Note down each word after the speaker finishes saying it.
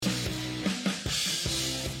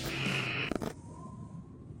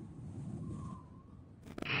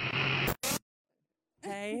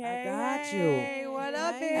hey, got hey, you. what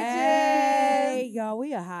up, bitches? Hey, y'all,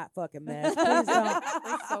 we a hot fucking mess. Please don't,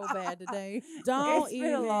 It's so bad today. don't It's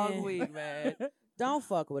even been a long week, man. don't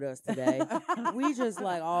fuck with us today. We just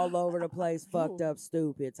like all over the place, fucked up,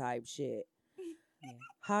 stupid type shit.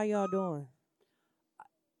 How y'all doing?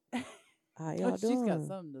 How y'all She's doing? got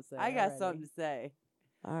something to say. I got already. something to say.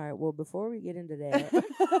 All right. Well, before we get into that,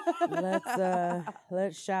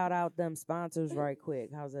 let's shout out them sponsors right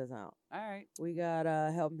quick. How's that sound? All right. We got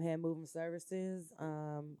Helping Hand Moving Services.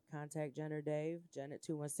 Contact Jen or Dave. Jen at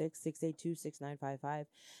 216-682-6955.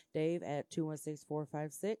 Dave at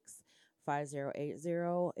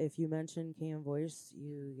 216-456-5080. If you mention Cam Voice,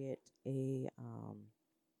 you get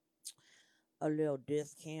a little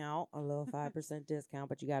discount, a little 5% discount,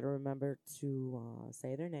 but you got to remember to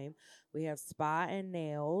say their name. We have Spa and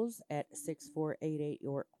Nails at 6488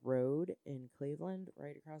 York Road in Cleveland,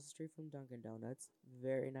 right across the street from Dunkin' Donuts.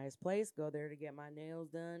 Very nice place. Go there to get my nails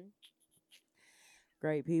done.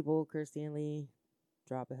 Great people. Christy and Lee,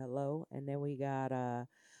 drop a hello. And then we got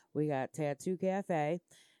Tattoo Cafe.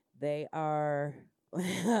 They are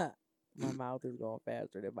my mouth is going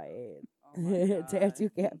faster than my head. Oh my God. Tattoo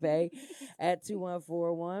Cafe at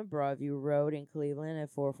 2141 Broadview Road in Cleveland at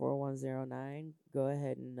 44109. Go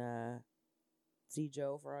ahead and see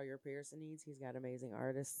Joe for all your piercing needs. He's got amazing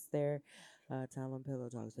artists there. Tell him Pillow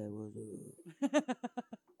Talk say what's up.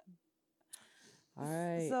 All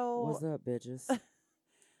right. So- what's up, bitches?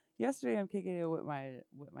 Yesterday, I'm kicking it with my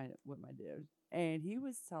dude, and he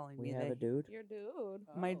was telling We me have that a dude. Your dude.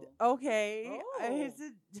 okay. Oh.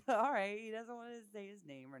 All right. He doesn't want to say his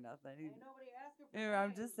name or nothing.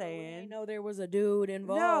 I'm just I saying. know there was a dude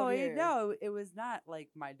involved. No, here. no, it was not like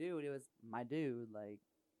my dude. It was my dude, like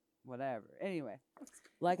whatever. Anyway,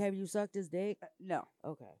 Like, have you sucked his dick? no,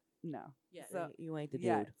 Okay. no. Yeah. So You ain't the dude.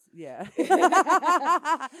 yes, yeah.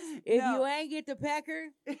 If No. you ain't get the pecker,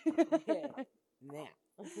 nah.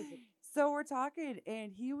 So we're talking,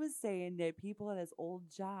 and he was saying that people at his old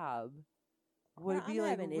job would I'm be like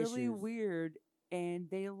having really issues. weird, and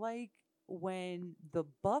they like when the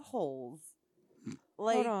buttholes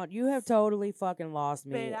like Hold on, you have totally fucking lost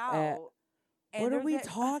me. spit at- out. and what are there's we that-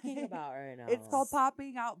 talking about right now? It's called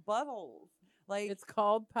popping out buttholes. Like It's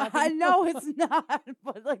called popping. I know it's not,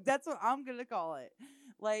 but like that's what I'm gonna call it.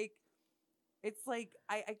 Like it's like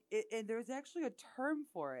and there's actually a term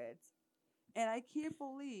for it, and I can't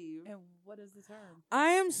believe. And what is the term?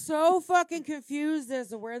 I am so fucking confused as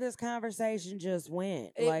to where this conversation just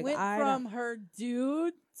went. It like went I from her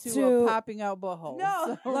dude to to- a popping out butthole.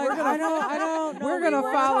 No. So Like, we're gonna, I don't know. We're We gonna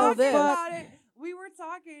were follow talking this. About it. We were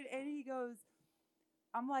talking, and he goes,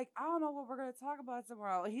 I'm like, I don't know what we're gonna talk about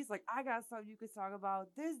tomorrow. He's like, I got something you could talk about.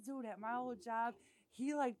 This dude at my old job,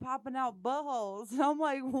 he like popping out buttholes. And I'm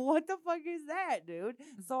like, what the fuck is that, dude?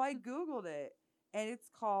 So I Googled it, and it's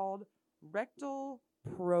called rectal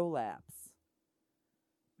prolapse.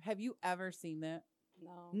 Have you ever seen that?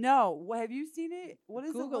 No. No, have you seen it? What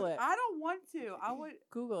is Google it. I don't want to. I want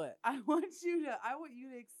Google it. I want you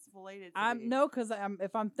to explain it to me. No, because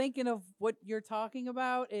if I'm thinking of what you're talking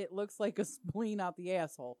about, it looks like a spleen out the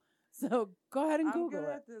asshole. So go ahead and I'm Google gonna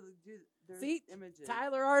it. have to do there's See, images.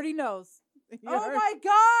 Tyler already knows. Oh my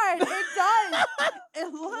God! It does.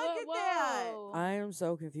 And look at that. Whoa. I am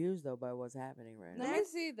so confused though by what's happening right now. Let me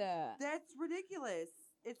see that. That's ridiculous.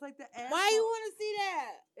 It's like the asshole. Why you want to see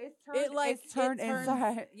that? It's turned. It like it's turned it turns-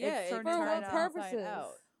 inside. Yeah, it's it turned For turns what inside out. purpose? inside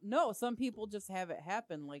out. No, some people just have it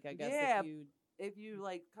happen. Like I guess Yeah. if you If you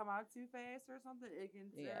like come out too fast or something, it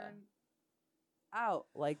can turn Yeah. out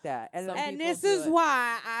like that. And, Some And people this do is it.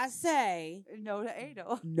 why I say no to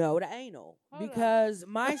anal. no to anal. Hold on. Because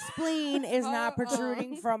my spleen is not Hold on.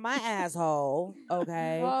 protruding from my asshole.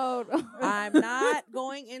 Okay. Hold on. I'm not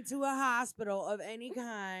going into a hospital of any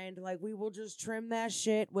kind. Like, we will just trim that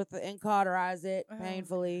shit and cauterize it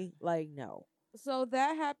painfully. Like, no. So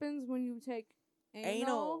that happens when you take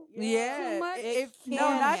anal. Yeah. Too much? If can no,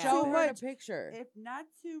 not Show too her much. the picture. If not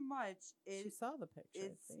too much, she it's saw the picture. I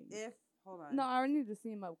it's think. if hold on. No, I need to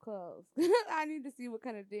see him up close. I need to see what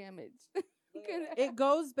kind of damage. It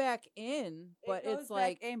goes back in, but it goes it's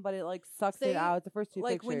like back in, but it like sucks See, it out. The first two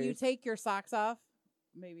like pictures. when you take your socks off.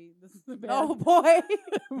 Maybe this is the bad. Oh boy!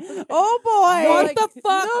 Oh boy! What Like, the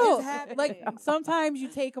fuck no, is happening? Like sometimes you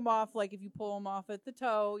take them off. Like if you pull them off at the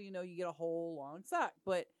toe, you know you get a whole long sock.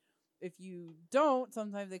 But if you don't,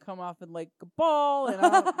 sometimes they come off in like a ball, and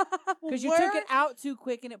because you took it out too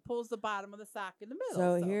quick, and it pulls the bottom of the sock in the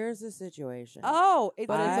middle. So here's the situation. Oh, But it's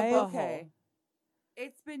a butthole. okay.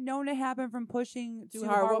 It's been known to happen from pushing Too too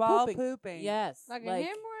hard hard while while pooping. pooping. Yes, like a hemorrhoid?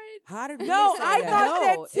 How did we No, say I that? thought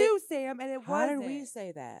No, that too, Sam, and it How did wasn't. we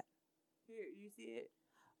say that? Here, you see it?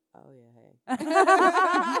 Oh yeah,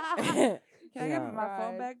 hey. Can I give Yeah. my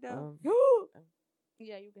phone Right. back though?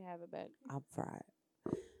 Yeah, you can have it back. I'm fried.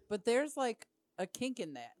 But there's like a kink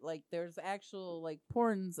in that. Like there's actual like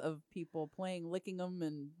porns of people playing, licking them,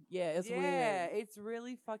 and it's yeah, weird. it's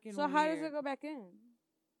really fucking So weird. how does it go back in?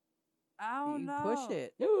 I don't You know. push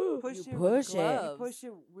it. Push You it. push with it. gloves. Gloves. You push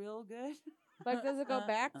it real good. Like, does it go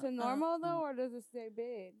back to normal though, or does it stay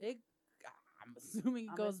big? I'm assuming it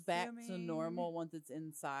I'm goes back to assuming- normal once it's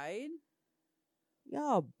inside.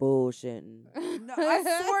 Y'all bullshitting. No, I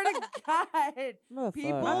swear to God, The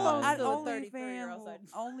people My phone's on still at 33 or else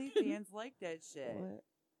OnlyFans like that shit. What?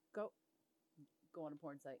 Go on a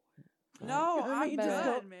porn site. No, I I'm mean, done, just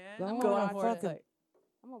go- man. go I'm on Go gonna on a a watch porn fucking- site.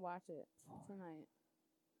 I'm gonna watch it tonight.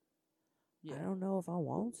 Yeah. I don't know if I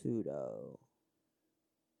want to though.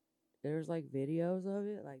 There's like videos of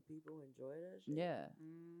it, like people enjoy that shit. Yeah.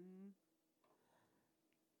 Mm.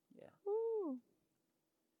 Ooh.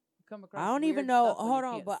 Come across I don't even weird know. stuff when you Hold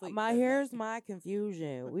on, can't but sleep my that here's night. my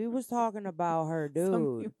confusion. We was talking about her Some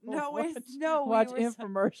dude. people No, watch, it's no. watch we were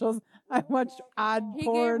infomercials. I watch odd He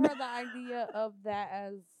porn. gave her the idea of that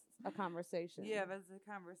as a conversation. Yeah, that's a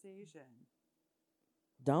conversation.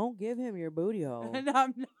 Don't give him your booty hole. And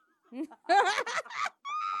I'm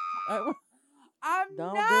I-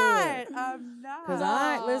 Don't do not. it. I'm not. Cause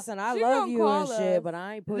I Aw, listen, I she love gonna you and call shit, us. but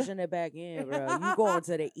I ain't pushing it back in, bro. You going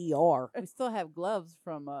to the ER? we still have gloves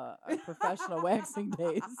from our professional waxing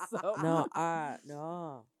days. So No,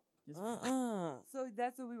 no. Just- So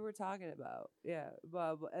that's what we were talking about. Yeah,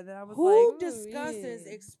 and then I was Who Ooh, discusses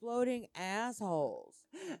yeah. exploding assholes?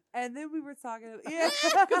 like, and then we were talking. Yeah,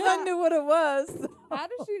 Because I knew what it was. How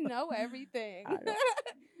does she know everything? I don't-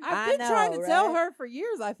 I've I been trying know, to tell right? her for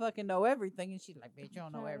years I fucking know everything. And she's like, bitch, you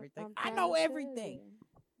don't know everything. I know everything.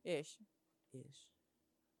 Ish. Ish.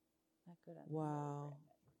 Not good at Wow.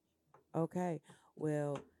 Okay.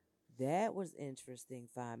 Well, that was interesting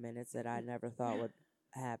 5 minutes that I never thought would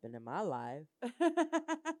happen in my life.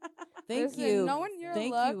 Thank Listen, you. knowing your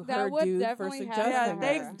Thank luck, you, that her would dude, for definitely suggesting yeah. happen. that.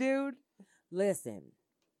 Thanks, dude. Listen.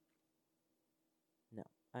 No,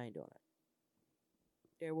 I ain't doing it.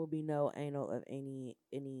 There will be no anal of any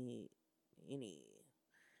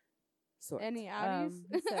sort. Any outies?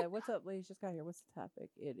 He said, "What's up, ladies? Just got here. What's the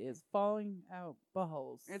topic? It is falling out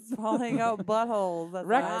buttholes. It's falling out buttholes. That's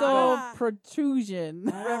rectal Ah. protrusion.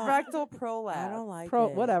 rectal prolapse. I don't like Pro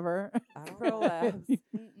that. whatever. I don't Prolapse.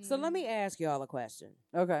 So let me ask y'all a question.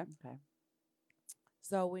 Okay. Okay.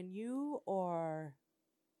 So when you are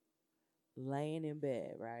laying in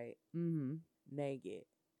bed, right, Mm-hmm. naked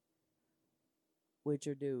with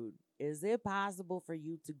your dude, is it possible for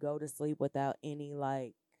you to go to sleep without any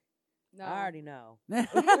like? No. I already know. I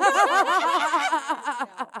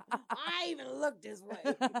I even looked this way.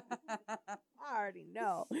 I already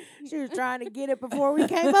know. She was trying to get it before we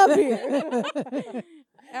came up here.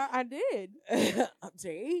 I did.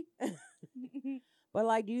 See? But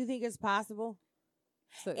like, do you think it's possible?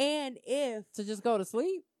 So, And if to just go to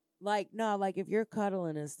sleep? like, no, like if you're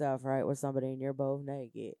cuddling and stuff, right, with somebody and you're both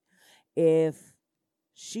naked, if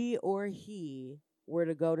she or he were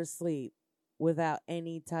to go to sleep without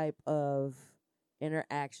any type of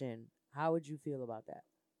interaction, how would you feel about that?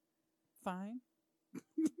 Fine.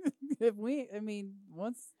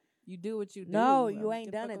 Once you do what you do. No, you get ain't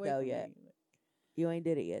the done fuck it away though from yet. me. You ain't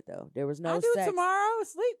did it yet though. There was no I do sex. tomorrow.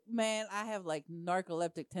 Sleep, man. I have like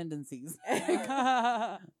narcoleptic tendencies.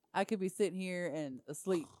 I could be sitting here and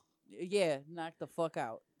asleep. Yeah, knock the fuck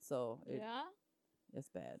out. So Yeah. it's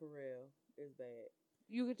bad. For real, it's bad.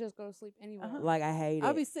 You could just go to sleep anywhere. Uh-huh. Like I hate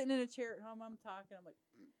I'll it. be sitting in a chair at home. I'm talking. I'm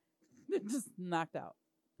like, just knocked out.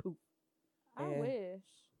 Poop. I Yeah. wish.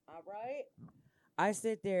 All right. I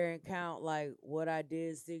sit there and count like what I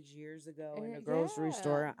did 6 years ago in the grocery Yeah.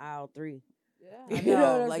 store in aisle 3. Yeah. I You know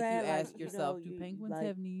know, what I'm like you saying? Like, ask you yourself, know, do you, penguins like-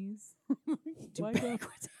 have knees? Do Why don't-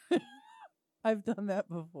 penguins- I've done that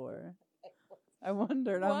before. I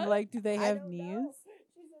wondered. I'm What? like, do they I have don't knees? know.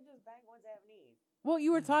 She said, "Does penguins have knees?" Well,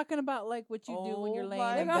 you were talking about like what you do when you're Oh laying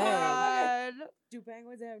my in bed. God. Do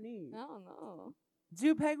penguins have knees? I don't know.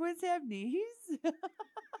 Do penguins have knees?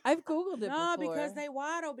 I've googled it No, before. because they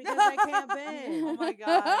waddle because they can't bend. Oh my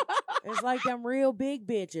God. It's like them real big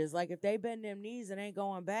bitches. Like if they bend them knees, it ain't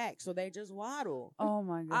going back, so they just waddle. Oh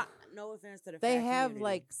my God. No offense to the They fat have community.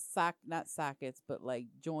 like not sockets, but like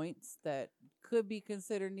joints that could be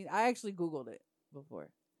considered knees. I actually googled it before.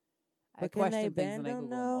 I But can they question things and bend I them,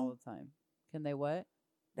 Google them all though? the time. Can they what?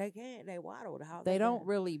 They can't. They waddle. How They don't bend?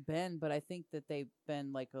 really bend, but I think that they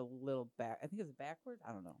bend like a little back. I think it's backward.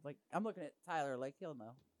 I don't know. Like I'm looking at Tyler, like he'll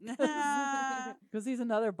know, because he's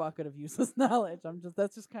another bucket of useless knowledge.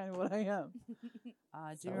 That's just kind of what I am.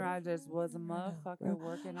 Jimmy Rogers was a motherfucker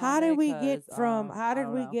working. How on did it we get 'cause, from I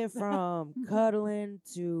don't know. cuddling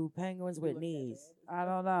to penguins with knees? I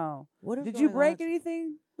don't know. What is Did you going break on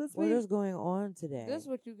anything this What week? is going on today? This is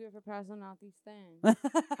what you get for passing out these things.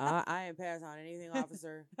 I ain't passed on anything,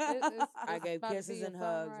 officer. I gave about to kisses be a and fun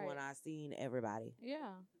hugs ride. when I seen everybody.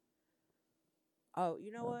 Yeah. Oh,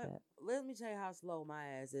 you know Love what? that. Let me tell you how slow my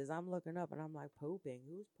ass is. I'm looking up and I'm like, pooping.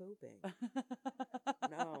 Who's pooping?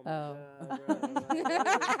 No, my Oh. God, bro.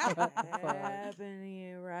 Like, what is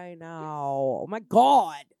happening right now? Oh my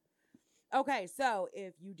God. Okay, so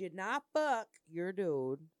if you did not fuck your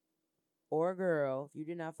dude or girl, if you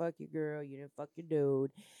did not fuck your girl, you didn't fuck your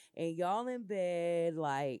dude, and y'all in bed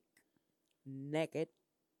like naked,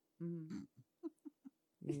 Mhm.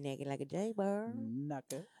 naked like a jaybird,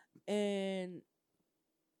 Knuckle. and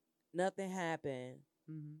nothing happened,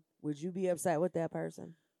 Mhm. would you be upset with that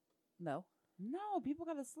person? No. No, people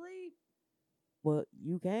gotta sleep. Well,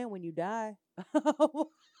 you can when you die.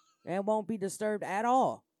 And won't be disturbed at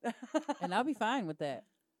all. And I'll be fine with that.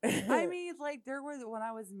 I mean, like when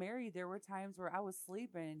I was married, there were times where I was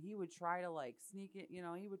sleeping and he would try to like sneak it,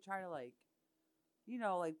 he would try to like,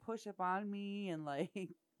 like push up on me and like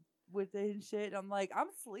with it and shit. I'm like, I'm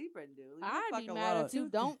sleeping, dude. Leave me I'd the be fuck mad alone. if you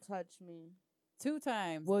don't touch me. 2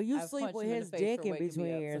 times. Well, you I've sleep punched with him in his the face dick for in waking me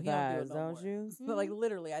between up, your so he don't do thighs, it no don't more. you? So, like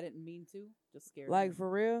literally, I didn't mean to. Just scared. Like me. for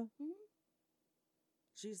real? Mhm.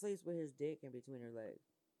 She sleeps with his dick in between her legs.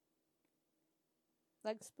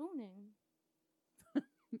 Like spooning.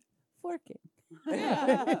 Forking.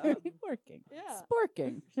 Yeah. Forking. Yeah.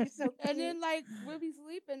 Sporking. And then like we'll be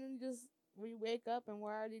sleeping and just we wake up and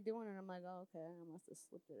we're already doing it. I'm like, oh, okay, I must have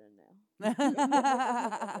slipped it in there.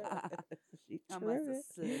 She I must have tripping.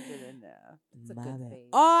 slipped it in there. It's a My good bad. phase.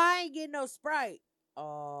 Oh, I ain't getting no Sprite.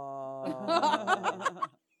 Oh.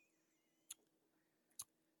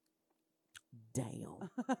 Damn.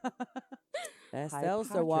 That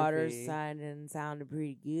seltzer water Hypertrophy. sounded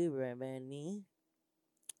pretty good, right, man?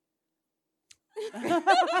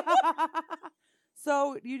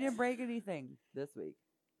 So you didn't break anything this week.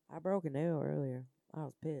 I broke a nail earlier. I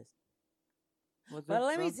was pissed. Was But it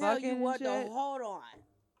let me from tell fucking you and what, though. shit? Hold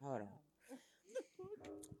on.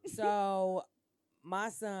 So, my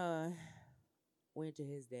son went to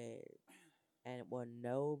his dad, and it wasn't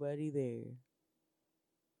nobody there.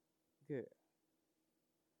 Girl.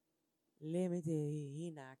 Let me tell you,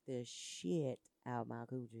 he knocked the shit out my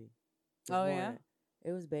coochie. this Oh, yeah? morning.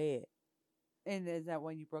 It was bad. And is that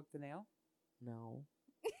when you broke the nail? No.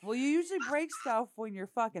 Well, you usually break stuff when you're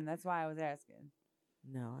fucking. That's why I was asking.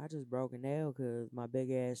 No, I just broke a nail because my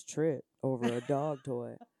big ass tripped over a dog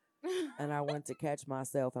toy. And I went to catch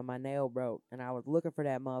myself and my nail broke. And I was looking for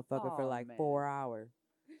that motherfucker for Aw, like man. 4 hours.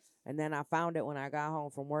 And then I found it when I got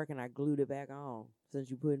home from work and I glued it back on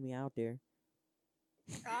since you put me out there.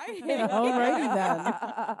 Alrighty then.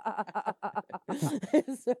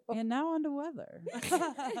 So, And now on the weather.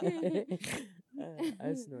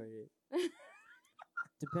 I snorted.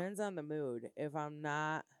 Depends on the mood. If I'm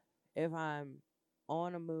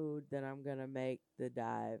on a mood, then I'm gonna make the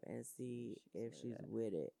dive and see if she's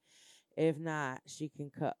with it. If not, she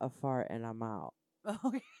can cut a fart and I'm out.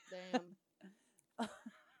 Okay. Damn.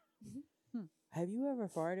 Have you ever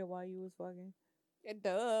farted while you was fucking?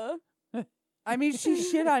 Duh. I mean, she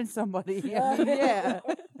shit on somebody. I mean, yeah.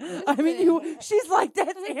 I mean, she's like,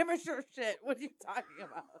 that's amateur shit. What are you talking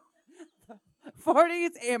about? Farting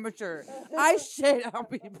is amateur. I shit on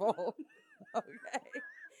people. Okay.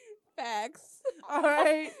 Facts. All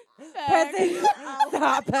right. Facts. Peasants.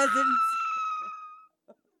 Stop, peasants.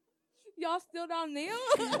 Y'all still down there?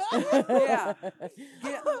 Yeah.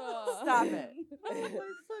 Stop it. Oh my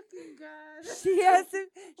fucking God. She has to.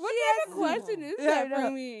 What kind of question is Yeah, that I know.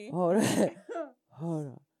 for me?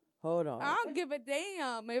 Hold on. I don't give a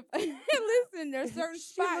damn if listen. There's certain She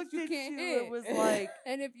spots looked you at can't you, hit. it was like,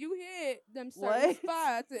 and if you hit them certain What?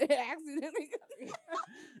 spots, it accidentally.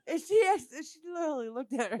 and she literally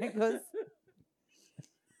looked at her and goes,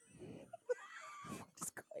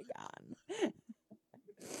 What's going on?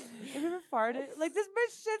 have you ever farted? Like, this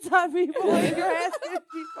bitch shits on people and you're asking if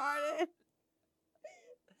she farted.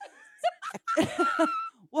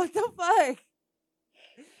 What the fuck?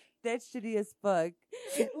 That's shitty as fuck.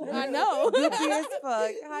 I know. Goofy as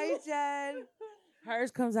fuck. Hi, Jen.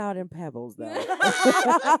 Hers comes out in pebbles though.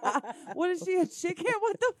 What is she, a chicken?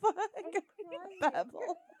 What the fuck?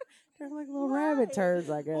 Pebble. They're like little rabbit turds,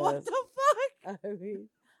 I guess. What the fuck? I mean,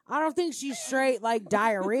 I don't think she's straight like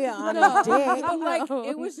diarrhea on No, his dick. but like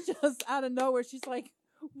it was just out of nowhere. She's like,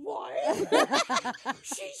 "What?"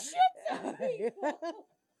 She shits on people.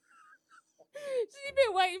 She's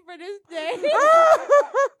been waiting for this day.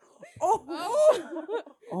 Oh.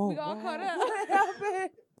 Oh, We all caught up. What happened?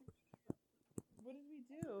 What did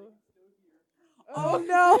we do? Oh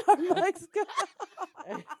no, our mic's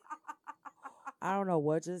gone. I don't know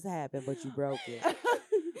what just happened, but you broke it.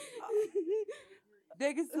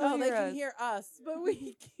 They can still Oh, they hear can us. hear us, but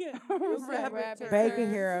we can't. Rabbit Rabbit turd. They can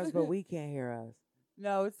hear us, but we can't hear us.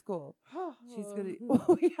 No, it's cool. She's gonna.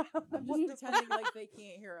 I'm just pretending like they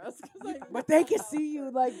can't hear us. 'Cause I But they can see you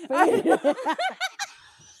like.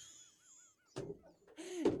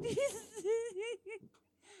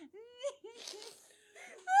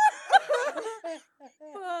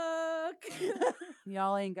 fuck.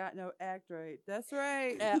 Y'all ain't got no act right. That's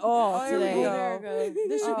right. At all Oh, here we today. go. There it goes.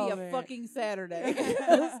 This should be Oh, a man. fucking Saturday.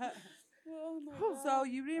 Oh my So God.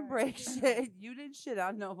 you didn't break shit. You didn't shit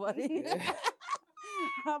on nobody.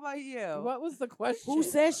 How about you? What was the question? Who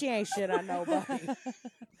says she ain't shit on nobody?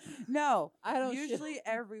 No. I don't shit. Usually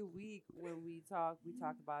every week when we talk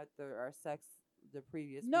about our sex the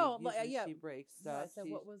previous No, week. like, Usually yeah. she breaks No, I stuff. said,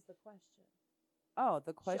 She- what was the question? oh,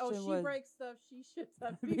 the question she was breaks stuff. She shits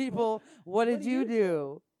on people. people. What did do you you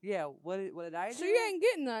do? Yeah. What did I do? She ain't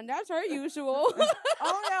getting none. That's her usual.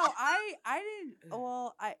 Oh no, I didn't.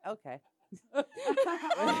 Well, okay.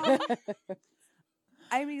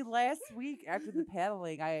 I mean, last week after the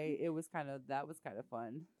paddling, that was kind of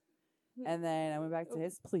fun. And then I went back to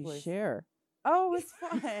his Please place. share. Oh, it was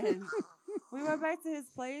fun. We went back to his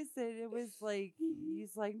place, and it was like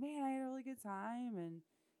he's like, man, I had a really good time, and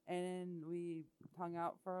then we hung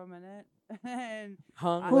out for a minute, and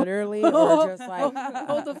Hung literally, or just like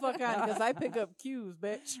Hold the fuck on, because I pick up cues,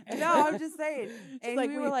 bitch. no, I'm just saying. And like,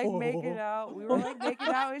 we were like making out. We were like making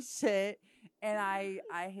out and shit. And I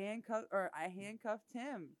handcuffed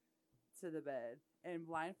him to the bed and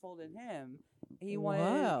blindfolded him. He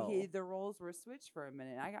Wow. wanted the roles were switched for a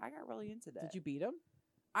minute. I got really into that. Did you beat him?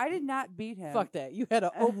 I did not beat him. Fuck that. You had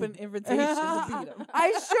an open invitation to beat him.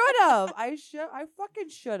 I should have. I fucking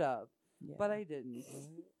should have. Yeah. But I didn't.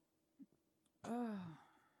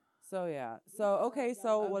 So yeah. So okay.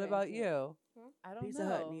 So what Okay. about you? I don't Pizza know.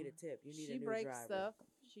 Hut need a tip. You need she a new breaks driver. stuff.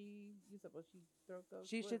 She throw goes.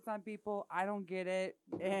 She what- shits on people. I don't get it.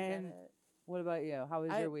 I get And it. what about you? How was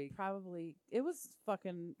I your week? Probably it was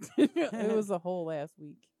fucking. It was a whole last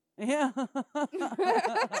week. Yeah.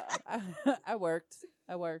 I worked,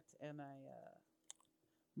 and I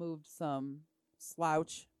moved some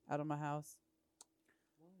slouch out of my house.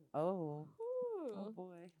 Oh. Ooh. Oh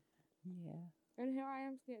boy. Yeah. And here I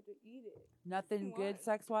am scared to eat it. Nothing good Why?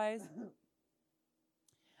 sex wise?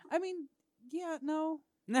 I mean, yeah, no,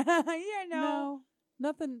 Yeah, no,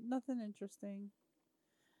 nothing interesting.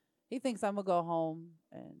 He thinks I'm gonna go home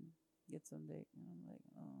and get some dick, and I'm like,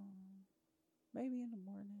 oh, maybe in the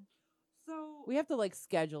morning. So We have to like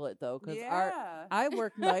schedule it though, because yeah. I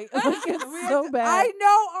work night. We It's have so to- bad I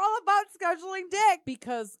know all about scheduling dick.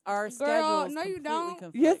 because our Girl, schedule is no, you completely don't.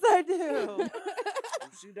 conflict. Yes, I do.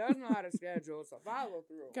 She does know how to schedule. It's a follow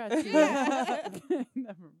through. Got you.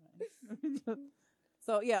 Never mind.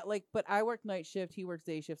 So yeah, like, but I work night shift. He works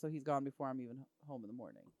day shift, so he's gone before I'm even home in the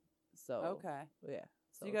morning. So Okay. yeah.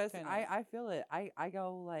 So you guys, it's kinda, I feel it. I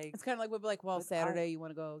go like it's kind of like we'll be like, well, But Saturday you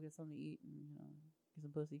want to go get something to eat and get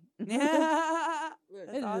some pussy. yeah. Look,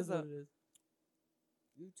 That's It is awesome. what it is.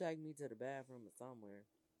 you take me to the bathroom or somewhere.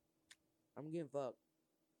 I'm getting fucked.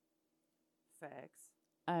 Facts.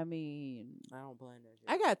 I mean, I don't plan that shit.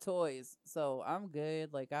 I got toys, so I'm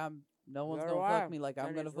good. Like no one's So do gonna I. fuck me like I'm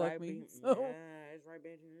And gonna it's fuck right me. be- So Yeah, it's right,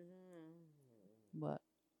 bitch. what?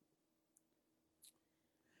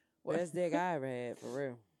 Best dick I ever had, for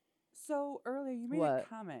real, So earlier you made a What?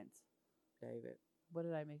 comment. David. What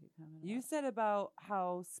did I make a comment? You about? said about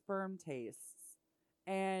how sperm tastes,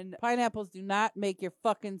 and Pineapples do not make your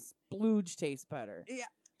fucking splooge taste better. yeah.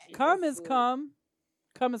 Cum is cum.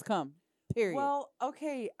 Cum is cum. Period. Well,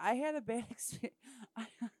 okay, I had a bad experience.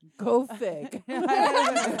 Go fig.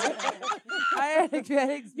 I had a bad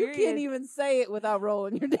experience. You can't even say it without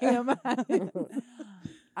rolling your damn eyes.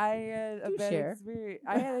 I had a Do bad share. experience.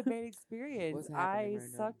 I had a bad experience. What's happening I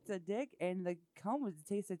right now? sucked a dick and the cum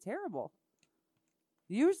tasted terrible.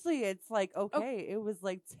 Usually it's like okay, it was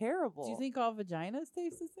like terrible. Do you think all vaginas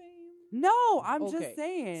taste the same? No, I'm Okay. just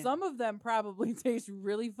saying. Some of them probably taste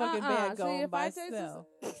really fucking bad See, going if by I taste this- smell.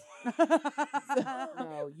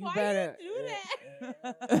 No, you Why better. you do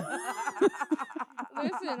that?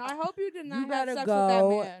 Listen, I hope you did not You have better sex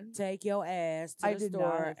go with that man. take your ass to I the did not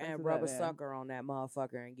store have sex and with rub that a man. sucker on that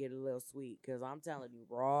motherfucker and get a little sweet. Cause I'm telling you,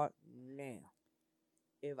 raw now.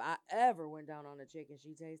 If I ever went down on a chick and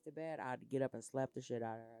she tasted bad, I'd get up and slap the shit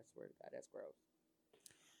out of her. I swear to God, that's gross.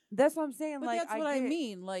 That's what I'm saying. But like that's what I get-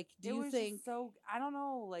 mean. Like, do it you was think just so I don't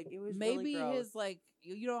know. Like it was maybe really gross. his like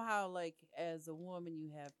you know how like as a woman you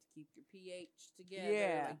have to keep your pH together,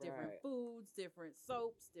 Yeah. like different Right. foods, different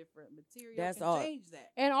soaps, different materials. That's can all. change that.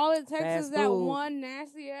 And all it takes Fast is that food. one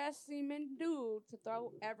nasty ass semen dude to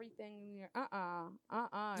throw everything in your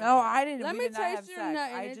No, I didn't. Let we me did not have taste your sex.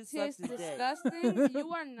 nut, I and it just sucked tastes his dick. disgusting. You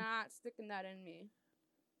are not sticking that in me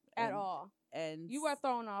at And- all. And You are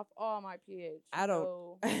throwing off all my pH. I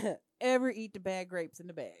don't- so- ever eat the bad grapes in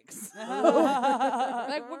the bags.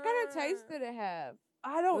 like, what kind of taste did it have?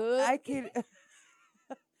 I don't. I can.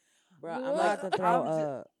 Bro, I'm What? about to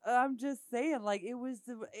throw I'm just saying, like it was.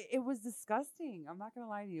 It was disgusting. I'm not gonna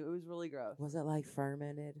lie to you. It was really gross. was it like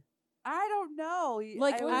fermented? I don't know.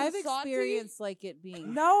 Like I was- I've salty? experienced like it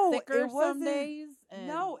being no, thicker it some wasn't. days. And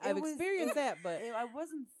No, it I've was- experienced that, but I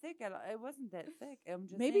wasn't thick at all. It wasn't that thick. I'm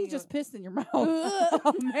just maybe saying you just it pissed in your mouth.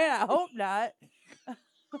 oh man, I hope not.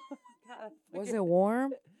 God, Was it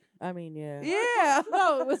warm? I mean, yeah. Yeah.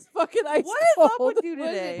 No, it was fucking ice What is up cold. with you Was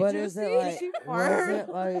it today? But is it Juicy? like? Did she Was fart? it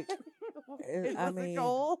like? I Was it mean-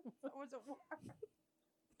 cold? Was it warm?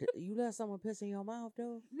 You let someone piss in your mouth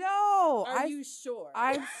though? No, Are you sure?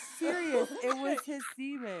 I'm serious. It was his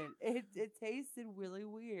semen. It tasted really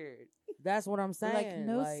weird. That's what I'm saying. like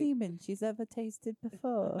no semen she's ever tasted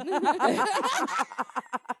before.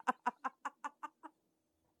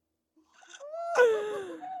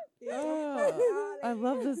 Oh, I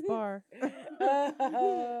love this bar.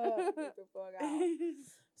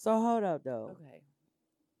 So hold up though. Okay.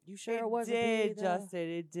 You sure it It wasn't did, pee, though? Justin.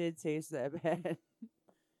 It did taste that bad.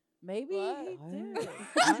 Maybe What? he What? did.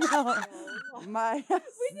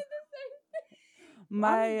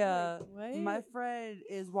 My Wait. my friend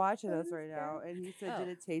is watching us right now, and he said, "Did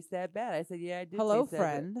Oh. it taste that bad?" I said, "Yeah, I did." Hello, taste that bad."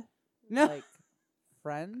 friend. No, Like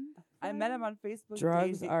friend. I met him on Facebook.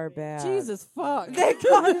 Drugs dating. are bad. Jesus fuck. They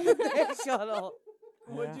cuddled. They cuddled.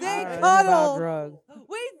 Yeah, They I don't know anything cuddled. about drugs.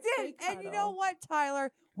 We did, They and you know cuddle. what,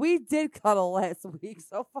 Tyler? We did cuddle last week,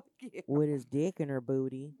 so fuck you. With his dick in her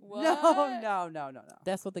booty. No.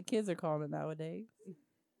 That's what the kids are calling it nowadays.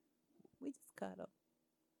 We just cuddle.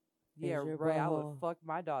 Yeah, Is your right. I would butthole- fuck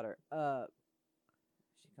my daughter up.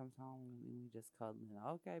 She comes home and we just cuddling.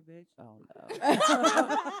 Okay, bitch. Oh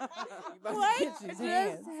What Get just his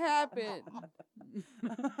hands. happened?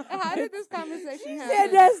 How did this conversation She happen? said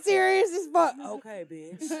that's serious as fuck. Okay,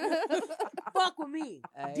 bitch. Fuck with me.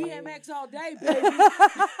 Hey. DMX all day, baby.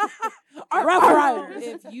 Rough Riders.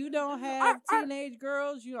 If you don't have teenage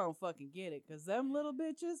girls, you don't fucking get it. Cause them little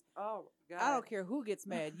bitches, Oh God. I don't care who gets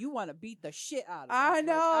mad. You want to beat the shit out of them. I Like,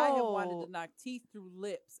 I have know. wanted to knock teeth through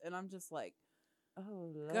lips, and I'm just like,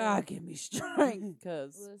 Oh Lord. God, give me strength.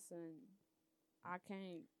 Cause Listen, I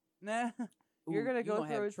can't. Nah. You're ooh, gonna you go gonna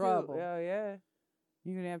through have it trouble. too. Oh yeah.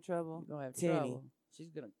 You're gonna have trouble. You're gonna have Tinny. trouble.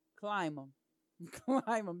 She's gonna climb them,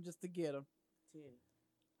 climb them just to get them.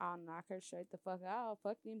 I'll knock her straight the fuck out.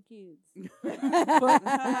 Fuck them kids.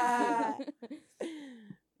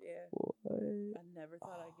 Yeah. I never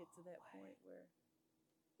thought I'd get to that point where,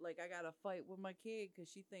 like, I got to fight with my kid because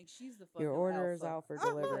she thinks she's the fucking Your order is alpha. out for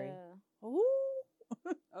delivery. Yeah. Ooh.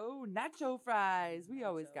 Oh, nacho fries. We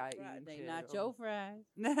always Nacho got fries. eaten They too. nacho fries.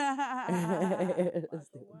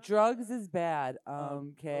 Drugs is bad.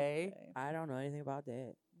 Okay. I don't know anything about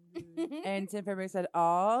that. And Tim Fairbanks said,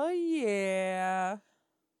 "Oh yeah."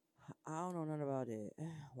 I don't know nothing about that.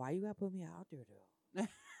 Why you gotta put me out there though?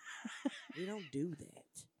 We don't do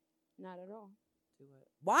that. Not at all.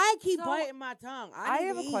 Why keep So, biting my tongue? I need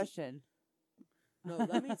have to a eat. question. No,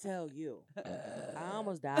 let me tell you. I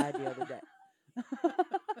almost died the other day.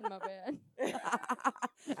 My bad.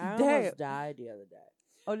 I Damn. almost died the other day.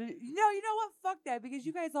 Oh, no, you know what? Fuck that, because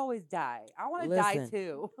you guys always die. I want to die Listen.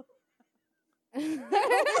 too.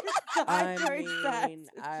 I during sex mean,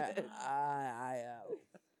 and I shit.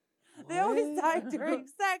 They always die what? during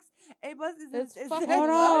sex. It must. It's fucking Hold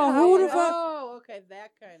on, who the fuck- Oh, okay,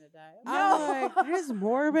 that kind of diet. I'm like, this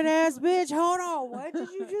morbid ass bitch. Hold on, what did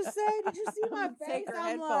you just say? Did you see my face? Take her I'm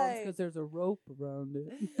headphones like, because there's a rope around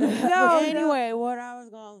it. No, anyway, what I was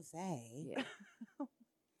gonna say. Yeah.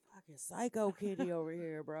 Fucking psycho kitty over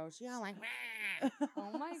here, bro. She all like,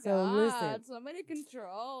 Oh my So god! listen. Somebody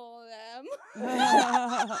control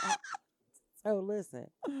them. so listen.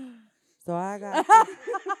 So I got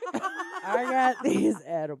I got these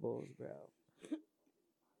edibles, bro.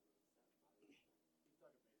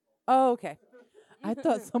 Oh, okay. I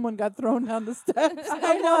thought someone got thrown down the steps. I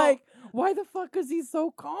I'm know. like, why the fuck is he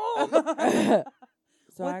so calm?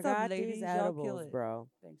 So I What's up, got ladies? these Y'all kill edibles, it. bro.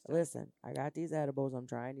 Thanks, Josh. Listen, I got these edibles. I'm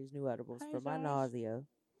trying these new edibles Hi, for my Josh. nausea.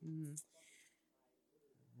 Mhm.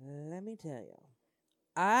 Let me tell you,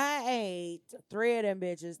 I ate 3 of them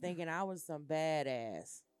bitches thinking I was some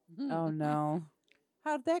badass. Oh no.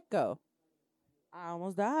 How'd that go? I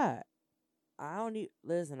almost died. I don't need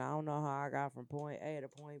listen. I don't know how I got from point A to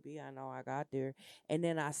point B. I know I got there, and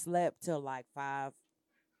then I slept till like 5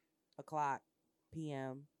 o'clock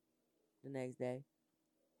p.m. the next day,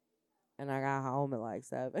 and I got home at like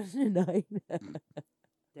 7 at night.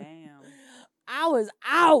 Damn. I was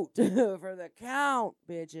out for the count,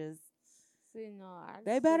 bitches. See, no,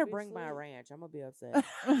 They still better be bring my asleep. ranch. I'm gonna be upset.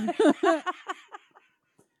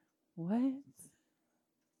 What?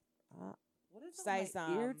 What is Say on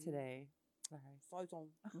my ear something. today? Sorry.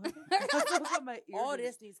 All On my ear today.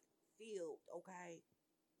 this needs filled, okay?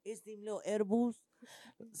 It's them little edibles.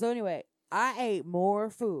 So anyway, I ate more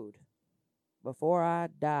food before I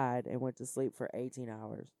died and went to sleep for 18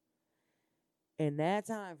 hours in that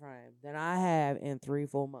time frame than I have in 3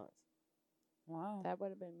 full months. Wow. That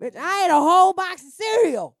would have been. Bitch, I ate a whole box of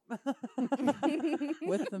cereal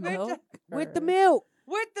With the milk? with the Or- milk,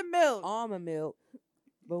 With the milk. almond milk.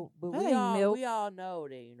 But That we ain't all milk. we all know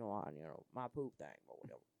that my poop thing or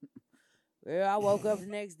whatever. Well, I woke up the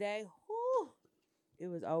next day. Whew, it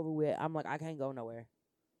was over with. I'm like, I can't go nowhere.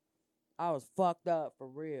 I was fucked up for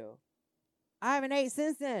real. I haven't ate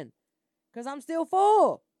since then because I'm still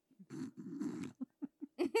full.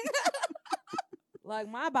 Like,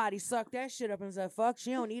 my body sucked that shit up and said, fuck,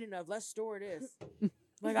 she don't eat enough. Let's store this.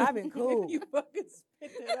 Like, I've been cool. You fucking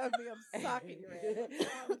spit that on me. I'm socking your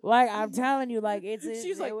ass. Like, I'm telling you, like, She's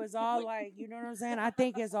it like, was all like, you know what I'm saying? I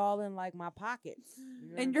think it's all in like my pockets.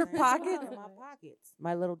 You know In what your I'm saying? pockets? In my pockets.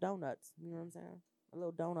 My little donuts. You know what I'm saying? A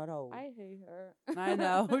little donut hole. I hate her. I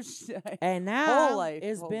know. Shit. And now Whole life,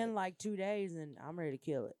 it's whole been life. like 2 days and I'm ready to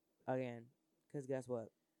kill it again. Because guess what?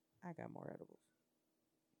 I got more edibles.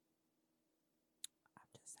 I'm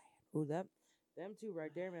just saying. Ooh, them two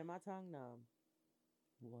right there, man. My tongue numb.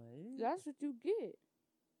 What? That's what you get.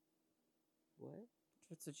 What?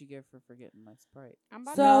 That's what you get for forgetting my Sprite. I'm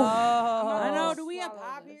about So- to, No. I know. Oh. Do we have Swallow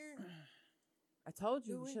pop this. here? I told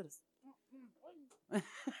you Do we we? should have.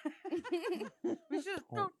 We should.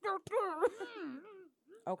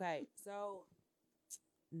 Okay, so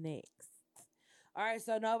next. All right,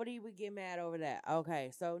 so nobody would get mad over that.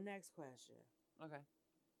 Okay, so next question. Okay.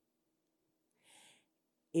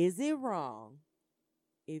 Is it wrong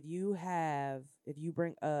if you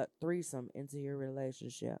bring a threesome into your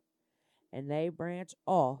relationship and they branch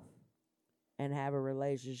off and have a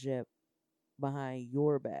relationship behind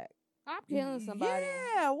your back? I'm killing somebody.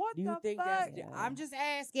 Yeah. What Do you the think fuck? that's? I'm just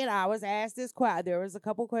asking. I was asked this question. There was a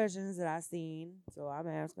couple questions that I seen, so I'm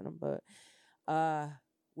asking them. But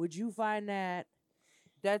would you find that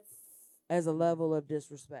That's as a level of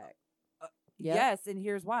disrespect? Yep. yes, and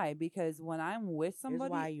here's why. Because when I'm with Here's why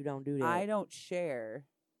somebody, you don't do that. I don't share.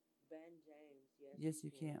 Ben James. Yes,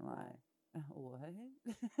 you can't lie.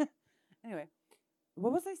 What? Anyway,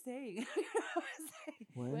 what was I saying?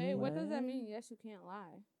 Wait, what does that What? mean? Yes, you can't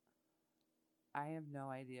lie. I have no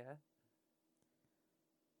idea.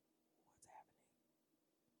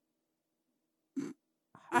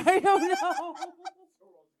 I don't know.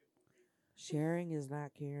 Sharing is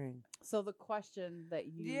not caring. So the question that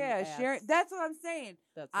you Yeah, share. asked, That's what I'm saying.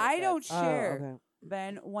 that's what I don't that's- share. Oh, okay.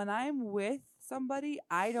 Ben, when I'm with somebody,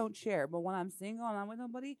 I don't share. But when I'm single and I'm with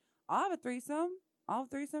somebody, I'll have a threesome. I'll have a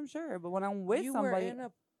threesome, sure. But when I'm with you somebody, were in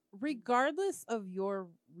a regardless of your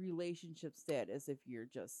relationship status, if you're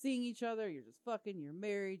just seeing each other, you're just fucking, you're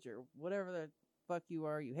married, or whatever the fuck you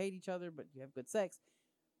are, you hate each other, but you have good sex.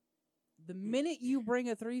 The minute you bring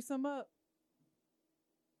a threesome up,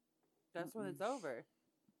 that's when it's over.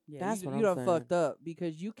 yeah, That's you, what you I'm done saying. fucked up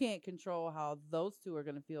because you can't control how those two are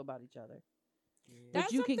gonna feel about each other. But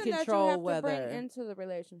That's you can something control that you have whether to bring into the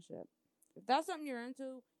relationship. If that's something you're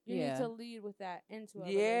into, you Yeah. need to lead with that into a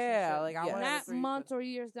Yeah, relationship. like I Yeah. want to have a Not threesome. months or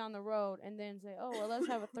years down the road, and then say, "Oh, well, let's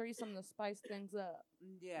have a threesome to spice things up."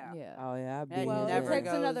 Yeah. yeah. Oh yeah, I've And been Well, it if never it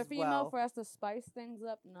takes another goes female well. for us to spice things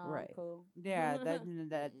up. No, Right. cool. Yeah, that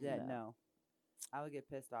No. no. I would get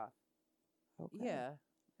pissed off. Okay. Yeah,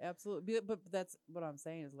 absolutely. But that's what I'm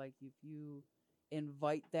saying is like if you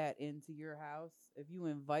invite that into your house, if you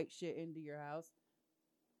invite shit into your house,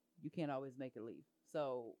 you can't always make it leave.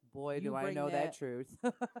 So Boy, you do I bring know that that- truth.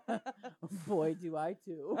 boy, do I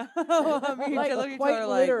too. I mean, like, you look at each quite other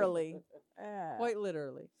like- literally, Ah. quite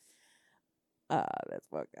literally. That's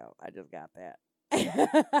fucked up. I just got that.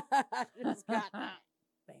 I just got that.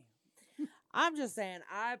 Bam. I'm just saying,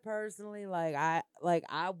 I personally I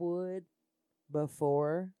would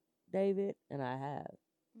before David, and I have.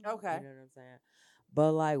 Okay. You know what I'm saying?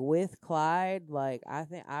 But like with Clyde, like I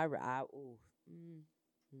think ooh, mm-mm.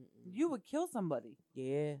 You would kill somebody.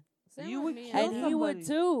 Yeah. Same You with would me kill And he would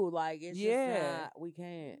somebody. too. Like it's Yeah. just not. We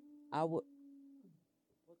can't. I would.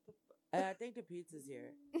 I think the pizza's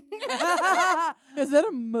here. Is that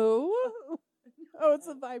a moo? Oh, it's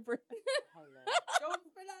a vibrant. Don't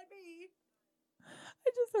spit on me. I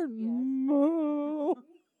just heard Yes. moo.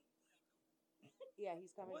 Yeah,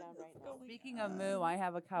 he's coming down right now. Speaking of moo, I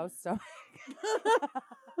have a cow stomach.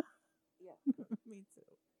 Me too.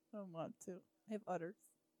 I don't want to. I have udders.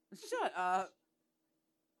 Shut up.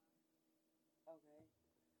 Okay.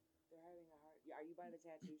 They're having a hard. Are you by the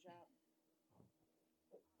tattoo shop?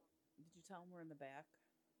 Did you tell him we're in the back?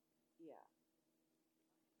 Yeah.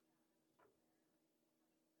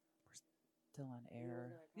 Still on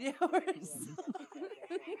air. Yeah,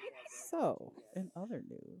 So, in other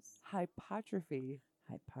news, hypertrophy,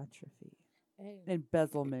 hypertrophy. Hey,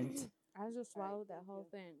 embezzlement. I just swallowed that whole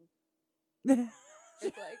thing. She's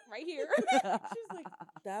It's like right here. like,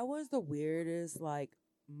 That was the weirdest, like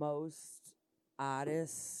most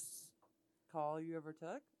oddest. call you ever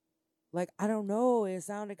took? Like I don't know. It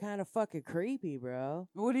sounded kind of fucking creepy, bro.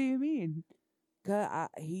 What do you mean? Cause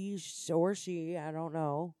he or she, I don't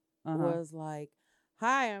know, was like,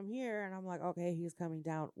 "Hi, I'm here," and I'm like, "Okay, he's coming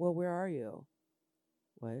down." Well, where are you?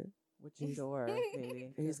 What? Which door, baby?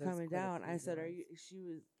 He's coming down. I said, "Are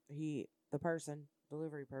you?" The person,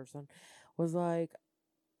 delivery person, was like,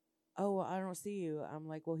 "Oh, well, I don't see you." I'm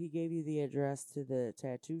like, "Well, he gave you the address to the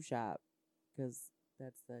tattoo shop, because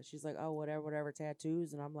that's the." She's like, "Oh, whatever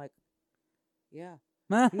tattoos," and I'm like, "Yeah,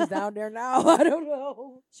 he's down there now." I don't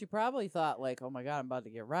know. She probably thought like, "Oh my god, I'm about to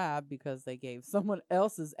get robbed," because they gave someone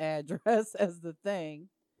else's address as the thing.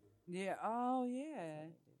 Yeah. Oh, yeah.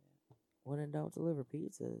 Well, then don't deliver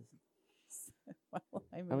pizzas. Well,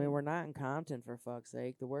 I mean, we're not in Compton, for fuck's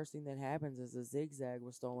sake. The worst thing that happens is a zigzag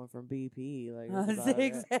was stolen from BP. Like, that's about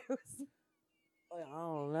it. Zigzags. Like, I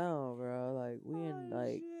don't know, bro. Like, we in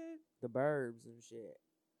like shit. the burbs and shit.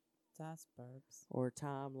 Das Burbs. Or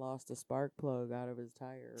Tom lost a spark plug out of his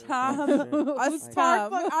tire. or some Tom, shit. a Who's spark Tom?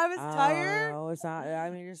 plug. I was tired. No, it's not. I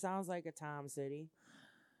mean, it sounds like a Tom City.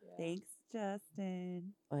 Thanks,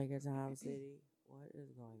 Justin. Like a Tom City. What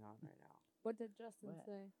is going on right now? What did Justin What?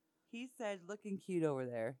 say? He said, "Looking cute over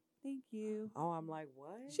there." Thank you. Oh, I'm like,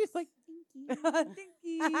 what? She's like, "Thank you." Thank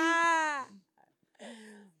you.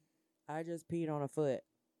 I just peed on a foot.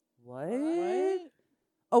 What? What?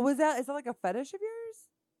 Oh, was that? Is that like a fetish of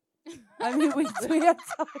yours? I mean, we have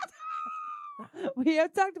talked. We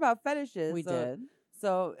have talked about fetishes. We so- did.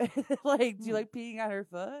 So, like, do you like peeing on her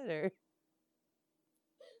foot or?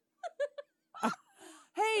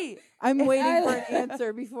 Hey, I'm waiting for an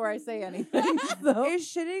answer before I say anything. So. is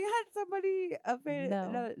shitting on somebody a fan?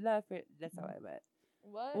 No. Not a fan. That's how I meant.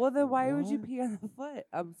 What? Well, then why would you What? pee on the foot?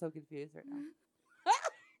 I'm so confused right now.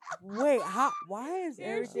 Wait, how? Why is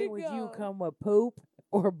Here everything she with you go. come with poop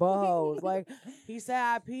or balls? Like he said,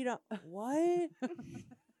 I peed on what?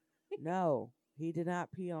 No, he did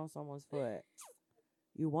not pee on someone's foot.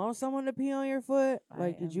 You want someone to pee on your foot? I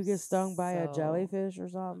Like, did am you get stung by a so jellyfish or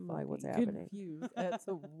something? Like, what's fucking happening? Confused as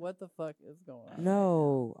to what the fuck is going on.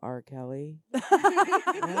 No, R. Kelly.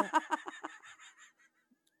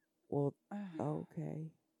 Well,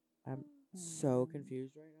 okay. I'm so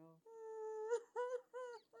confused right now.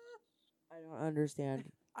 I don't understand.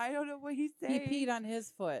 I don't know what he's He saying. peed on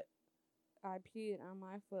his foot. I peed on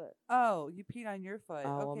my foot. Oh, you peed on your foot.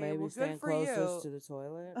 Oh, well, Okay, maybe well, stand good for closest to you. the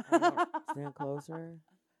toilet. I don't- stand closer.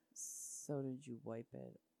 So did you wipe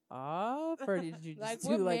it off, or did you just Like, do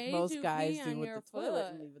what like made most you guys pee do on with your the toilet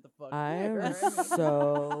and foot? leave it the fuck I am there?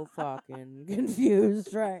 so fucking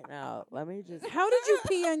confused right now. Let me just. How did you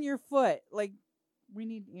pee on your foot? Like, we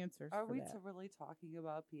need answers. Are for we that. really talking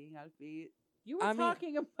about peeing on feet? You were I mean-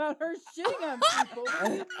 talking about her shitting on people.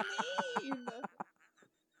 What do you mean?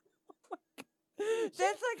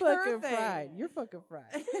 That's like her fucking thing. fried. You're fucking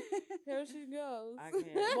fried. Here she goes. I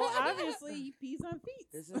can't. Well, obviously he pees on feet.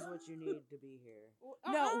 This is what you need to be here.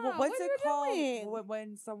 No, Uh-uh, what's what it you called doing?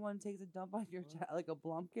 when someone takes a dump on your child, like a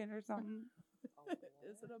blumpkin or something?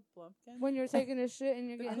 Is it a plumpkin? When you're taking a shit and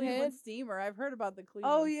you're the getting Cleveland head, steamer. I've heard about the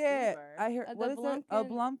Cleveland Oh yeah, steamer. I heard. The What is that? A blumpkin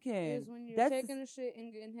blumpkin. is when you're That's taking a shit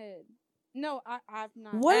and getting head. No, I've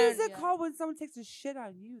not. what done is it yet. called when someone takes a shit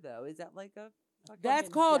on you though? Is that like a? Fucking That's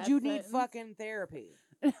Fucking called death you need sentence. fucking therapy.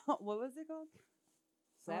 what was it called?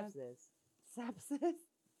 Sepsis. Sepsis.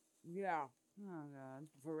 Yeah, Oh god.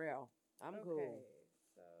 for real. I'm cool.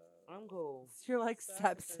 I'm cool. You're like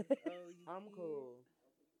sepsis. I'm cool.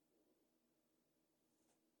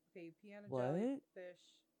 Okay, you pee on a What? jellyfish.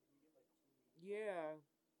 Yeah.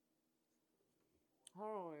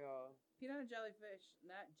 Hold on, y'all. Pee on a jellyfish,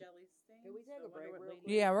 not jelly stings. Can we take So I a wonder break what real lady-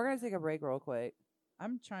 quick? Yeah, we're gonna take a break real quick.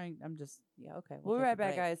 I'm trying. I'm just. Yeah. Okay. We'll be take a right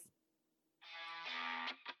back, break. guys.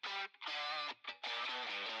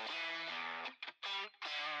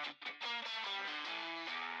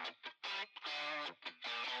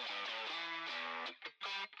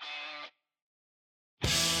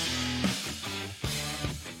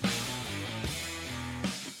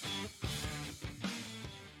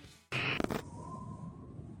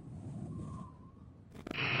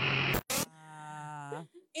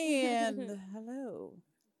 and hello.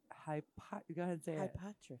 Go ahead and say it.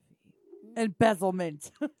 Hypotrophy.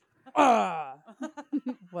 Embezzlement.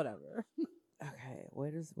 Whatever. Okay,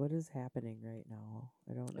 what is happening right now?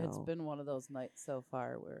 I don't know. It's been one of those nights so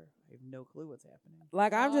far where I have no clue what's happening.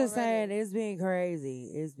 Like I'm just saying, Already. it's been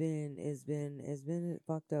crazy. It's been a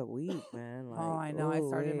fucked up week, man. Like, Oh, I know. I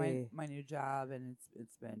started ooh-wee. my new job, and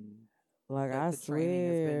it's been Like the I training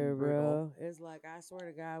has been swear, bro. brutal. It's like I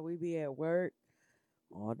swear to God, we be at work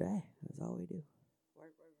all day. That's all we do.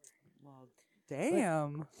 Work. well.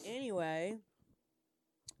 Damn. Anyway,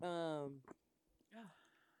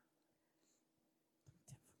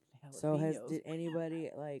 so did anybody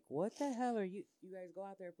like what the hell are you guys go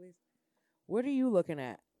out there please? What are you looking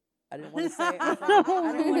at? I didn't want to say it in front of,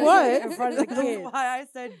 I didn't wanna say it in front of the That's kids. why I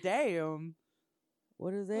said damn.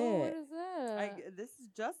 What is it? Oh, what is that? This is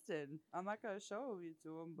Justin. I'm not gonna show you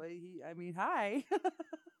to him, but hi.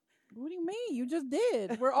 What do you mean? You just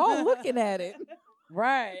did. We're all looking at it.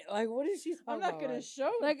 Right. Like what is she talking I'm not about? gonna Like, show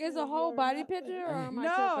it. Like, to is a you whole or body nothing. picture, or am I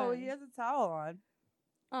No, tripping? he has a towel on.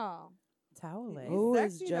 Oh. Towel. He's Who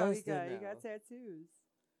is sexy though. Justin, He got though? tattoos.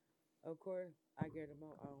 Of course, I get him.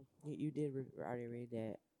 You did already read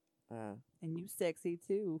that. And you sexy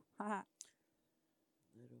too. Ha.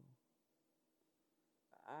 Little.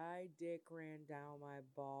 I dick ran down my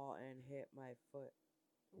ball and hit my foot.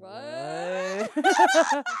 What?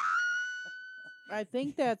 I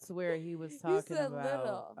think that's where he was talking said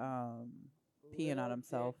about little. peeing on Little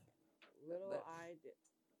himself. dick- Little I did.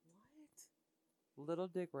 What? Little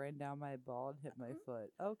dick ran down my ball and hit my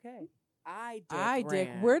foot. Okay. I dick.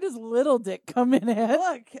 ran. Where does little dick come in at?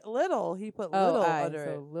 Look, little. He put little under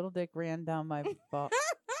so it. little dick ran down my ball.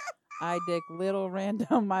 I dick little ran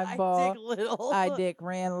down my ball. I dick little. I dick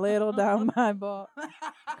ran little down my ball.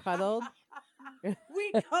 Cuddled.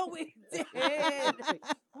 We know we did.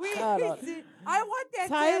 We Cuddled. did. I want that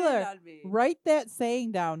Tyler, tatted on me. Write that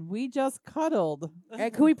saying down. We just cuddled. Hey,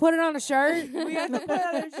 can we put it on a shirt? We have to put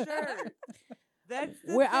on a shirt. That's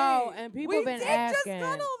the Oh, thing. and people We been did asking.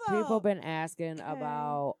 Just cuddle, though. People been asking Okay.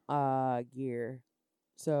 about gear,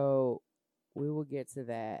 so we will get to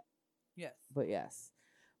that. Yes. But yes,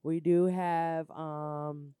 we do have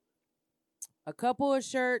a couple of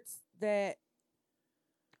shirts that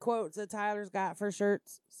quotes that Tyler's got for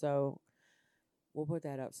shirts. So we'll put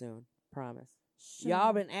that up soon. Promise.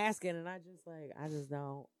 Y'all been asking, and I just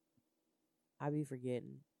don't. I be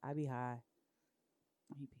forgetting. I be high.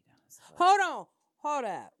 He peed on his foot. Hold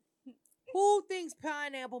up. Who thinks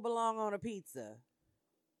pineapple belong on a pizza?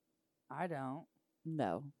 I don't.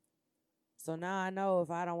 No. So now I know if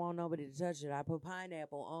I don't want nobody to touch it, I put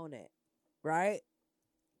pineapple on it. Right?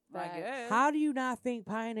 I Facts. guess. How do you not think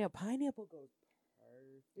pineapple goes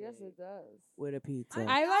perfect Yes, it does. with a pizza?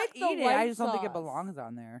 I like the eat it. white I just don't think it sauce. belongs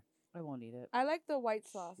on there. I won't eat it. I like the white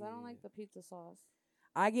sauce. I don't Shit. like the pizza sauce.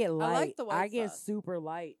 I get light. like the white I get sauce. super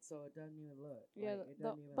light, so it doesn't even look. Yeah, like, it the,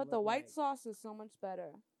 doesn't even but the look white like- sauce is so much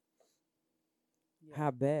better.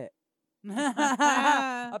 I bet.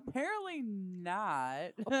 Apparently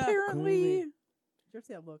not. Apparently. Did you ever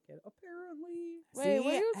see that look at it? Apparently. Wait,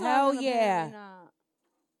 what See? are you Hell talking yeah. apparently not?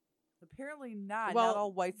 Apparently not. Well, not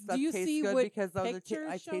all white stuff Do you tastes see good what because of picture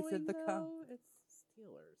I showing, tasted the cum. though? It's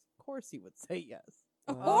Steelers. Of course he would say yes.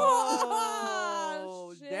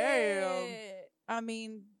 Oh, damn. shit. I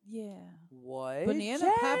mean, yeah. What?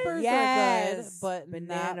 Banana peppers are Yes. good, but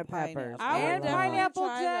Banana not peppers. pineapple. I would And definitely pineapple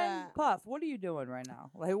try Jen. that. Puff, what are you doing right now?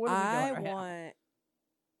 Like, what are we I doing right now? want.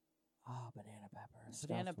 Oh, banana peppers.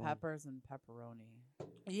 Banana Stuffed one. peppers and pepperoni.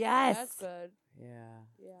 Yes. That's good. Yeah.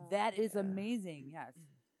 Yeah. That is Yeah. amazing. Yes.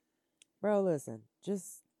 Bro, listen.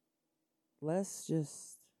 Let's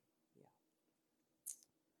just. Yeah.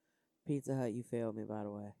 Pizza Hut, you failed me, by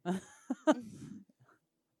the way.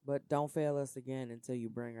 But don't fail us again until you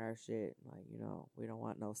bring our shit. Like, we don't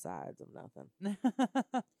want no sides of nothing.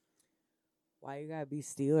 Why you gotta be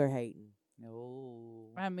Steeler hating? No.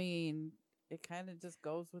 I mean, it kind of just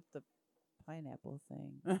goes with the pineapple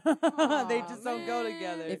thing. They Aw, just don't go man.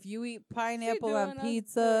 together. If you eat She pineapple on doing us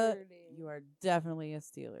pizza, dirty. you are definitely a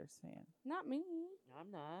Steelers fan. Not me. I'm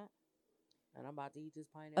not. And I'm about to eat this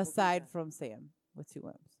pineapple. Aside pizza. from Sam with 2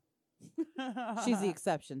 M's. She's the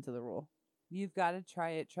exception to the rule. You've got to try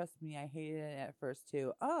it. Trust me, I hated it at first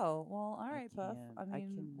too. Oh, well, all right, Puff. can't- I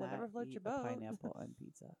mean, whatever cannot floats eat your a boat. pineapple on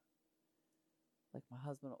pizza. Like, my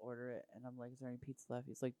husband will order it, and I'm like, is there any pizza left?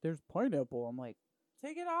 He's like, there's pineapple. I'm like,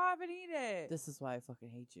 Take it off and eat it. this is why I fucking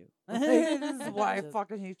hate you. This is why I Just-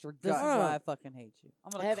 fucking hate your This is guts. why I fucking hate you.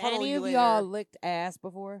 I'm gonna Have cuddle any you of later. y'all licked ass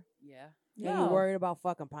before? Yeah. And you worried about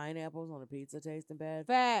fucking pineapples on a pizza tasting bad?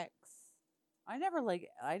 Facts. I never licked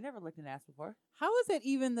an ass before. How is it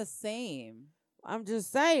even the same? I'm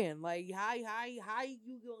just saying, like, how you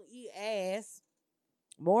gonna eat ass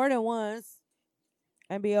more than once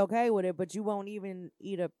and be okay with it, but you won't even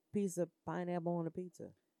eat a piece of pineapple on a pizza?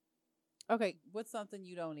 Okay, what's something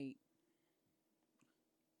you don't eat?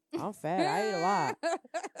 I'm fat. I eat a lot.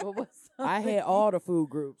 Well, what's I something hit all the food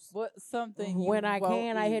groups. What's something you When I won't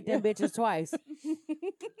can, I hit eat? them bitches twice.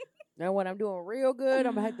 And when I'm doing real good,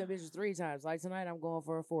 I'm gonna hit them bitches 3 times. Like tonight, I'm going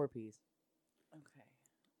for a 4-piece.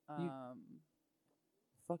 Okay. You-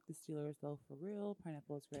 Fuck the Steelers though, for real.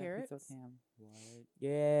 Pineapple is great. Carrots? Pizza with ham. What?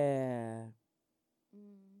 Yeah,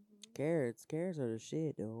 Mhm. carrots are the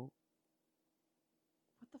shit, though.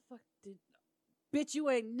 What the fuck did? Bitch, you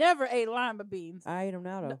ain't never ate lima beans. I eat them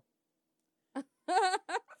now though.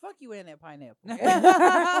 Fuck you and that pineapple. I'm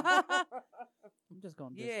just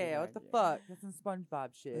gonna. Yeah, what disregard the you. fuck? That's some SpongeBob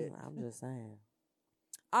shit. I'm just saying.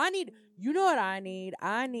 I need. You know what I need?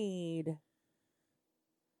 I need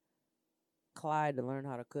Clyde to learn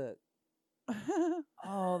how to cook.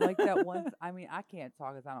 Oh, like that one. I mean, I can't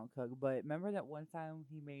talk because I don't cook. But remember that one time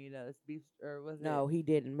he made us beef, or was No, it? he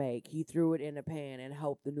didn't make. He threw it in a pan and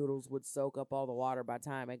hoped the noodles would soak up all the water by the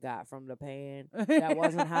time it got from the pan that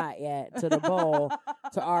wasn't hot yet to the bowl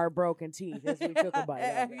to our broken teeth as we took a bite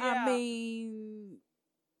of it. I mean,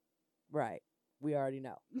 Right. We already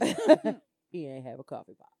know. He ain't have a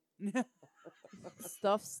coffee pot.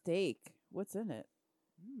 stuffed steak. What's in it?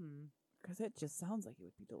 Hmm. Because it just sounds like it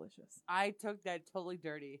would be delicious. I took that totally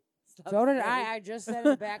dirty. So did I. I just said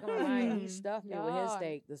in the back of my mind, he Mm. stuffed me with his God.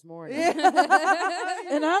 steak this morning.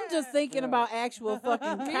 And I'm just thinking Yeah. about actual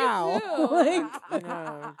fucking Me cow. too. Like,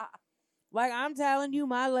 No. Like, I'm telling you,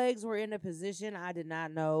 my legs were in a position I did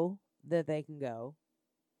not know that they can go.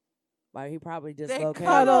 Like, he probably They dislocated.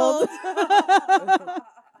 cuddled.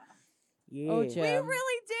 Yeah. Oh, We Jim.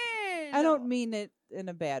 really did. I don't mean it in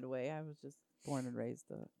a bad way. I was just born and raised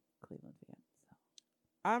a Cleveland fan. So.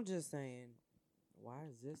 I'm just saying, why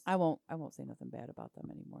is this? I won't say nothing bad about them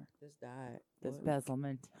anymore. This died. This What?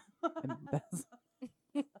 bezelment.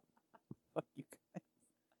 Fuck you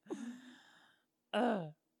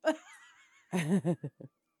guys.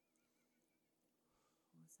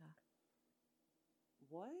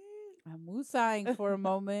 What? I'm woosahing for a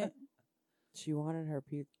moment. She wanted her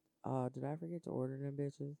pizza. Did I forget to order them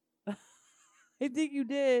bitches? I think you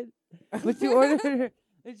did. But you ordered.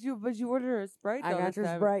 But you ordered a Sprite. I though, got this your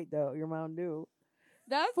time. Sprite though. Your Mountain Dew.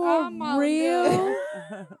 That's For I'm Mountain real? Dew.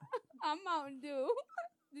 I'm Mountain Dew.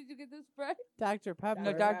 Did you get the Sprite? Dr. Pepper.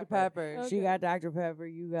 No, Dr. Pepper. Okay. She got Dr. Pepper.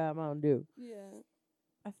 You got Mountain Dew. Yeah.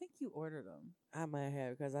 I think you ordered them. I might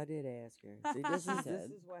have because I did ask her. See, this is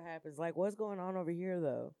did. what happens. Like, what's going on over here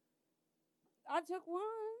though? I took one.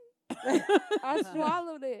 I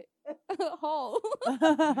swallowed it whole.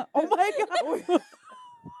 Oh my god.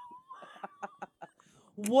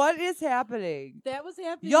 What is happening? That was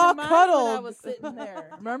happening Y'all to mine when I cuddled. was sitting there.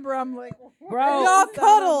 Remember, I'm like, Bro, Y'all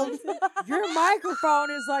cuddled. your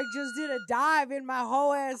microphone is like just did a dive in my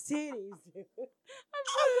whole ass titties.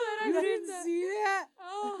 I You did didn't that. see that?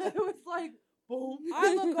 Oh. It was like boom.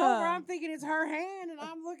 I look over, I'm thinking it's her hand, and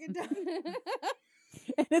I'm looking down.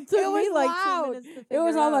 and it took It me was like loud. 2 minutes to It was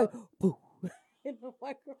figure all like, out. boo. In the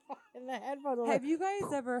microphone, in the headphone. I'm Have like, you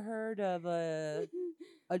guys ever heard of a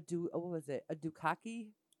what was it? A Dukaki?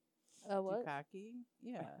 What? Dukaki?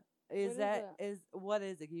 Yeah. Is What is what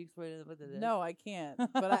is it? Can you explain it? What it is? No, I can't.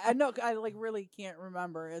 But I know I like really can't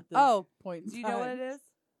remember at this Oh, point. In do you know what time. it is?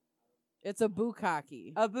 It's a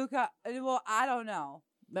bukkake. A buka. Well, I don't know.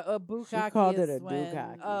 A bukkake called is it a when,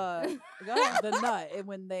 bukkake. Go ahead. the nut, and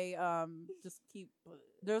when they just keep.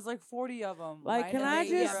 There's like 40 of them. Like, can I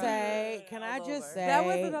just say? Can I just say? that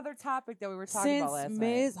was another topic that we were talking Since about last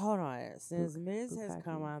Miz, hold on, since Miz has Bukkake.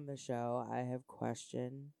 come on the show, I have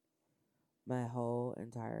questioned my whole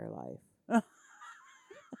entire life.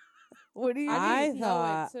 What do you I need to know it,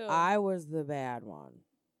 thought too. I was the bad one.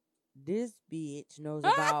 This bitch knows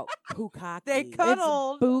about Pukaki. They It's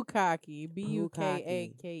cuddled. bukkake.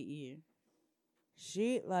 Bukkake.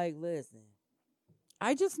 She like listen.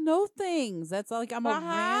 I just know things. That's like I'm a But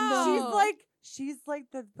how? random. She's like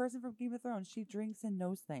the person from Game of Thrones. She drinks and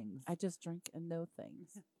knows things. I just drink and know things.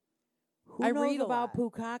 Who I knows read a about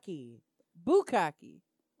lot. Pukaki? Bukkake.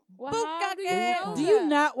 Well, how do you Bukkake. know Do you that?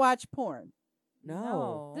 not watch porn?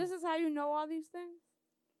 No. This is how you know all these things?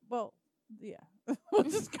 Well, yeah. We'll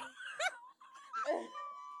just go.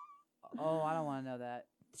 Oh, I don't want to know that.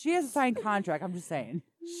 She has a signed contract. I'm just saying.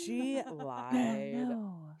 She lied.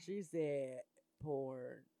 No, She said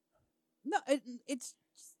porn. no, it's just,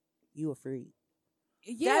 You a freak.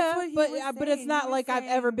 Yeah, what he but was but it's saying. not He was like I've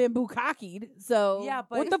ever saying- been bukkakied. So Yeah,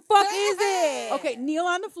 but What the fuck is it? okay, kneel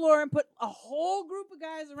on the floor and put a whole group of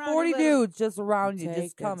guys around. you, 40 let 'em- dudes just around you, Take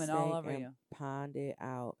just that coming all steak over and you. Pound it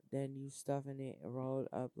out. Then you stuffing it rolled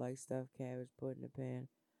up like stuffed cabbage, put in the pan.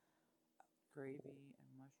 Gravy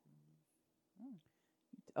and mushrooms.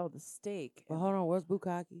 Oh, the steak. But hold on, what's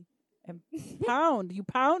bukkake? And pound. You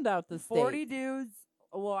pound out the steak. 40 dudes.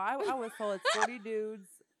 Well, I was told it's 40 dudes,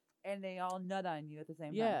 and they all nut on you at the same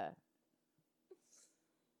time. Yeah.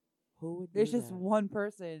 Who would do There's just that? one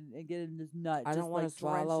person and getting this nut. I just don't want like to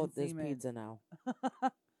swallow drenched in this semen. pizza now.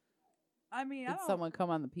 I mean, I Did don't, someone come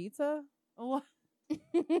on the pizza? Well, I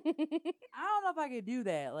don't know if I could do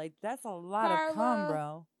that. Like, that's a lot of cum, Carla.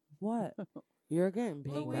 bro. What? You're getting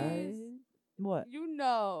pink eye. Louise. What? You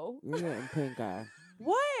know. You're getting pink eye.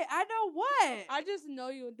 What? I know what? I just know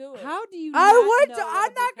you'll do it. How do you? I not would know to- what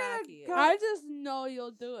I'm a not gonna bukkake is? go- I just know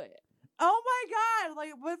you'll do it. Oh my god!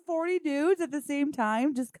 Like with 40 dudes at the same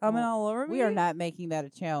time, just coming Well, all over me. We are not making that a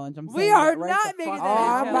challenge. I'm We saying are that right not the making fuck that Oh, a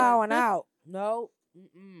out. I'm challenge. bowing out. No.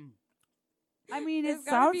 Mm-mm. I mean, it It's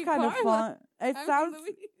gotta sounds be kind of Carla. fun. It I mean, sounds.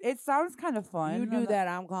 Louise. It sounds kind of fun. You I'm do not- that,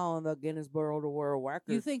 I'm calling the Guinness World Record.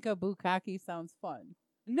 You think a bukkake sounds fun?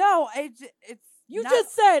 No, it's. You not-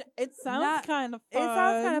 just said it sounds not- kind of It fun.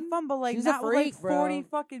 sounds kind of fun, but like She's a not with freak, like bro. 40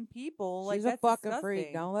 fucking people. Like She's a that's fucking disgusting.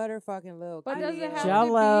 freak. Don't let her fucking little. But I does mean, it have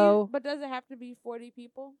Jell-O. to be? But does it have to be 40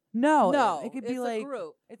 people? No, No, it could it's be like a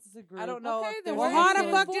group. it's a group. I don't know. Okay, if then there's Well, why how are the you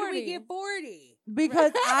any- fuck getting did we 40? get 40?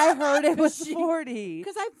 because I heard it was She- 40.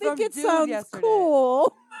 Because I From think it dude sounds yesterday.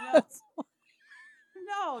 cool.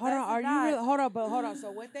 No, Hold that's on, are not. you really? Hold on.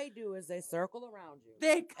 So what they do is they circle around you.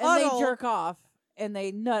 They And cuddle. they jerk off and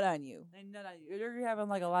they nut on you. They nut on you. You're having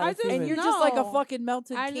like a lot I of just And semen. you're just like a No. fucking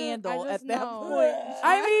melted I candle just at that know. point.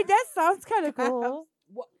 I mean, that sounds kind of cool.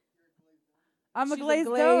 What? I'm a She's glazed,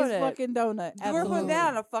 glazed donut. fucking donut. We're putting that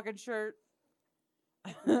on Absolutely. a fucking shirt.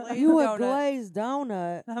 Glazed You a donut. glazed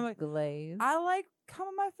donut. I'm a, glazed. I like cum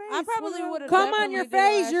on my face. I probably What would've the- Come on your Definitely did it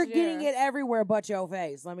face. last You're getting year. it everywhere but your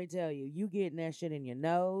face. Let me tell you. You getting that shit in your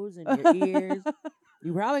nose and your ears.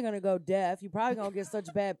 You probably gonna go deaf. You probably gonna get such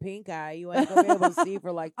bad pink eye. You ain't gonna be able to see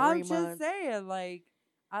for like 3 I'm months. just saying, like,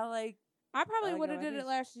 I like. I probably like would have how I did it do.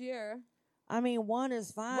 last year. I mean, one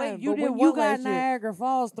is fine. Wait, you but did when what you got last year? Niagara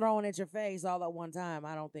Falls thrown at your face all at one time,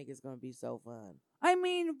 I don't think it's gonna be so fun. I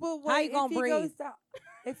mean, well, How what, you gonna if he goes breathe? down,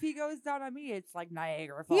 if he goes down on me, it's like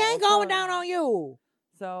Niagara Falls. He ain't going down on you.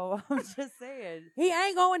 So I'm just saying. He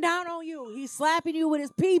ain't going down on you. He's slapping you with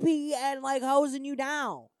his pee-pee and like hosing you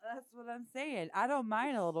down. That's what I'm saying. I don't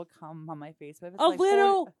mind a little cum on my face, but if it's A like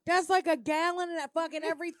little. That's like a gallon at fucking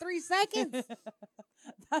every 3 seconds.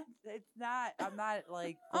 40, it's not. I'm not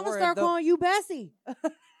like. I'm gonna for start the- calling you Bessie.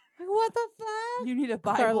 Like, what the fuck? You need a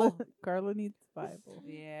Bible. Carla needs the Bible.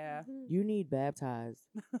 Yeah, You need baptized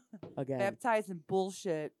again. baptized in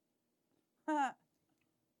bullshit.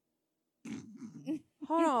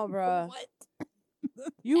 Hold on, bro.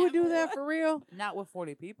 You would do that for real? Not with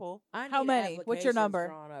 40 people. I How need many? What's your applications number?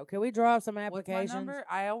 drawn up. Can we draw up some What's applications? my number?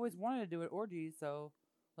 I always wanted to do an orgy, so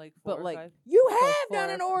like 4 But, or like, 5. You So have done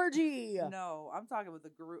an four. orgy. No, I'm talking with a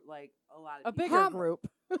group, like a lot of A people. bigger group.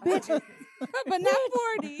 Bitch. But not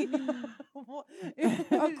 40.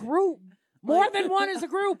 A group. More than one is a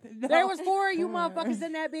group. No. There was 4 of you motherfuckers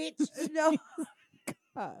in that bitch. No.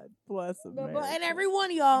 God bless him. And every one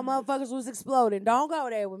of y'all motherfuckers was exploding. Don't go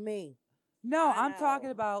there with me. No, I I'm know. talking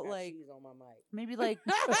about Got like cheese on my mic. maybe like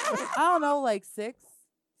I don't know, like 6.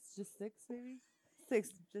 Just 6 maybe. 6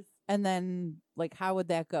 just And then, like, how would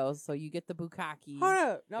that go? So you get the bukkake. Hold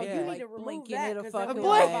up. No, Yeah. you need Like to remove blinking that it a 'cause fucking then way.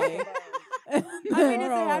 we'll talk about it. I mean, does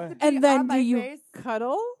it have to be And then on do my you face?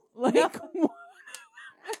 cuddle? Like,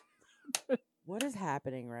 What is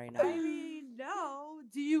happening right I now? mean, no.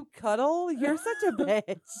 Do you cuddle? You're such a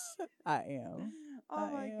bitch. I am. Oh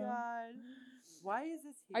I my am. god. Why is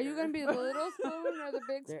this here? Are you gonna be the little spoon or the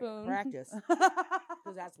big There- spoon? Practice.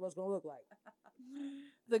 Because that's what it's going to look like.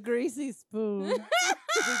 The greasy spoon.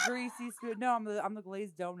 the greasy spoon? No, I'm the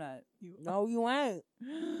glazed donut. No, you ain't.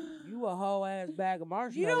 You a whole ass bag of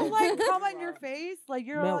marshmallows. You don't like cum on your face? Like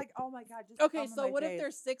you're Milk. like, oh my god, just Okay, cum on so my what if face.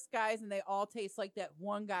 there's 6 guys and they all taste like that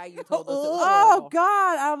one guy you told us? It was Oh horrible?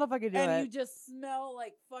 god, I don't know if I could do And it. you just smell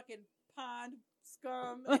like fucking pond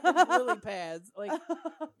scum and lily pads, like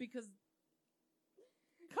because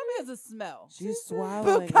cum has a smell. She's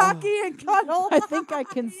swallowing. Bukkake and cuddle. I think I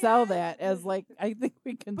can sell that as like I think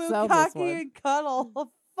we can sell this Bukkake one. and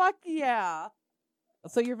cuddle. Fuck yeah.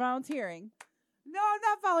 So you're volunteering? No, I'm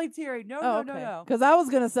not volunteering. No, Oh, no, okay. no, Because I was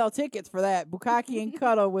gonna sell tickets for that bukkake and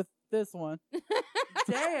cuddle with this one. no.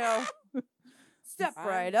 Damn. Step I'm-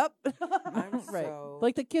 right up. I'm Right. so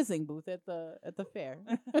Like the kissing booth at the fair.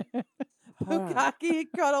 Hold on. Bukkake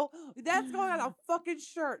and cuddle. That's going on a fucking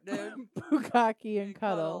shirt, dude. Bukkake and And cuddle.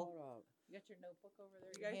 cuddle. Hold up. You got your notebook over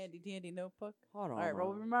there? You guys- Handy dandy notebook. Hold on. All right,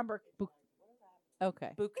 well, remember.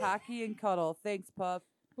 Okay. Bukkake and cuddle. Thanks, Puff.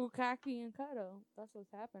 Bukkake and cuddle. That's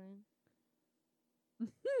what's happening.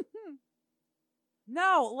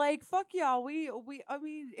 No, like fuck y'all. I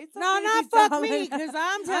mean, it's No, okay to not be fuck dumb me, and- because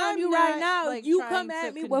I'm telling I'm you right not, now, like, you trying come to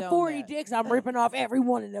at me with condone 40 that. dicks, I'm ripping off every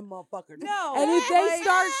one of them motherfuckers. No, And if they like,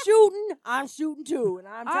 start shooting, I'm shooting too. And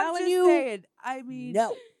I'm I'm telling just you, saying, I mean,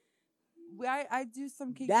 no. I do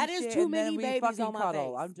some kinky That is shit too and then many we babies fucking on my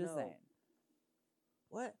cuddle. face. I'm just No. saying.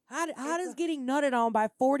 What? How does getting nutted on by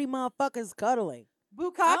 40 motherfuckers cuddling?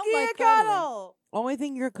 Bukkake don't like and cuddling. cuddle. Only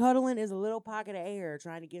thing you're cuddling is a little pocket of air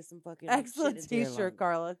trying to get some fucking Excellent shit into your T-shirt, lungs.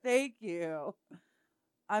 Carla. Thank you.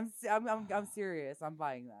 I'm serious. I'm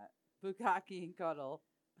buying that. Bukkake and cuddle.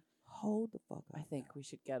 Hold the fuck up. I think we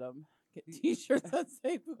should get T-shirts that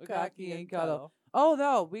say Bukkake and cuddle. Oh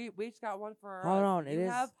no, we each got one for. Hold us. on, it You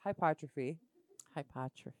is- have hypertrophy.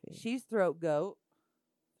 Hypertrophy. She's throat goat,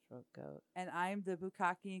 Throat goat. and I'm the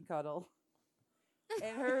Bukkake and cuddle.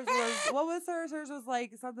 And hers was what was hers? Hers was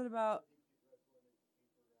like something about.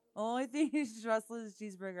 Only thing she's wrestling is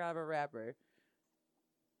cheeseburger out of a wrapper.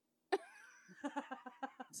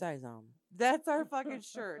 Say something. That's our fucking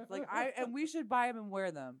shirts. Like and we should buy them and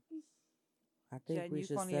wear them. I think Jen, we you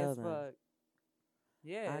should funny sell as them. fuck.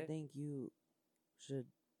 Yeah. I think you should.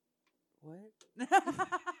 What?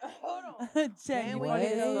 Hold on. Jen, Can you we funny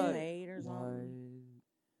get as those fuck. made or something?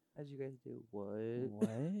 As you guys do. What?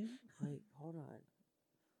 Like, hold on.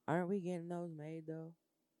 Aren't we getting those made though?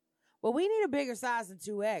 Well, we need a bigger size than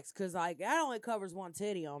 2X because like that only covers one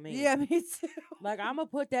titty on me. Yeah, me too. Like I'm gonna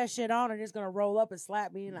put that shit on and it's gonna roll up and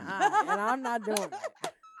slap me in the eye, and I'm not doing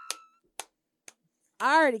that.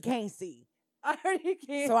 I already can't see, I already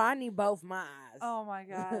can't. so I need both my eyes. Oh my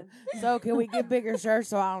god. So can we get bigger shirts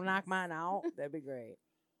so I don't knock mine out? That'd be great.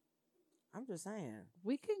 I'm just saying.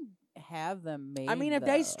 We can have them made. I mean, if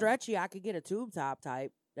they though. stretchy, I could get a tube top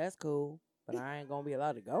type. That's cool, but I ain't gonna be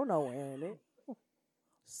allowed to go nowhere in it.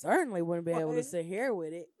 Certainly wouldn't be able to What? sit here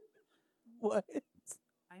with it. What?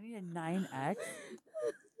 I need a 9X.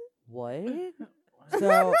 What?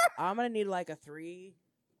 So I'm gonna need like a 3.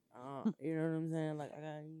 You know what I'm saying? Like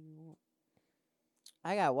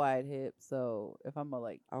I got wide hips, so if I'm a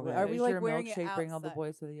like, Okay. are we Is like your wearing it milkshake bring all the outside?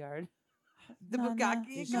 boys to the yard? The Nah, nah, bukkake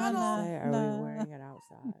You and should nah, just cuddle. say, are nah. we wearing it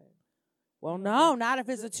outside? Well, No, no, but not if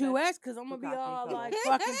it's a that's 2X, because I'm gonna be bukkake all cuddle. like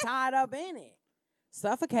fucking tied up in it,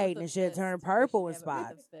 suffocating and shit, turn purple in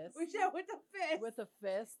spots. We should with the fist. With a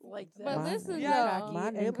fist like that. But My- listen, Yeah, though. my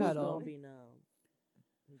and nipples cuddle. gonna be numb,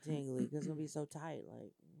 and tingly, because it's gonna be so tight.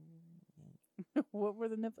 Like, What were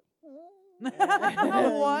the nipples? You know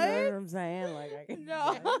What? what I'm saying? Like, I can,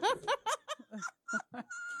 No.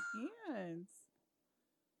 Hands.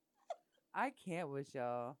 I can't with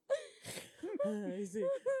y'all. You see,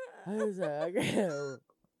 I was like, I can't.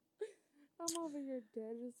 I'm over here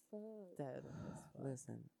dead as fuck. Dead.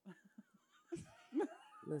 Listen, I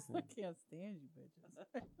listen. can't stand you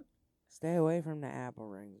bitches. Stay away from the apple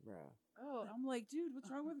rings, bro. Oh, I'm like, dude, what's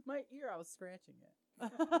wrong with my ear? I was scratching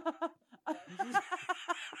it.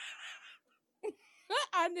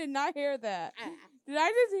 I did not hear that. Did I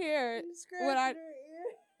just hear it? What I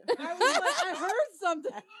I was like, I heard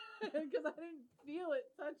something because I didn't feel it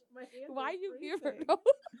touch my hand. why was you give her freezing. no?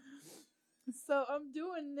 So I'm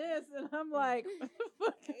doing this, and I'm like, what the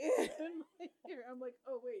fuck is in my ear? I'm like,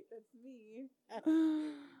 oh wait, that's me.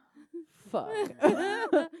 Fuck.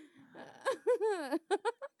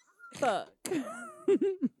 Fuck.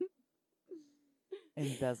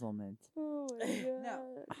 Embezzlement. Oh my god.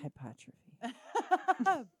 No. Hypertrophy.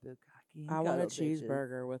 Bukkake and I want a cuddle, bitches.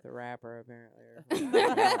 cheeseburger with a wrapper, apparently.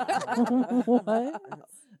 or something. What?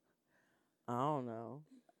 I don't know.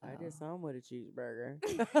 I did some with a cheeseburger.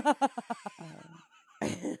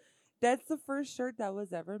 That's the first shirt that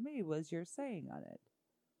was ever made. Was your saying on it?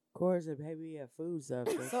 Of course, it may be a food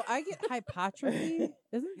substance. So I get hypertrophy.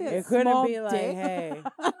 Isn't that It couldn't small be like, dick? hey.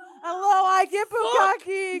 Hello, I get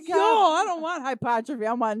bukkake and Yo, cuddle. I don't want hypertrophy.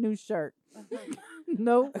 I want a new shirt.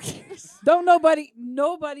 No, don't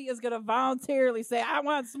nobody is gonna voluntarily say I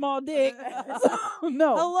want small dick.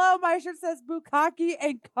 No, Hello, my shirt says bukkake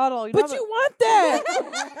and cuddle. You know but what- you want that.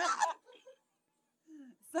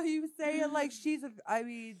 So you say it like she's a. I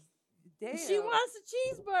mean, damn. She wants a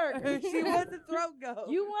cheeseburger. she wants a throat goat.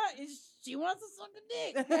 She wants to suck a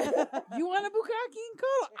dick. You want a bukkake and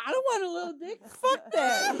cuddle? I don't want a little dick. Fuck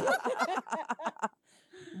that.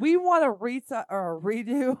 We want a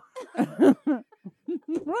redo.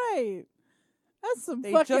 Right. That's some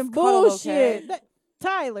They fucking just cuddle, bullshit. okay?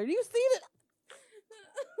 Tyler, do you see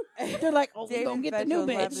that? They're like, oh, we David gonna get the Fetch new was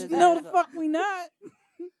laughing bitch. his No, ass the off. fuck we not.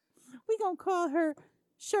 We gonna call her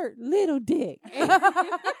shirt Little Dick.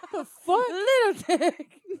 The fuck? Little dick.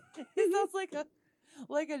 He sounds like a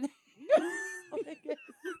like a. I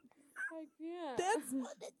can't. That's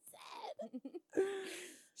what it said.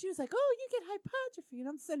 She was like, oh, you get hypertrophy. And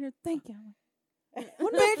I'm sitting here thinking, I'm like,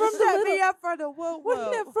 wasn't that Bitch, from the set me little, up for the whoa wasn't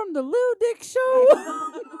whoa. that from the Lil Dick show?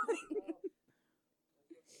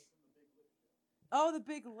 Oh, the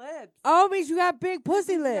big lips. Oh, means you got big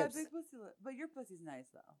pussy You got lips. big pussy lips. But your pussy's nice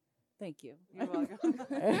though. Thank you. You're welcome.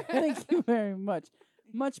 Thank you very much.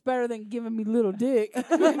 Much better than giving me little dick.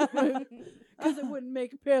 Because it wouldn't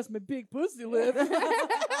make it past my big pussy lip.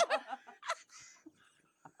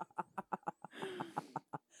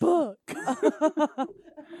 Fuck.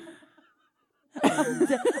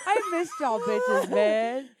 I missed y'all bitches,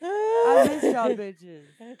 man. I missed y'all bitches.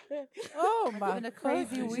 Oh my been a crazy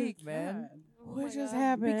fucking week, man. God. What just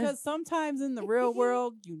happened? Because sometimes in the real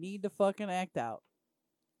world, you need to fucking act out.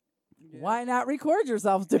 Why not record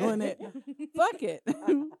yourself doing it? Fuck it.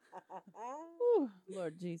 Whew,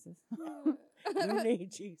 Lord Jesus. you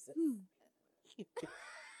need Jesus.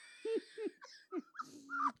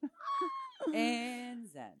 And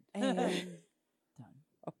Zen. And done.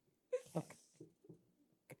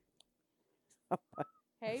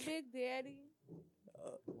 Hey, Big Daddy.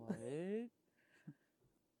 What?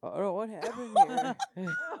 Oh, what happened here?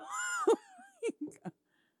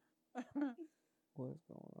 What's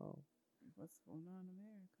going on? What's going on in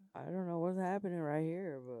America? I don't know what's happening right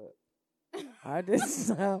here, but I just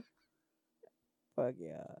know. Fuck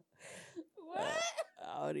yeah. What?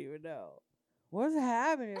 I don't even know. What's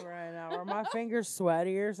happening right now? Are my fingers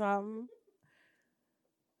sweaty or something?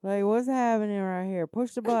 Like, what's happening right here?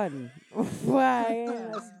 Push the button. Why?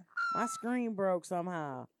 My screen broke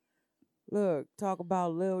somehow. Look, talk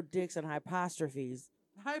about little dicks and hypostrophes.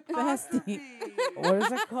 Hypostrophe. What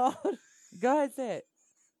is it called? Go ahead, say it.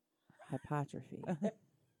 Hypotrophy.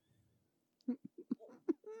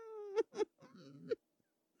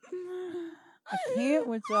 I can't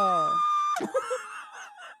with y'all.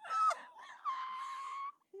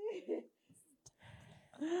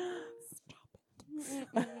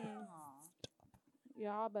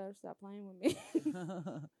 Y'all better stop playing with me.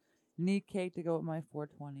 Need cake to go with my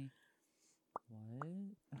 420. What?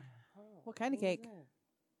 What kind of cake?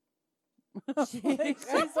 She's Like,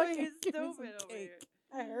 fucking give me some stupid over here.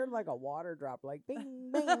 I heard like a water drop, like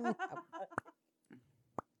bing, bing.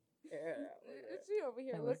 She over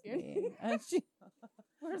here That was looking. me. And she,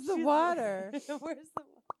 where's the She's- water? Where's the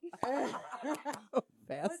water?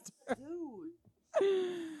 Fast. Dude.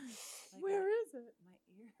 Where is it?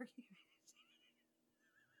 My ear.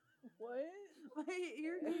 What? My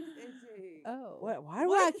ear keeps itching. Oh. What? Why do I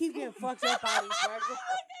What? keep getting fucked up by these fuckers?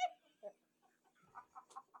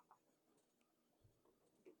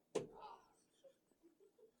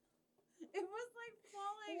 It was like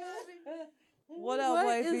falling on me. What up, What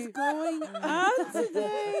wifey? is going on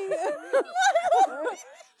today?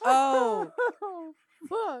 Oh.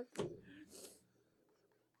 Fuck.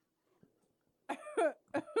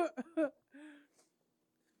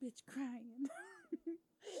 Bitch crying.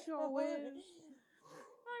 Sure is.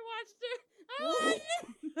 I watched her.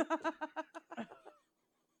 I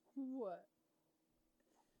What?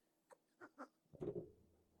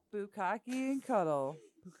 Bukkake and cuddle.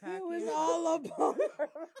 It was all about her.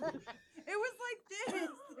 It was like this.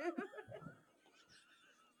 Dude.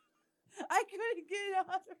 I couldn't get it out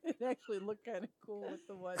of It actually looked kind of cool with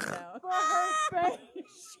the one down. But her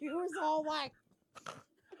face, she was all like,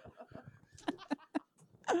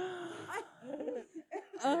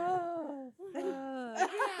 Oh, fuck.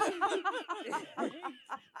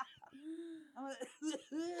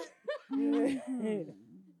 No,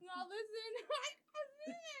 listen.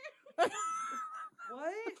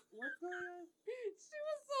 What? What's going on? She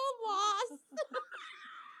was so lost.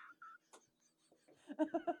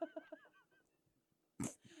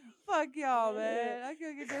 Fuck y'all, man. I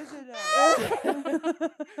couldn't get that shit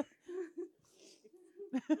out.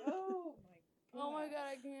 Oh my god,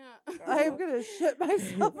 I can't. I am gonna shit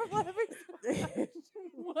myself from laughing so much.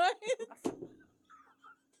 What?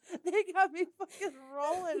 They got me fucking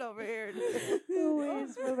rolling over here. who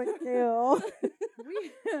is for the kill?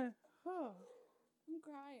 Oh. I'm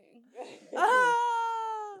crying. Ah!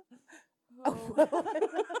 Oh.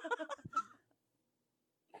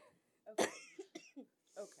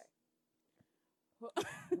 Okay.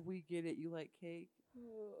 We get it. You like cake?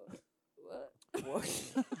 What? What?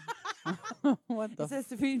 What the? It says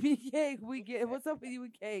to feed me cake. We get what's up with you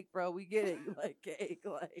and cake, bro? We get it. You like cake,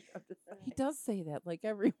 like I'm just saying. He does say that like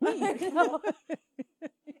every I week. know.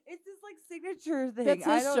 It's his like signature thing. That's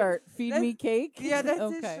I his don't- shirt. Feed that's- me cake. Yeah, that's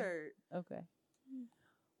okay. his shirt. Okay.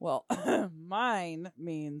 Well, mine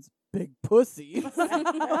means big pussy. Wait,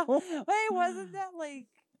 wasn't that like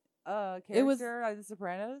character It was- on The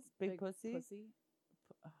Sopranos? Big pussy.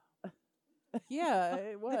 Yeah,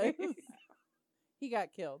 it was. He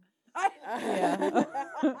got killed. Yeah.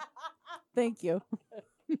 Thank you.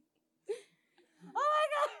 Oh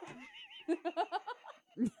my god.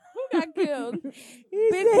 Who got killed?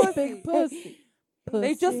 Big pussy. Big pussy.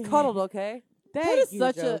 They just cuddled, okay? That Thank is you,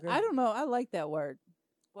 such Joker. I don't know. I like that word.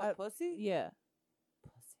 What, pussy? Yeah.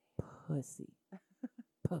 Pussy.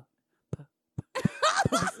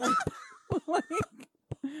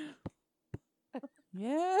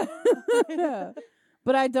 Yeah. Yeah.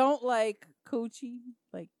 But I don't like coochie.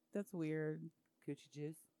 Like, that's weird. Coochie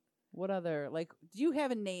juice. What other, like, do you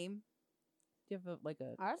have a name? Do you have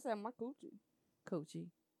a I said my coochie. coochie?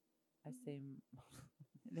 I say,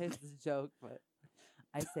 this is a joke, but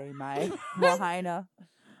I say my wahina.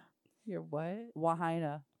 Your what?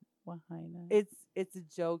 Wahina. Wahina. It's a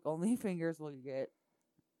joke. Only fingers will get.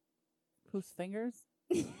 Whose fingers?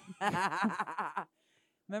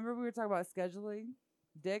 Remember we were talking about scheduling?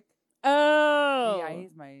 Dick? Oh. Yeah,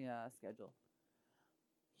 he's my schedule.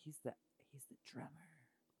 He's the drummer.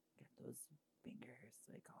 Get those fingers,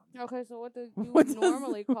 they call me. Okay, so what do What you does-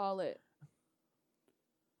 normally call it?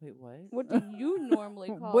 Wait, what? What do you normally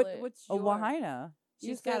call What- it? what's A your- wahina. She's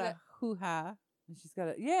You got said a it- hoo-ha. And she's got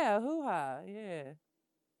a hoo ha, yeah.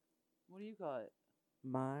 What do you call it?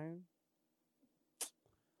 Mine.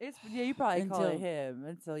 It's you probably call it Until- him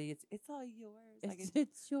until it's all yours. Like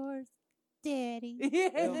It's yours, daddy.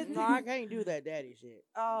 yeah. No, I can't do that daddy shit.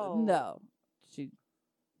 Oh No.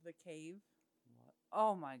 The cave.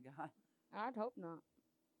 Oh my god. I'd hope not.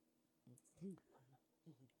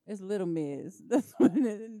 It's Little Miss. That's what it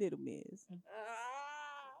is, Little Miss.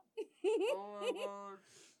 Oh my god.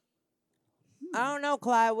 I don't know,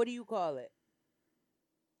 Clyde. What do you call it?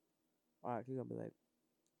 All right, you're gonna be like,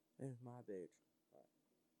 "It's my bitch."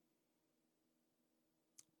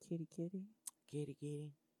 Kitty, kitty. Kitty,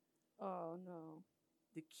 kitty. Oh no.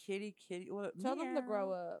 The kitty. What? Tell them to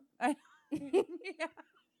grow up. Yeah.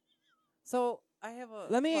 So I have a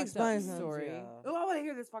Let me fucked up explain something to story y'all. Oh, I want to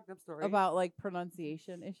hear this fucked up story about like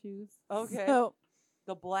pronunciation issues. Okay. So,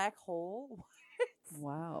 the black hole.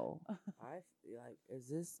 wow. Like, is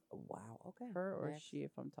this wow? Okay. Her or Next. she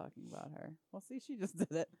if I'm talking about her. Well, see, she just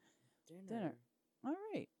did it. Dinner. All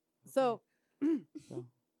right. Okay. So, So,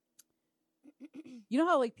 you know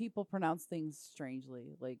how like people pronounce things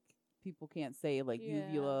strangely? Like people can't say like Yeah.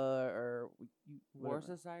 uvula or whatever.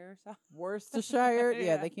 Worcestershire. Worcestershire. Yeah,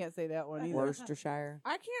 Yeah. they can't say that one either. Worcestershire.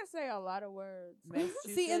 I can't say a lot of words.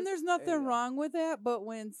 See, and there's There nothing you go. wrong with that, but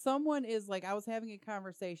when someone is like, I was having a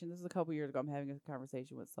conversation. This is a couple years ago. I'm having a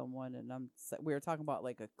conversation with someone, and we were talking about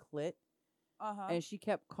like a clit, Uh-huh. and she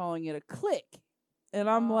kept calling it a click, and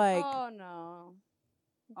I'm like, Oh no.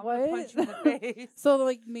 I'm what? gonna punch you in the face. So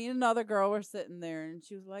like me and another girl were sitting there, and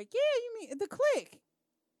she was like, "Yeah, you mean the click?"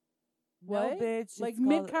 No, What? bitch. Like it's called-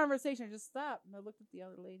 mid conversation, I just stopped and I looked at the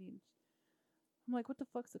other lady, and I'm like, "What the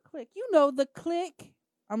fuck's a click?" You know the click.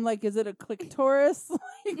 I'm like, "Is it a clitoris?"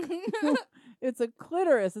 Like, it's a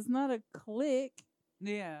clitoris. It's not a click.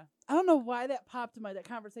 Yeah. I don't know why that popped in that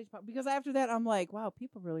conversation popped, because after that I'm like, wow,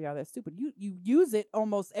 people really are that stupid. You use it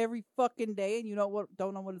almost every fucking day and you don't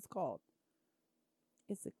know what it's called.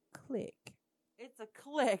 It's a click. It's a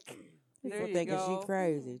click. There People you thinking go. she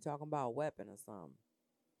crazy, talking about a weapon or something.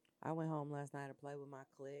 I went home last night to play with my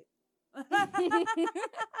click.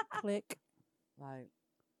 Click. Like,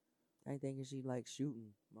 I ain't thinking she like shooting,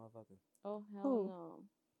 motherfucker. Oh hell Who?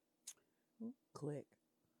 no. Click.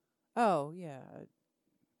 Oh yeah.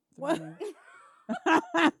 What?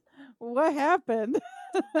 What happened?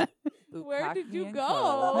 Where did you Bukkake and go?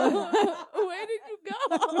 cola. Where did you go?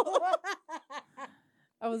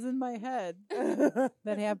 I was in my head.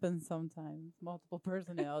 That happens sometimes. Multiple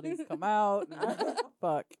personalities come out. and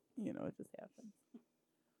fuck. You know, it just happens.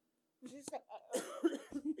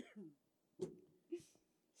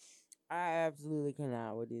 I absolutely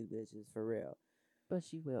cannot with these bitches for real. But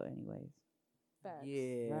she will anyways. Facts.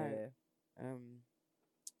 Yeah. Right.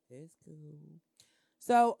 It's cool.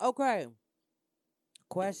 So, okay.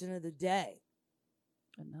 Question of the day.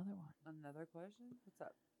 Another one. Another question? What's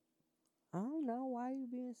up? I don't know why you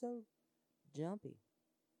being so jumpy.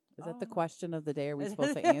 Is that the Oh. question of the day? Are we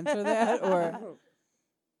supposed to answer that or I forgot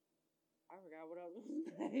what I was going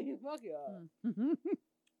to say. Fuck y'all. Hmm.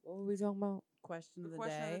 What were we talking about? question The of the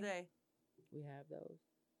question day? of the day. We have those.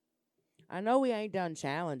 I know we ain't done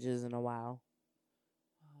challenges in a while.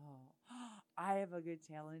 Oh, I have a good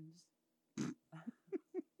challenge.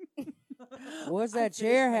 What's I that finished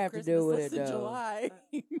chair my have to do Christmas with list it, in though? July.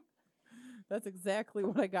 That's exactly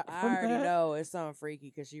what I got. I from already that. know it's something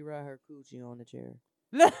freaky because she rubbed her coochie on the chair.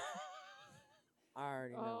 I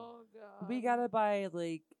already know. Oh god. We gotta buy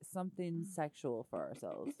like something sexual for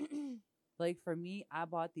ourselves. Like for me, I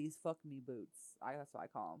bought these fuck me boots. That's what I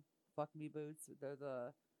call them. Fuck me boots. They're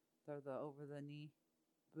the over the knee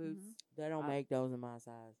boots. They don't I- make those in my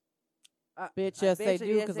size. Bitch, yes, they bitch, do,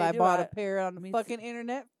 yes, because they I do. bought a pair on the Me fucking too.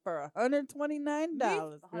 internet for $129.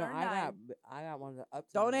 No, I $109. got one of the up.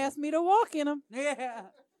 To Don't me. ask me to walk in them. Yeah,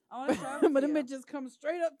 I want to show But them. them bitches come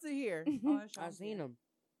straight up to here. I seen them.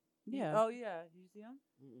 Yeah. Oh yeah, you see them?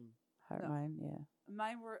 Heart No. mine, yeah.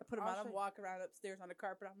 Mine were. I put them I'll on, I'm show- walking around upstairs on the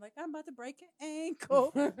carpet. I'm like, I'm about to break an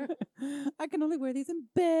ankle. I can only wear these in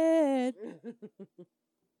bed.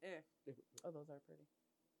 Here. Oh, those are pretty.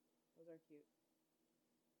 Those are cute.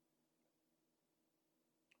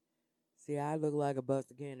 See, I look like a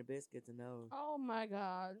busted can of biscuits in those. Oh my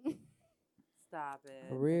god. Stop it.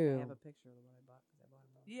 For I real. have a picture of the one I bought because I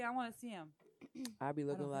bought them. Yeah, I want to see them. I be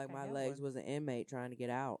looking don't like think I my have legs one. was an inmate trying to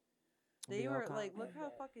get out. I They be all were kind- like, look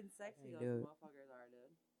how fucking sexy Can't those do it. motherfuckers are,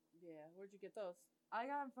 dude. Yeah, where'd you get those? I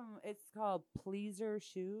got them from. It's called Pleaser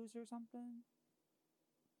Shoes or something.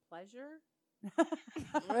 Pleasure?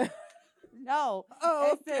 No.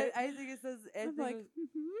 Oh, It said- I think it says. I I'm think like,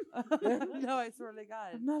 it was- no, I swear to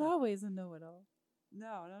God. I'm not always a know-it-all.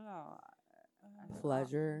 No.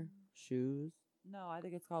 Pleasure shoes. No, I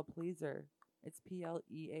think it's called Pleaser. It's Pleaser.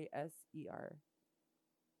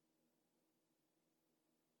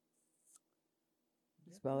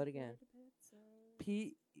 Spell it again.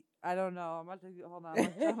 P. I don't know. I'm about to hold on.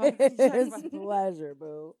 I'm about to check It's my- pleasure,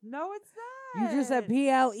 boo. No, it's You not. just said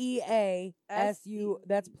PLEASU.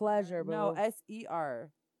 That's pleasure, boo. No,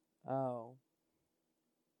 SER. Oh.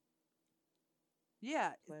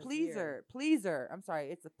 Yeah, Pleasure. Pleaser. I'm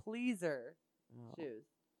sorry, it's a Pleaser Oh. shoes.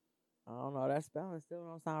 I don't know. That spelling still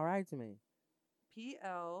don't sound right to me.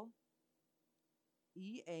 Pleaser.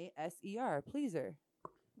 Pleaser.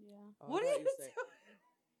 Yeah. What are you doing?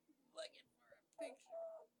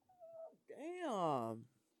 Damn.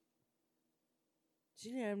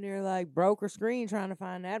 She damn near like broke her screen trying to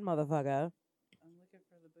find that motherfucker. I'm looking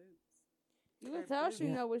for the boots. You can tell she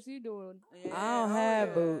Yeah. know what she doing. I don't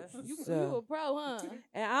have boots. You So- a pro, huh?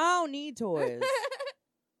 And I don't need toys.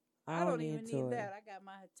 I don't even need toys. that. I got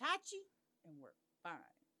my Hitachi, and we're fine.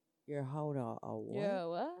 You're hold on. A what? Yeah,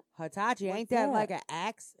 what? Hitachi, What's ain't that, that? like an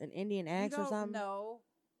axe, an Indian axe you or something? No.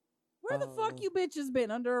 Where the Oh. fuck you bitches been?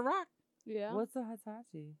 Under a rock? Yeah. What's a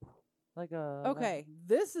Hitachi? Like a. Okay,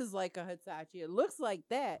 this is like a Hitachi. It looks like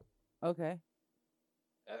that. Okay.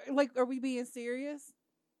 Like, are we being serious?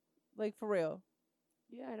 Like, for real?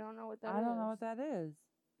 Yeah, I don't know what that is. I don't know what that is.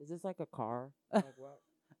 Is this like a car? Like what?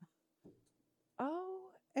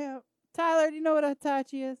 Oh, Tyler, do you know what a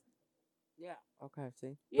Hitachi is? Yeah. Okay,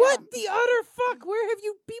 see. Yeah. What the utter fuck? Where have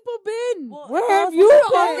you people been? Well, Where it's have also you the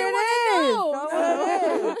been? only It one that is. knows.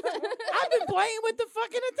 Oh, I've been playing with the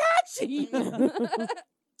fucking Hitachi.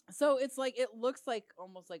 So it's like, it looks like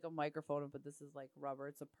almost like a microphone, but this is like rubber.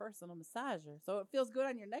 It's a personal massager. So it feels good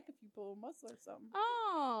on your neck if you pull a muscle or something.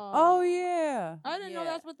 Oh. Oh yeah. I didn't know Yeah.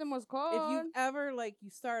 that's what them was called. If you ever like, you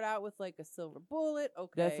start out with like a silver bullet,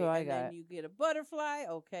 okay, That's what I and then got. you get a butterfly,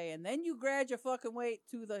 okay, and then you grab your fucking weight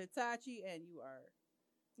to the Hitachi, and you are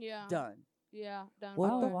yeah. done. Yeah, done. What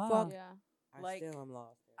for. the wow. fuck? Yeah. I Like- still am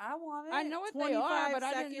lost. I want it. I know what they 25 are, but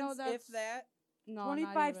I didn't know seconds, that's if that. No,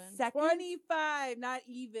 25 not even. seconds. 25, not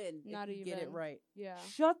even. Not if you get it even. right. Yeah.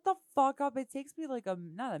 Shut the fuck up. It takes me like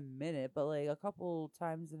not a minute, but like a couple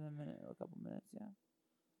times in a minute, a couple minutes, yeah.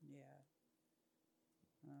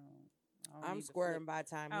 Yeah. I don't I'm need to squaring flick. by the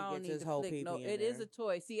time I he don't gets need his to whole flick. pee No, in it is there. a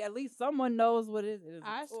toy. See, at least someone knows what it is.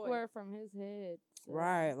 I a toy. swear from his head. so,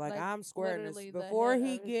 Right, like I'm squaring this literally the before head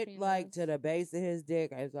he of his get like to penis. the base of his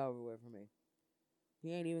dick. It's over with for me.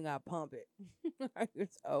 He ain't even got to pump it.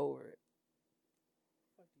 It's over it.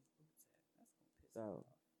 Fuck these boots at? That's gonna piss me So. off.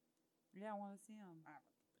 Yeah, I want to see them.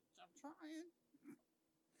 I'm trying.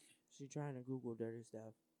 She trying to Google dirty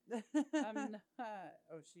stuff. I'm not.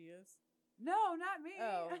 Oh, she is. No, not me.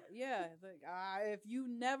 Oh, yeah. Like, if you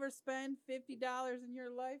never spend $50 in your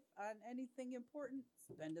life on anything important,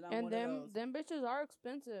 spend it on And one of those. them bitches are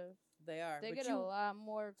expensive. They are. They but get you, a lot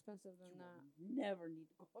more expensive you than that. will never need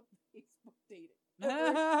to go on Facebook dating.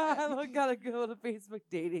 I don't gotta go to Facebook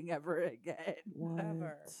dating ever again.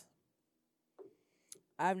 Ever.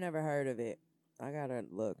 I've never heard of it. I gotta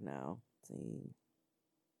look now. See.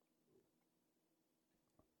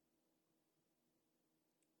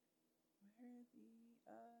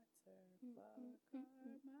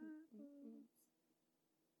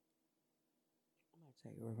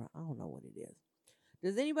 Take a river. I don't know what it is.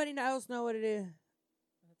 Does anybody else know what it is?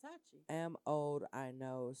 Hitachi. I'm old. I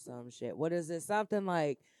know some shit. What is it? Something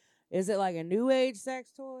like? Is it like a new age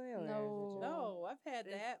sex toy? Or is it No. just- No, I've had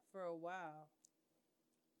that for a while.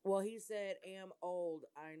 Well, he said, "Am old.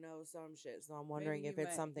 I know some shit." So I'm wondering Maybe if he it's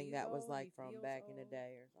meant something he's that was old, like he from feels back in the old.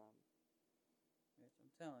 day or something. Yes, I'm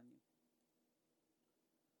telling you.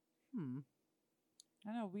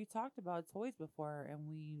 I know we talked about toys before,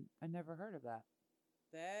 and I never heard of that.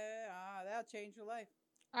 That'll change your life.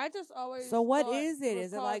 I just always. So what thought is it? was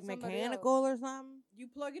Is it called like somebody mechanical else. or something? You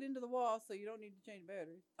plug it into the wall, so you don't need to change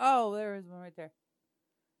batteries. Oh, there is one right there.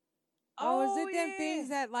 Oh, is it them things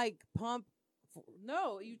that like pump?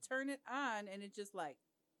 No, you turn it on, and it just like.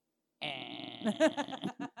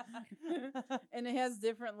 And it has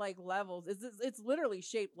different like levels. It's literally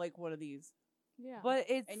shaped like one of these, Yeah. But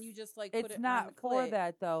it's and you just like put it's it on not the for clit.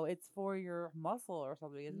 that though. It's for your muscle or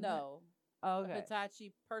something, isn't it? No, Oh, a okay.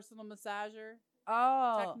 Hitachi personal massager.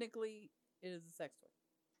 Oh. Technically, it is a sex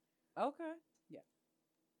toy. Okay.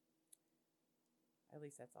 At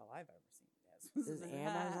least that's all I've ever seen it as. Does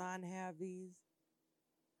Amazon have these?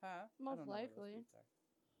 Huh? I Most don't know where those likely. things are.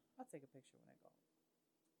 I'll take a picture when I go.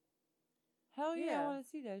 Hell yeah, Yeah. I want to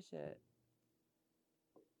see that shit.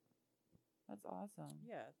 That's awesome.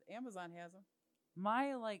 Yeah, Amazon has them.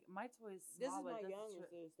 My toy is This small. is but my that's younger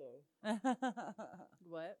shit. sister.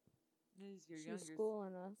 What? This is your She's younger.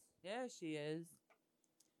 schooling us. Yeah, she is.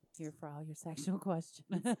 Here for all your sexual questions.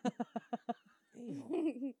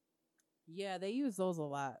 Ew. Yeah, they use those a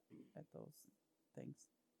lot at those things,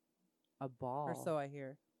 A ball. or so I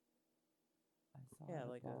hear. I saw Yeah, a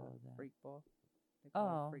like ball a of that. freak ball. They call it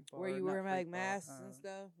a Oh. freak ball, Where or you not wear like freak ball, masks and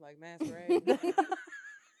stuff, like masquerade.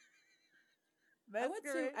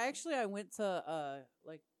 I went to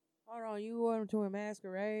like Hold on, you went to a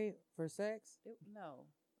masquerade for sex? no.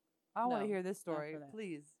 I want to No, hear this not story. for that.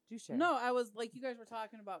 Please do share. No, I was like, you guys were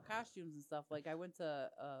talking about costumes and stuff. Like, I went to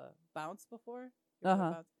Bounce before. You ever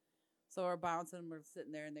Uh-huh. Bounce? So we're bouncing, we're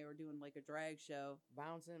sitting there, and they were doing like a drag show.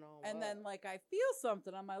 Bouncing on And what? then like I feel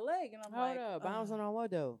something on my leg, and I'm Hold like, up, "Ugh." bouncing on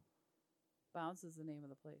what though? Bounce is the name of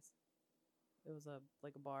the place. It was a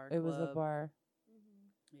bar. It was a club. bar.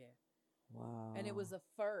 Yeah. Wow. And it was a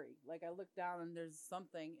furry. Like I looked down and there's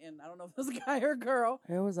something, and I don't know if it was a guy or a girl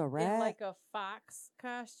It was a rat. in like a fox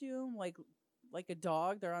costume, like a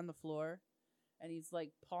dog. They're on the floor, and he's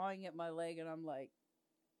like pawing at my leg, and I'm like,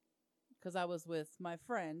 because I was with my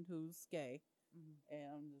friend who's gay, and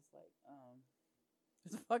I'm just like,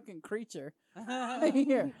 this fucking creature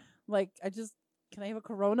here. Like can I have a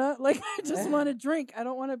Corona? Like I just want to drink. I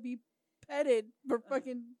don't want to be petted for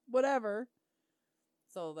fucking whatever.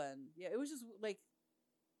 So then, yeah, it was just like,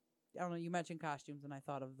 I don't know, you mentioned costumes and I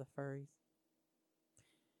thought of the furries.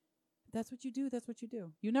 That's what you do. That's what you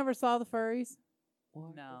do. You never saw the furries?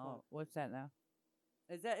 What the No, fuck? what's that now?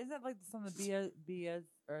 Is that like some of the BS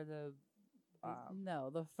or the? No,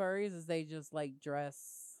 the furries is they just like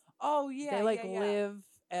dress. Oh yeah, they like yeah, yeah. live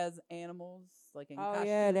as animals, like in Oh costumes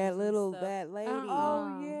yeah, that and little stuff. that lady. Oh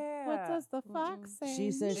Uh-uh. yeah. What does the fox say?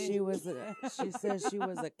 She said she was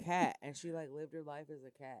a cat, and she like lived her life as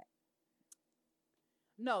a cat.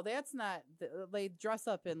 No, that's not. They dress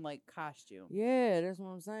up in like costume. Yeah, that's what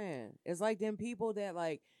I'm saying. It's like them people that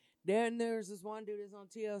like. Then there's this one dude that's on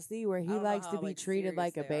TLC where he don't know likes how, to be like, treated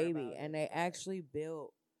like a serious they are baby, about and it, they but- actually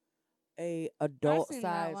built a adult seen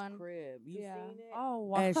that size one. crib. You Yeah. seen it? Oh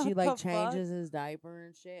wow. And she like the fuck? changes his diaper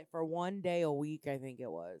and shit for one day a week. I think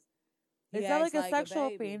it was. He Is that acts like a sexual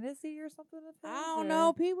baby. fantasy or something? Of I his, don't or-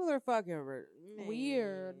 know. People are fucking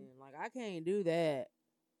Weird. man, Like I can't do that.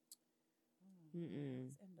 Mm. Mm-mm.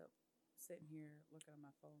 Let's end up sitting here looking at my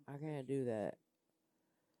phone. I can't do that.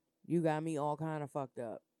 You got me all kind of fucked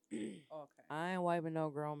up. Okay. I ain't wiping no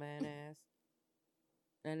grown man ass.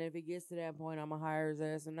 And if it gets to that point, I'ma hire his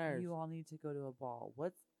ass a nurse. You all need to go to a ball.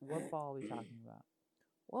 What ball are we talking about?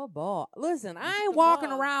 What ball? Listen, I ain't The walking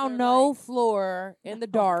balls, around they're no like- floor in the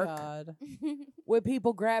Oh, dark God. with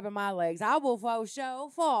people grabbing my legs. I will for sure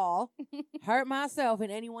fall, hurt myself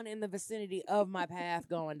and anyone in the vicinity of my path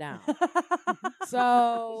going down.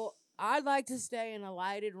 So I'd like to stay in a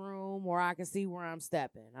lighted room where I can see where I'm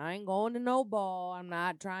stepping. I ain't going to no ball. I'm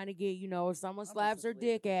not trying to get, if someone I'm slaps their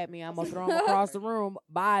asleep. dick at me, I'm going to throw them across the room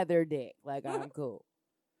by their dick. Like, I'm cool.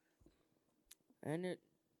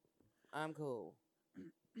 I'm cool.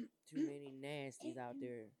 Too many nasties out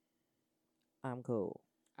there. I'm cool.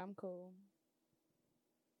 I'm cool.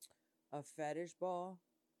 A fetish ball?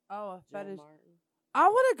 Oh, a John fetish. Martin? I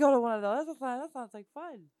want to go to one of those. That sounds like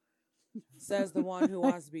fun. Says the one who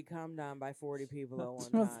wants to be cummed on by 40 people at one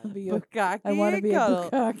Wants to time. be a- Bukkake I want to and be cuddle.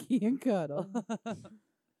 a bukkake and cuddle.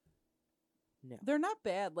 No. They're not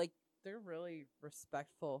bad. Like they're really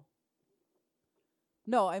respectful.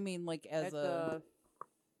 No, I mean like as At a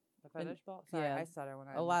the fetish ball. Sorry, yeah, I said it when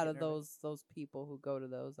I a was lot getting of nervous. those people who go to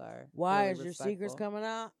those are. Why really is your secrets respectful. coming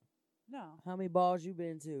out? No, How many balls you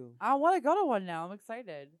been to? I want to go to one now. I'm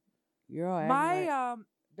excited. You're all acting My like,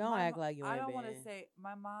 don't my act mo- like you I ain't don't been. want to say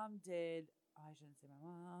my mom did. Oh, I shouldn't say my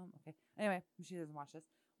mom. Okay. Anyway, she doesn't watch this.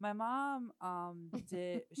 My mom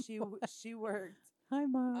did. She worked. Hi,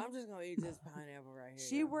 mom. I'm just gonna eat this pineapple right here.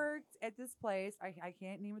 She y'all. worked at this place. I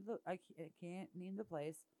can't name the I can't name the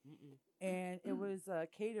place. Mm-mm. And it was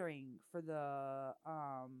catering for the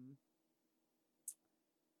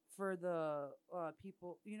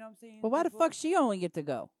people. You know what I'm saying? But why the People- fuck she only get to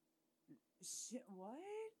go? What?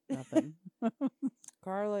 Nothing.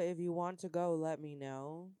 Carla, if you want to go, let me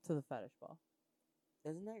know. To the fetish ball.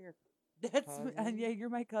 Isn't that your? That's Cousin? yeah. You're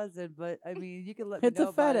my cousin, but I mean, you can let me It's know a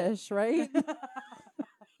about it. fetish, right?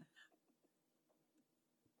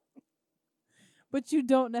 But you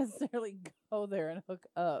don't necessarily go there and hook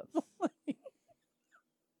up.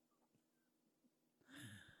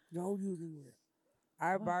 No using it.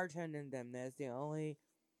 Our bartending them. That's the only.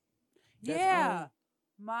 That's Yeah.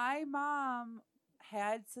 My mom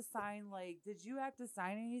had to sign did you have to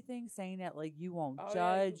sign anything saying that you won't Oh,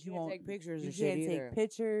 judge, you you won't take pictures you and shit can't either. take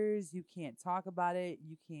pictures, you can't talk about it,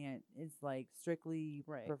 you can't it's strictly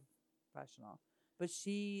Right. professional. But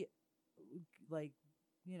she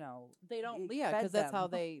They don't, it yeah, fed because that's how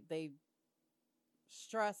them. they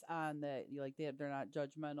stress on that. They're not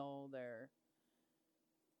judgmental. They're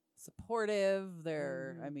supportive.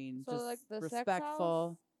 They're, Mhm. I mean, So, just like, the sex respectful.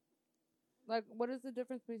 house? Like, what is the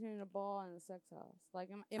difference between a ball and a sex house? Like,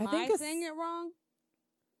 am I I, think a saying s- it wrong?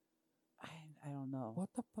 I don't know. What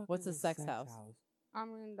the fuck? What's is a sex house? I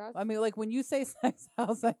mean, that's I mean, like when you say sex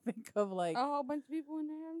house, I think of a whole bunch of people in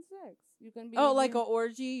there having sex. You can be like a you-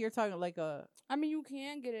 orgy. You're talking like a I mean, you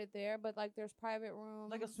can get it there, but there's private rooms,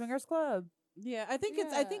 like a swingers club. yeah. I think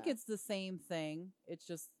Yeah. it's the same thing. It's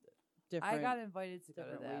just different. I got invited to go to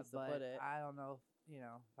different that, ways to but put it. I don't know if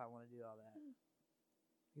I want to do all that.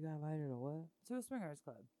 You got invited to what? To a swingers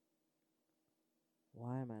club.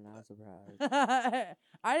 Why am I not surprised?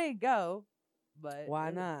 I didn't go, but Why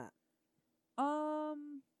it- not?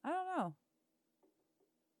 I don't know.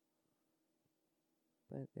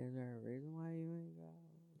 But is there a reason why you ain't go?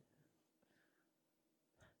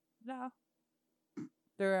 No.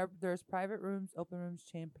 There's private rooms, open rooms,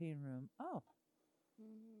 champagne room. Oh.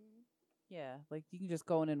 Mhm. Yeah, like you can just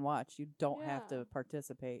go in and watch. You don't have Yeah. to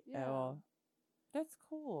participate at Yeah. all. That's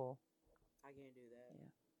cool. I can't do that. Yeah.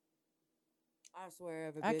 I swear,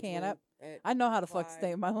 if a I bitch can't. went at- I know how to fuck Why?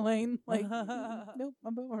 stay in my lane. Like, nope,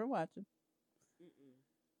 I'm over watching. Mm-mm.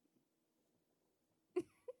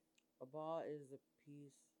 A ball is a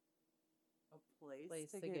piece. A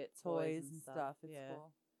place to to get get toys toys and and stuff. stuff. It's Yeah.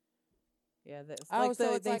 cool. Yeah, that's Oh, like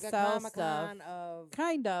so it's they like a sell Comic-Con stuff. of.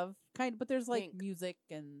 Kind of, but there's like Pink. music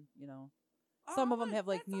and some of them have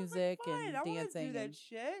like That sounds music fun. and I wanna dancing do that and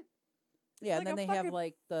shit. yeah, like and then a they have fucking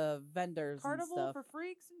like the vendors and Carnival stuff. for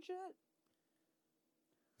freaks and shit.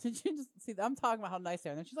 Did you just see? I'm talking about how nice they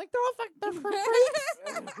are, and then she's like, "They're all they're for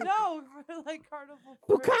freaks." No, for carnival.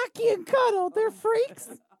 for- Bukkake and cuddle, they're freaks.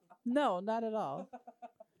 No, not at all.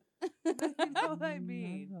 You know what I Not at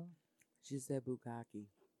mean? all. She said bukkake.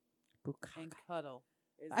 Bukkake. And cuddle.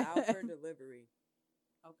 It's out for delivery.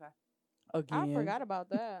 Okay. Again. I forgot about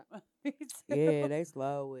that. Me too. Yeah, they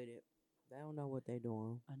slow with it. They don't know what they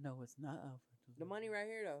doing. I know it's not Alfred. The money right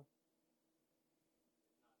here though.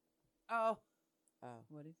 Oh. Oh,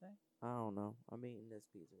 What do you say? I don't know. I'm eating this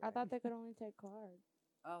pizza. I right thought they could only take cards.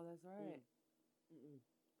 Oh, that's right. Mm-mm.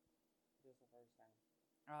 Just the first time.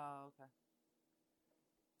 Oh, okay.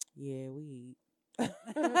 Yeah, we eat.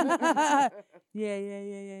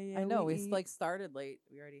 Yeah. I know we we eat. like started late.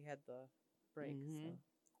 We already had the break. Mhm. So.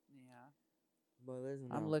 Yeah. But listen,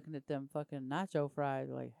 I'm though, looking at them fucking nacho fries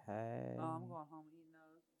like, hey. Oh, I'm going home eating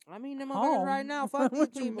those. I mean, them motherfuckers right now. Fuck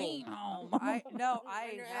What these you people. mean home? I I ate know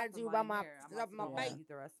half attitude of about mine my here. I'm stuff not in my supposed to face. eat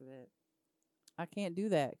the rest of it. I can't do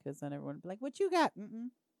that because then everyone would be like, "What you got?" Mm-mm.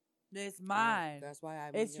 It's mine. That's why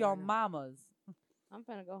I. It's your mama's. I'm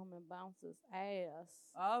finna go home and bounce this ass.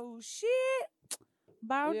 Oh shit!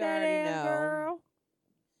 About We that already ass, know. girl.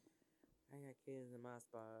 I got kids in my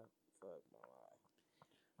spot. Fuck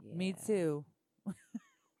my life. Me too.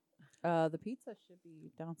 The pizza should be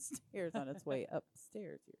downstairs on its way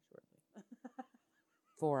upstairs here shortly.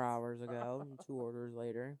 4 hours ago, and 2 orders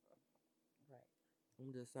later. Right.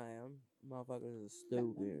 I'm just saying, motherfuckers is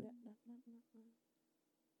stupid.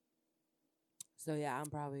 So yeah, I'm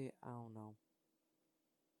probably. I don't know.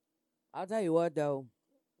 I'll tell you what though.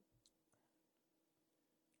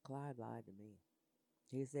 Clyde lied to me.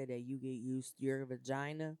 He said that you get used. Your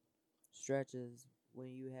vagina stretches when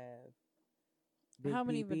you have. Big How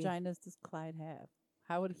many pee-pee. vaginas does Clyde have?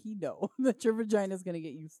 How would he know that your vagina is going to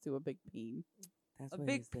get used to a big peen? That's A what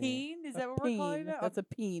big he said. peen? Is A that what we're calling peen. it? That's a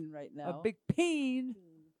peen right now. a big peen.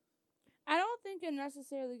 I don't think it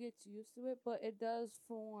necessarily gets used to it, but it does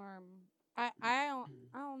form. I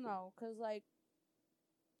don't know, cause like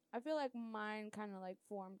I feel like mine kind of like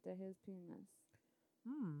formed to his penis.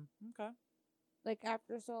 Okay. Like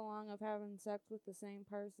after so long of having sex with the same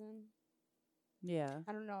person, Yeah.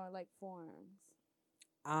 I don't know, it like forms.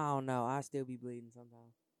 I don't know. I still be bleeding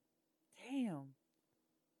sometimes. Damn.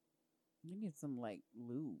 You need some like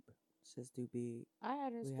lube. It's just too big. I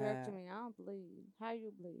had We hysterectomy. I don't bleed. How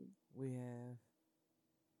you bleed? We have.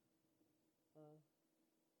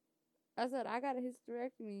 I said I got a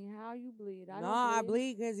hysterectomy. How you bleed? No, I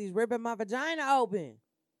bleed because he's ripping my vagina open.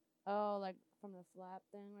 Oh, like from the flap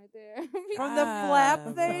thing right there. From the flap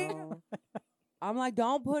Ah, thing? bro. I'm like,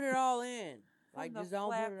 don't put it all in. Like, the just don't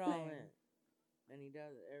flap put it all thing. in. And he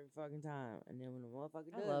does it every fucking time. And then when the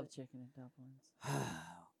motherfucker I does love it, chicken and dumplings.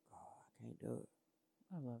 oh God, I can't do it.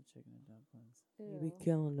 I love chicken and dumplings. You be Ew.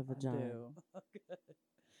 killing the I vagina. do.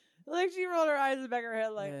 Like she rolled her eyes in the back of her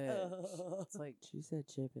head like, Bitch. It's like She said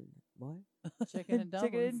chicken. What? chicken and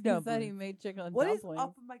dumplings. Chicken and He said he dumplings. made chicken and what is dumplings.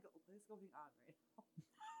 up with my what is going on right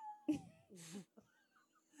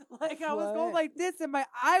now? Like I was going What? like this and my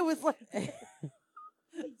eye was like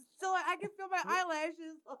so I can feel my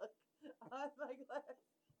eyelashes. Look. I'm like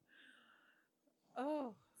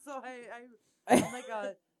Oh. so I'm like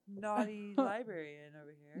a naughty librarian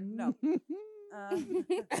over here. No.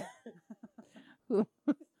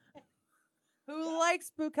 Who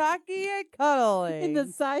likes bukkake and cuddling? In the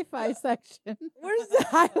sci-fi section. Where's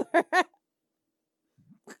Tyler?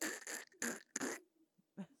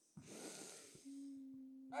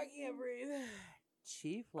 I can't breathe.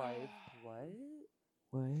 Chief life. What?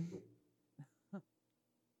 What?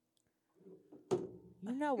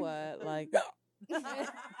 You know what? Like,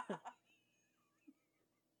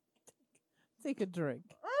 Take a drink.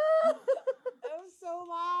 that was so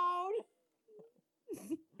loud.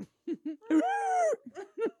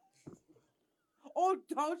 Oh,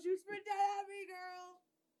 don't you spit that at me, girl.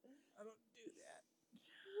 I don't do that.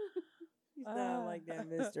 You sound like that,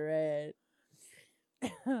 Mr. Ed.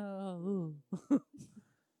 Oh.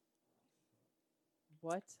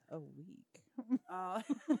 What a week. Oh,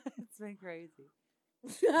 it's been crazy.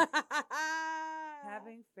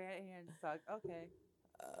 Having fat hands suck. Okay.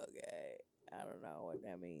 Okay. I don't know what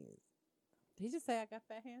that means. Did you just say I got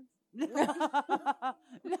fat hands?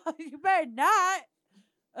 No, you better not.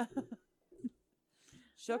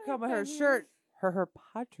 She'll come with her shirt. Her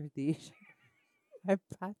patrophy.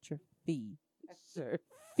 Hypertrophy. Sure.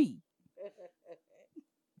 Fee.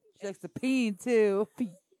 She likes the peen too. The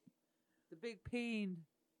big peen.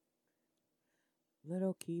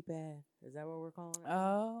 Little keypad. Is that what we're calling it?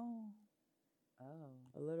 Oh.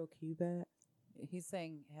 A little keypad? He's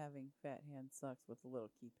saying having fat hands sucks with a little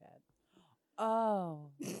keypad.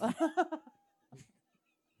 Oh.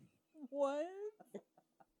 What?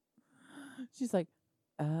 She's like,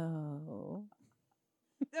 oh.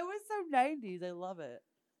 That was so 90s. I love it.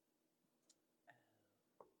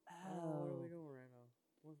 What are we doing right now?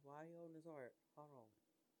 Why are you holding his heart? Hold on.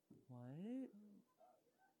 What?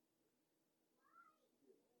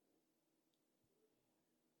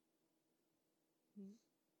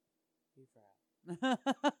 He fried.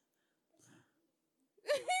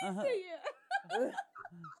 Uh-huh. Yeah.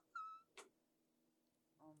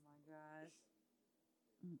 Oh my gosh.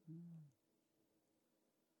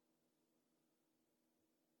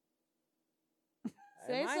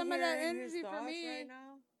 Save Am I some of that hearing his energy for thoughts me. right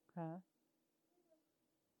now? Huh?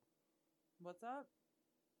 What's up?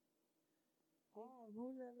 Oh,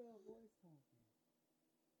 who's that little voice talking?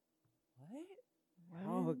 What?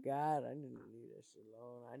 Oh God, I need to leave that shit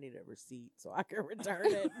alone. I need a receipt so I can return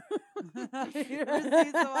it.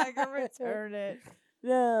 Receipt so I can return it.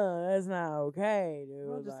 No, that's not okay, dude.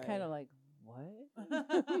 We're all just kind of like, what?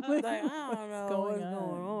 like, I don't know what's going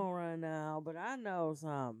on? on right now, but I know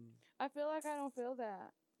something. I feel like I don't feel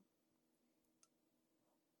that.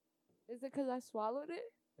 Is it because I swallowed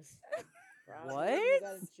it? Probably What? You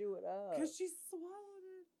gotta chew it up. Because she swallowed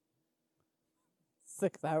it.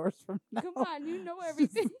 6 hours from now. Come on, you know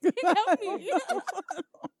everything. Help me.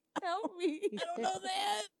 Help me. I don't know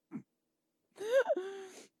that.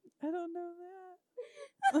 I don't know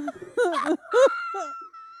that.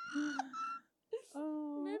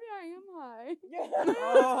 Oh. Maybe I am high.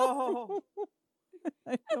 Oh.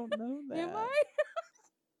 I don't know that. Am I?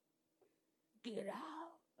 Get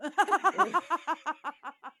out.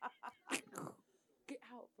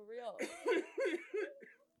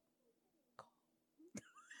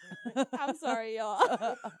 I'm sorry,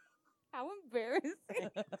 y'all. How embarrassing.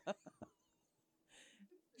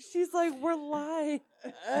 She's like, we're live.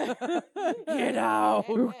 Get out.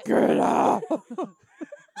 Get out.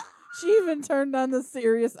 She even turned on the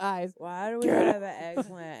serious eyes. Why do we have an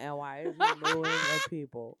eggplant and why is he mooing at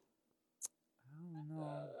people? I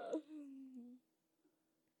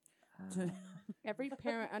don't know. Every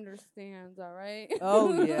parent understands, all right?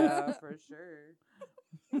 Oh yeah, for sure.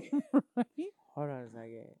 Hold on a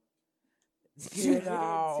second. Get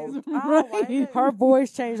out. Right. Her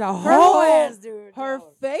voice changed a whole ass, dude. Her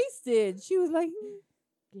face did. She was like,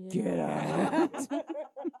 Get out.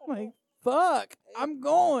 like, fuck, I'm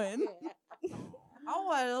going. I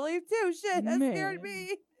wanted to leave too. Shit, that scared Man.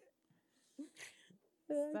 me.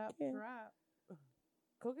 Stop, drop.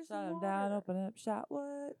 Go get Shut some him water. down, open up shot.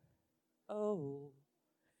 What? Oh,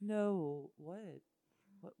 no. What?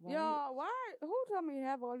 Why Y'all, why? Who told me to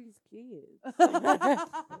have all these kids?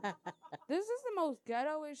 This is the most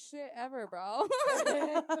ghettoest shit ever, bro.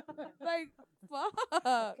 like, fuck.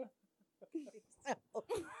 Oh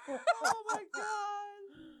my god.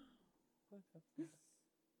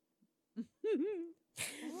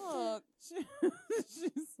 Fuck.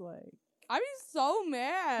 She's like, I be so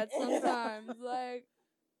mad sometimes. Like,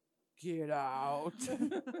 Get out. I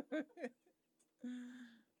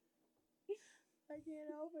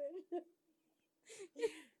can't open.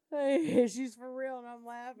 Hey, she's for real, and I'm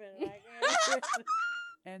laughing. And I can't.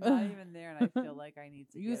 And not even there, and I feel like I need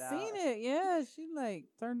to you get seen out. it? Yeah, she like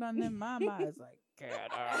turned on them mama eyes like, get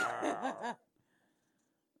out.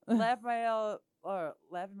 Laugh my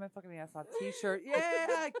laughing my fucking ass off. T-shirt.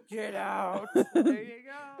 Yeah, get out. There you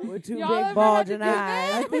go. With two Y'all big ever had to bulging do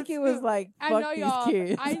that? I eyes. think it was like, I fuck know these y'all.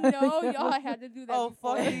 kids. I know y'all had to do that. Oh,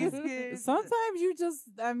 before. fuck these kids. Sometimes you just,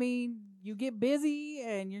 I mean, you get busy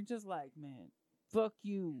and you're just like, man, fuck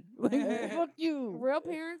you. Like, fuck you. Real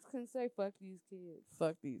parents can say "fuck these kids."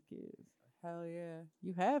 Fuck these kids. Hell yeah.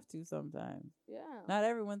 You have to sometimes. Yeah. Not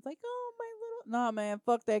everyone's like, oh, my little. Nah, man,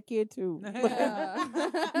 fuck that kid too. Yeah.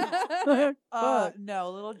 Fuck. No,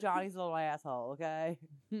 little Johnny's a little asshole, okay?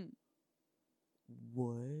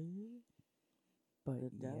 What? But The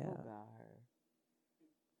devil yeah. got her.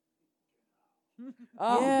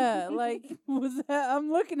 Yeah, like, was that?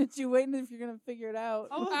 I'm looking at you, waiting if you're going to figure it out.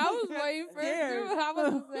 Oh, I was waiting for it too. I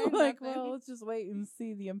wasn't saying like, nothing. well, let's just wait and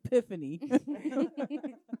see the epiphany.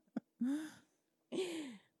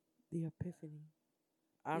 The epiphany.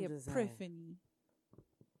 I'm the just saying. epiphany.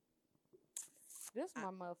 This my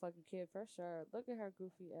motherfucking kid for sure. Look at her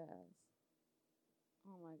goofy ass.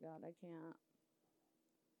 Oh my god, I can't.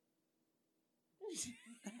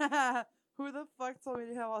 Who the fuck told me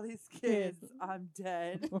to have all these kids? I'm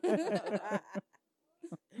dead.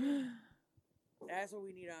 That's what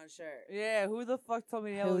we need on a shirt. Yeah, who the fuck told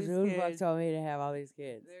me to have all Who these the fuck kids? told me to have all these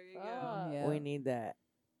kids? There you go. Fuck. Yeah. We need that.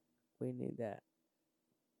 We need that.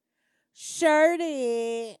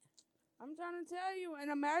 Shirty. I'm trying to tell you. And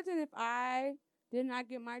imagine if I did not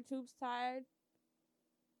get my tubes tied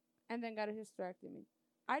and then got a hysterectomy.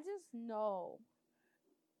 I just know.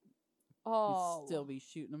 Oh. You'd still be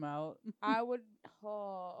shooting them out. I would.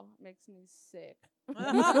 Oh, makes me sick.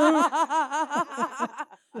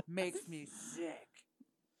 Makes me sick.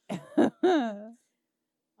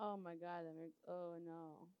 Oh my god, that makes. Oh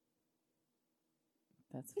no.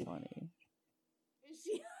 That's funny.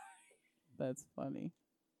 That's funny.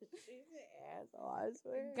 She's an asshole, I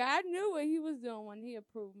swear. God knew what he was doing when he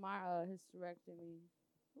approved my hysterectomy.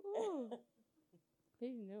 Ooh.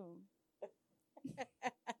 He knew.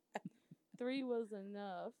 3 was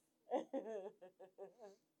enough.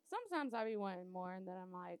 Sometimes I be wanting more, and then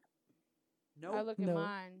I'm like, Nope. I look at No.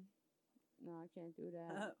 mine. No, I can't do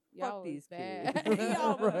that. Fuck Y'all was these bad. kids.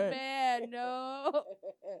 Y'all was Right. bad. No.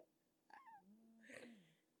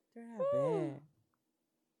 They're not bad.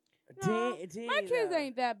 No, Tinny, my kids though.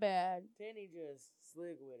 ain't that bad. Tinny just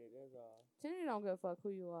slick with it, that's all. Tinny don't give a fuck who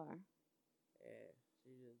you are. Yeah,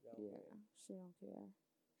 she just don't. Yeah, she don't care.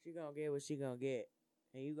 She gonna get what she gonna get,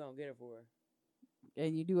 and you gonna get it for her.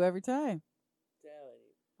 And you do every time. Telling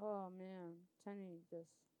you. Oh man, Tinny just.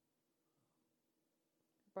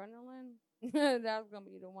 Brennan, that's gonna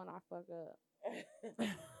be the one I fuck up.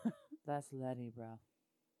 That's Letty, bro.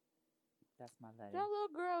 That's my Letty. That little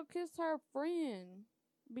girl kissed her friend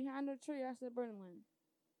behind the tree. I said, Brennan.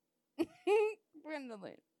 Brennan, I'm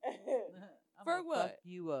For gonna what? Fuck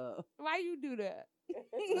you up. why you do that?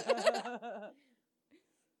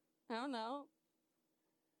 I don't know.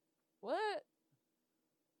 What?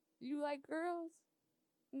 You like girls?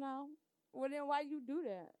 No. Well, then why you do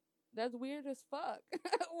that? That's weird as fuck.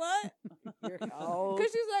 What? You're old.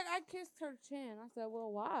 Because she's like, I kissed her chin. I said,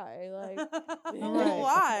 well, why? Like,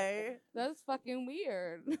 Why? that's fucking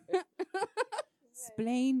weird.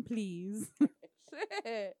 Explain, please.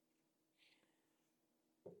 Shit.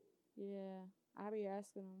 Yeah, I be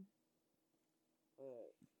asking them.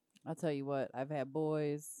 I'll tell you what. I've had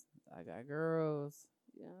boys. I got girls.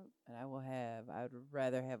 Yeah, And I would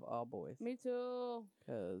rather have all boys. me too.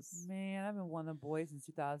 Because Man, I've been wanting boys since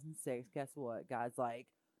 2006. Guess what? God's like,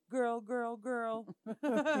 girl, girl, girl.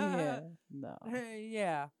 yeah, no,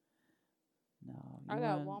 Yeah. no. I you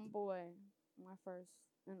got want- one boy, my first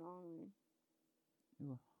and only.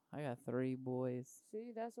 Ooh, I got 3 boys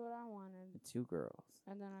See, that's what I wanted. and 2 girls.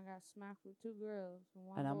 And then I got smacked with 2 girls and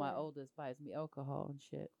 1 And now boy. my oldest buys me alcohol and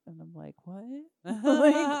shit. And I'm like, what?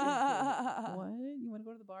 Like, What? You want to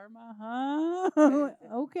go to the bar, Ma? Huh?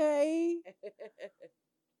 Okay. Yeah.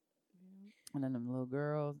 And then them little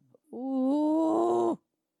girls. Ooh.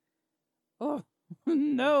 Oh,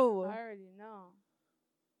 no. I already know.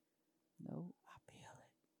 No, I feel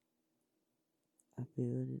it. I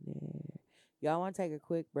feel it in there. Y'all want to take a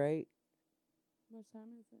quick break? What time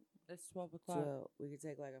is it? it's 12 o'clock. So we can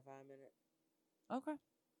take like a 5-minute. Okay.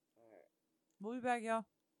 All right. We'll be back, y'all.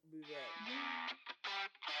 Be back.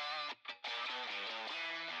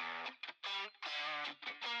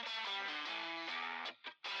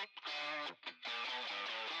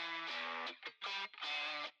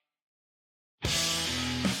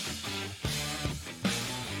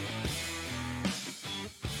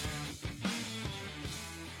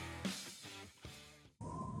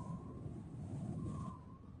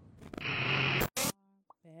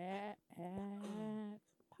 Back.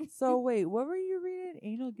 So, wait, what were you reading?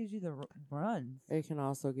 Anal gives you the runs. It can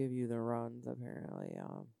also give you the runs, apparently.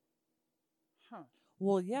 Huh.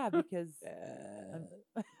 Well, yeah, because.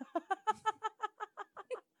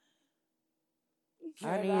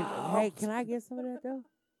 I need. Hey, can I get some of that though?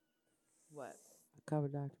 What? A cup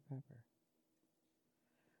of Dr. Pepper.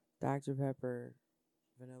 Dr. Pepper,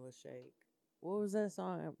 vanilla shake. What was that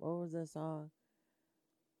song? What was that song?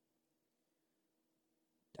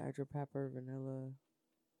 Dr. Pepper, vanilla.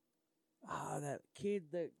 Oh, that kid,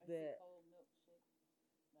 that Cold milkshake.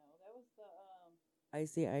 No, that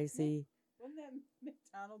was the icy. wasn't that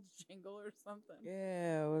McDonald's jingle or something?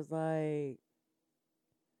 Yeah, it was like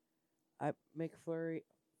McFlurry.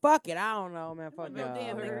 Fuck it, I don't know, man. There Fuck wasn't no y'all,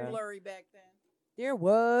 damn man. McFlurry back then. There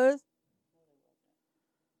was.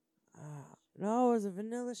 No, it was a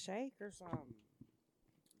vanilla shake or something.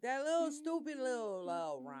 That little stupid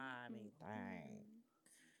little rhyming thing.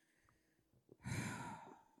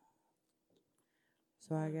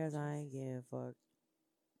 So I guess I ain't getting fucked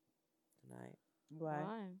tonight. Why?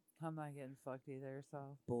 Why? I'm not getting fucked either,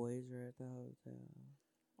 so. Boys are at the hotel.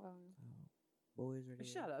 Well, So boys are there.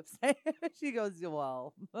 Shut up, Sam. She goes,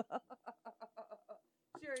 well.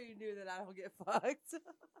 Sure, you knew that I don't get fucked.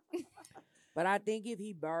 But I think if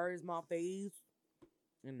he buries my face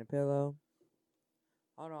in the pillow.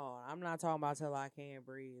 Hold on, I'm not talking about till I can't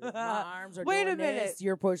breathe. If my arms are Wait doing a minute. this,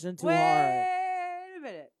 you're pushing too Wait hard. a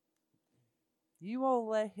minute. You won't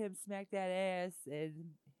let him smack that ass and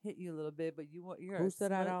hit you a little bit, but you want you're. Who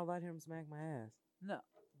said I slut. don't let him smack my ass? No.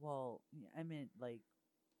 Well, I meant like.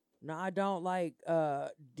 No, I don't like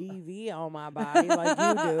DV on my body like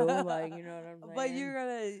you do. Like, you know what I'm saying? But you're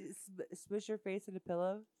gonna smush your face in a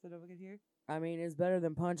pillow so no one can hear. I mean, it's better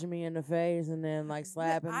than punching me in the face and then like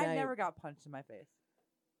slapping me. I never got punched in my face.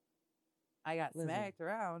 I got Listen. smacked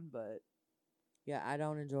around, but Yeah, I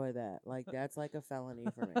don't enjoy that. Like, that's like a felony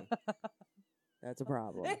for me. That's a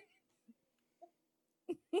problem.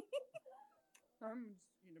 I'm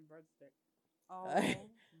eating breadstick. oh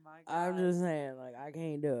my god! I'm just saying, like, I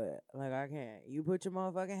can't do it. Like, I can't. You put your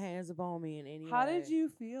motherfucking hands upon me in any How way. did you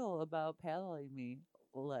feel about paddling me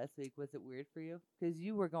last week? Was it weird for you? Because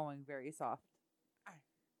you were going very soft.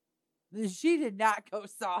 She did not go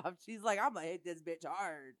soft. She's like, I'm gonna hit this bitch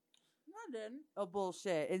hard. I didn't. Oh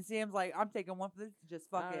bullshit! And Sam's like, I'm taking one for this. Just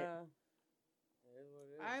fuck it. It is what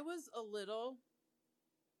it is. I was a little.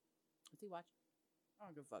 Is he watching? I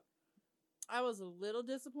don't give a fuck. I was a little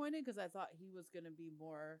disappointed because I thought he was gonna be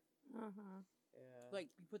more uh-huh. Yeah. like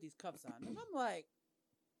you put these cuffs on, and I'm like,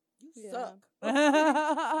 you Yeah. suck.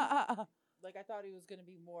 Like I thought he was gonna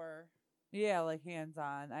be more Yeah, like hands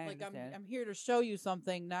on. I like understand. I'm here to show you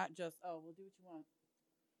something, not just we'll do what you want.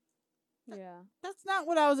 Yeah. That's not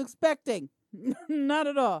what I was expecting. Not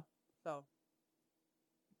at all. So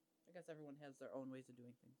I guess everyone has their own ways of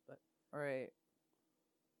doing things, but Right.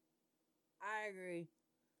 I agree.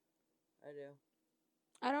 I do.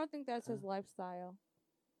 I don't think that's his lifestyle.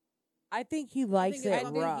 I think he likes I think it it's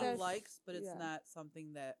something rough. he likes, but it's Yeah. not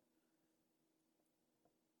something that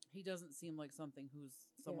he doesn't seem like someone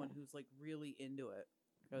Yeah. who's like really into it.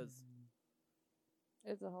 Because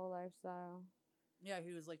It's a whole lifestyle. yeah,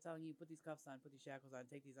 he was like telling you, put these cuffs on, put these shackles on,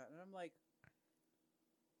 take these out, and I'm like,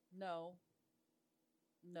 no,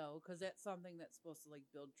 because that's something that's supposed to like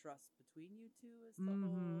build trust between you two. Is the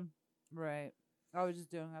whole. Right. I was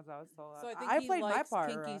just doing as I was told. So I think he played my likes part.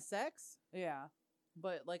 kinky sex, Yeah.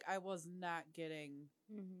 but like I was not getting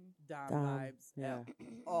Mm-hmm. Dom Dom, vibes yeah. at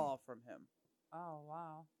all from him. Oh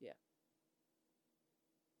wow.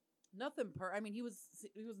 Nothing I mean, he was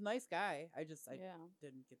a nice guy. I Yeah.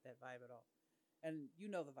 didn't get that vibe at all. And you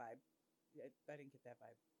know the vibe. I didn't get that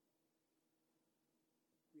vibe.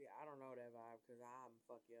 Yeah, I don't know that vibe because I'm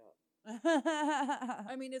fuck you up.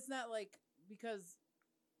 I mean, it's not like because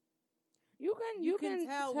You can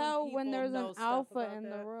tell when people there's know an stuff alpha about in the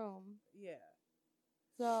that. room. yeah.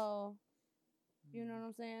 So you know what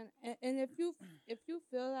I'm saying? And if you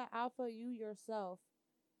feel that alpha, you yourself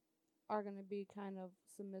are gonna be kind of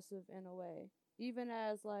submissive in a way. Even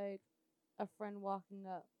as like a friend walking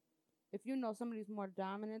up. If you know somebody's more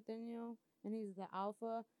dominant than you and he's the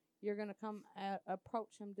alpha, you're gonna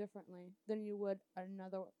approach him differently than you would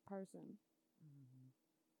another person.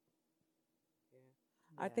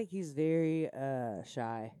 I think he's very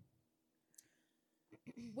shy.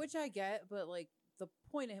 Which I get, but like the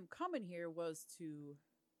point of him coming here was to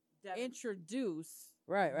introduce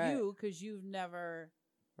Right, you because you've never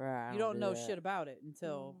Right. you don't know that. shit about it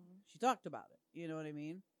until she talked about it. You know what I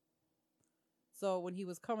mean? So when he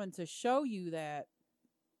was coming to show you that,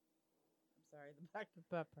 I'm sorry, the Dr.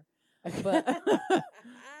 Pepper,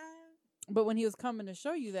 but when he was coming to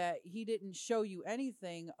show you that, he didn't show you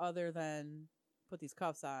anything other than put these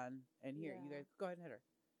cuffs on and here, you Yeah. guys go ahead and hit her.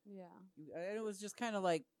 Yeah. And it was just kind of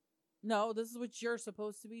like, no, this is what you're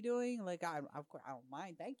supposed to be doing. Like I don't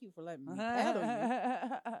mind. Thank you for letting me paddle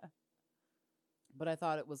you. But I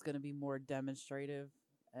thought it was going to be more demonstrative,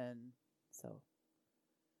 and so.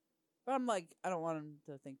 But I'm like, I don't want him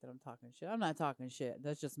to think that I'm talking shit. I'm not talking shit.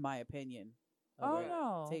 That's just my opinion. Oh of it.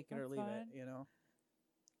 no. Take it or that's leave fine. it. You know.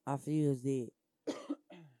 I feel the.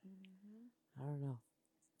 Mm-hmm. I don't know.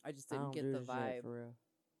 I just I didn't don't get do the this shit vibe. for real.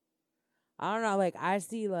 I don't know. Like I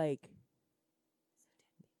see like.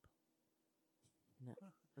 No.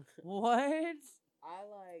 What? I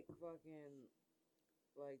like fucking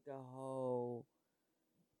like the whole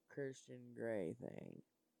Christian Grey thing.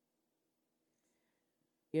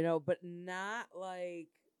 You know, but not like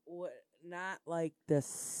the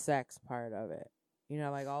sex part of it. You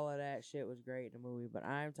know, like all of that shit was great in the movie, but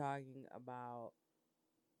I'm talking about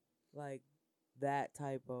like that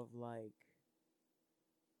type of like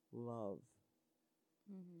love.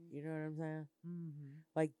 Mm-hmm. You know what I'm saying? Mm-hmm.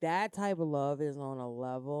 Like that type of love is on a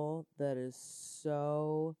level that is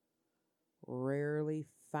so rarely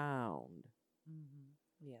found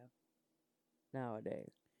Mm-hmm. Yeah.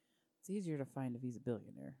 nowadays. It's easier to find if he's a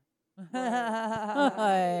billionaire. What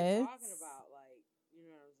I'm talking about, like, you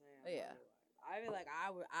know what I'm saying? Yeah. I feel like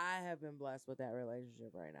I have been blessed with that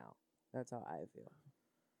relationship right now. That's how I feel.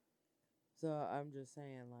 So I'm just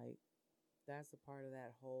saying, like, that's a part of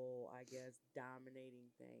that whole, I guess, dominating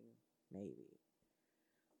thing, maybe.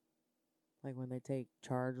 Like when they take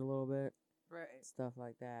charge a little bit, Right. stuff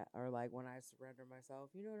like that. Or like when I surrender myself,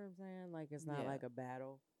 you know what I'm saying? Like it's not Yeah. like a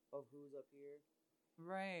battle of who's up here.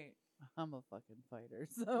 Right. I'm a fucking fighter,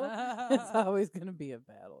 so it's always gonna be a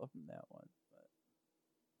battle from that one.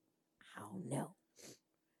 But I don't know.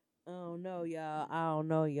 I don't know, y'all. I don't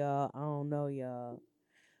know, y'all. I don't know, y'all.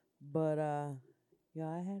 But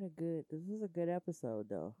yeah, this was a good episode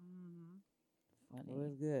though. Mm-hmm. It funny.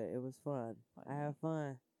 was good. It was fun. I Funny. have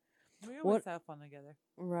fun. We What- always have fun together.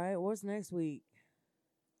 Right? What's next week?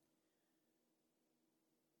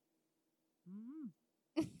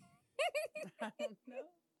 Mm-hmm. I don't know.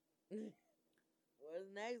 What's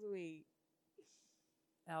next week?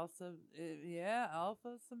 Elsa, yeah,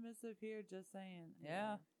 alpha submissive here. Just saying.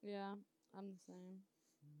 Yeah. Yeah, I'm the same.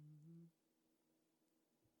 Mm-hmm.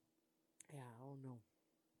 Yeah, I don't know.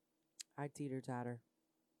 I teeter totter.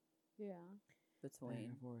 Yeah. Back Between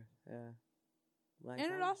and forth. Yeah. Like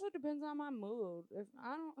And it I'm- also depends on my mood. If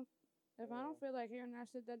I don't feel like hearing that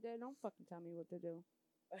shit that day, don't fucking tell me what to do.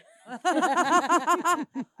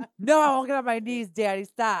 No, I won't get on my knees, Daddy.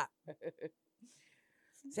 Stop.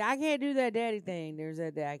 See, I can't do that daddy thing. There's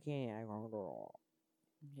that I can't.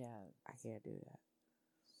 yeah. I can't do that.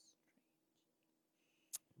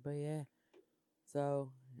 But yeah.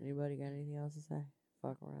 So, anybody got anything else to say?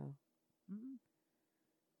 Fuck around.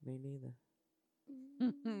 Me neither.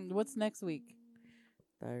 What's next week?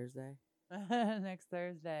 Thursday. Next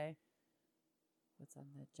Thursday. What's on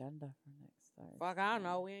the agenda for next Thursday? Fuck, I don't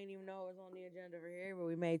know. We ain't even know it was on the agenda for here, but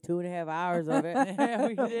we made 2.5 hours of it. Yeah,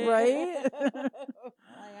 we did. Right? Like,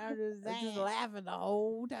 I'm just I'm just saying. laughing the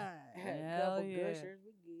whole time. Hell Couple yeah. gushers,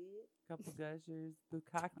 we good. Couple gushers,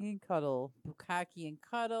 bukkake and cuddle. Bukkake and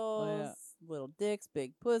cuddles, yeah. little dicks,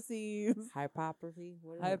 big pussies. Hypoprophy.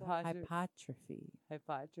 What is it called? Hypotrophy.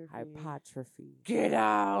 Hypotrophy. Hypotrophy. Get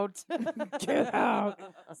out. Get out.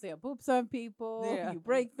 I'll say I poops on people. Yeah. You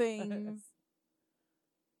break things.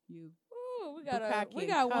 You Ooh, we Bukkake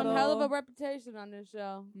got and one hell of a cuddle. reputation on this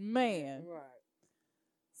show. man. Right.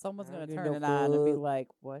 Someone's I gonna don't turn give it no on and be fuck. like,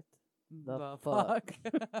 "What the The fuck?"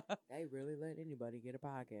 They really let anybody get a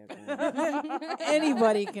podcast. Man.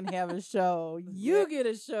 Anybody can have a show. You get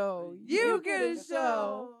a show. You get a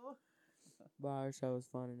show. But our show is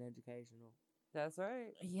fun and educational. That's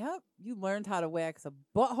right. Yep. You learned how to wax a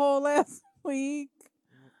butthole last week.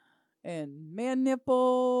 And man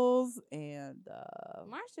nipples and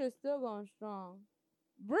My shit's still going strong.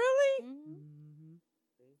 really? Mhm. Mm-hmm.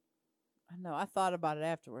 I know. I thought about it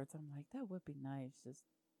afterwards. I'm like, that would be nice. Just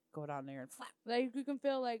go down there and flap. Like you can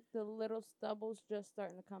feel like the little stubbles just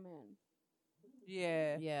starting to come in.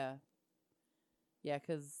 Yeah. Yeah. Yeah,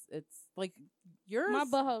 because it's like yours. My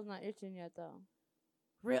butthole's not itching yet though.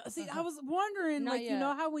 Real. See, I was wondering, Not like, you know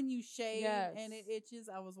yet. how when you shave Yes. and it itches?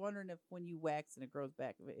 I was wondering if when you wax and it grows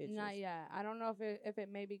back, if it itches. Not yet. I don't know if it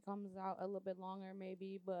maybe comes out a little bit longer,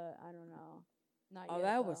 maybe, but I don't know. Not Oh, yet.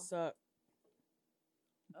 that though. would suck.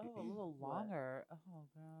 Oh, a little What? longer. Oh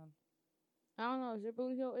god. I don't know. Is your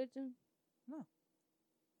booty hole itching?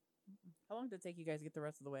 How long did it take you guys to get the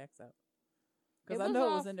rest of the wax out? Because It I was know it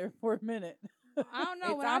off- was in there for a minute. I don't know.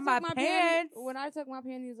 It's When on I my took my pants. when I took my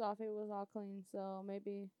panties off, it was all clean. So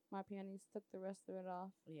maybe my panties took the rest of it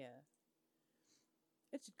off. Yeah.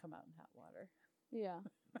 It should come out in hot water. Yeah.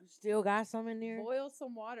 You still got some in there? Boil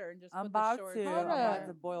some water and just I'm put the about shorts to. in I'm Hold about up.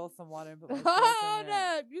 to boil some water and put my Hold shorts in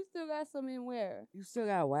there. up. You still got some in where? You still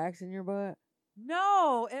got wax in your butt?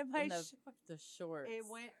 No, in my in the, shorts. the shorts. It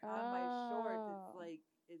went on my shorts. It's Oh. like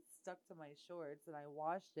it's stuck to my shorts, and I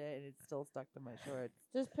washed it, and it's still stuck to my shorts.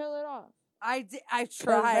 Just peel it off. I did. I 'Cause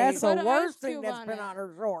tried. That's Put the an worst ice thing cube that's on been it. on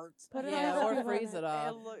her shorts. Put an Yeah, ice or cube on freeze it. it off.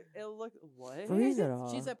 It looked what? Freeze it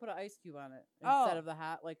off. She said put an ice cube on it Oh. instead of the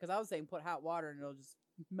hot, like, because I was saying put hot water and it'll just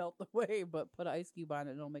melt away, but put an ice cube on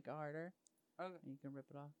it and it'll make it harder. Okay. And you can rip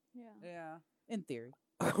it off. Yeah. Yeah. In theory.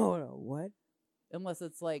 Hold on, what? Unless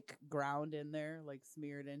it's like ground in there, like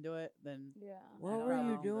smeared into it, then Yeah. What don't were you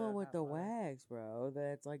know. doing The with hot the water. wax, bro?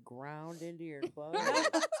 That's like ground into your butt.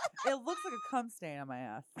 It looks like a cum stain on my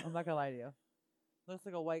ass. I'm not gonna lie to you. Looks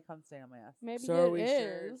like a white cum stain on my ass. Maybe So are it we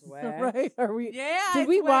sure is. it's wax? right? Are we? Yeah. Did it's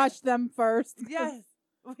we wet. wash them first? Yes.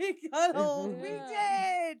 We cuddled. We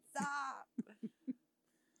Yeah. did. Stop.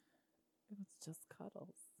 It was just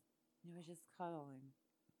cuddles. It was just cuddling.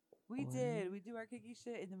 We did. We do our kinky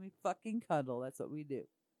shit and then we fucking cuddle. That's what we do.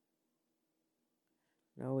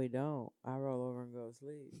 No, we don't. I roll over and go to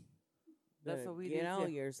sleep. That's Better what we get do, on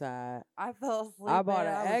too. your side. I fell asleep. I bought man.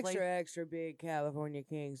 an I was extra, like, extra big California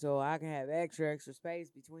King so I can have extra space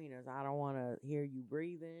between us. I don't want to hear you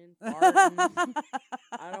breathing, farting.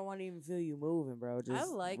 I don't want to even feel you moving, bro. Just I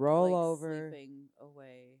like roll like, over. sleeping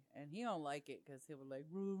away, and he don't like it because he would like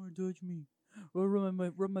roll over and touch me,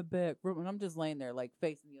 rub my back, and I'm just laying there like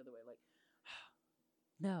facing the other way, like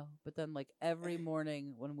no. But then like every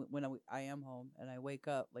morning when I am home and I wake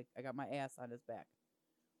up, like I got my ass on his back,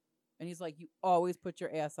 and he's like, "You always put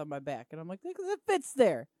your ass on my back," and I'm like, "Because it fits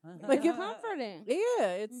there." Like, It's comforting. Yeah,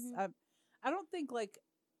 it's Mhm. I don't think like.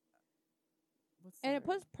 What's And the it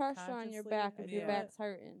puts word? pressure on your Consciously, back if I your do back's it.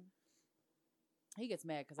 hurting. He gets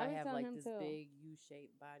mad because I I was have telling like him this too. big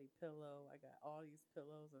U-shaped body pillow. I got all these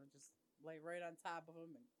pillows and I just lay right on top of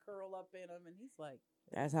him and curl up in them. And he's like,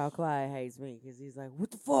 That's how Clyde hates me because he's like, "What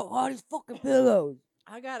the fuck? All these fucking pillows."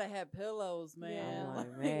 I gotta have pillows, man. Yeah. I'm like,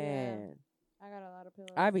 Yeah. man, I got a lot of pillows.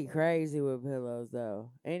 I'd be too. crazy with pillows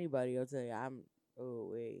though. Anybody will tell you I'm. Oh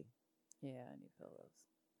wait. Yeah, I need pillows.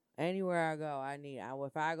 Anywhere I go,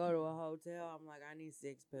 if I go to a hotel, I'm like, I need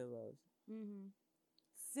 6 pillows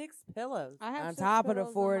 6 pillows. I have on 6 top of the pillows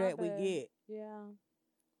on 4 my that we bed. get. Yeah.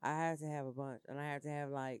 I have to have a bunch, and I have to have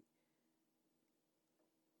like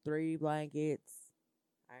 3 blankets.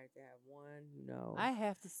 I have to have one, I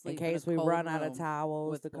have to in sleep case in a we cold run out of room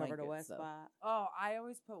towels with to cover the blankets, wet though. spot. Oh, I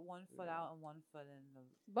always put one foot Yeah. out and one foot in the.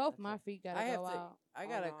 Both That's my it. feet gotta I have go to. out. I Oh,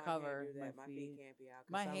 gotta no, I can't cover do that. my feet feet. can't be out. 'cause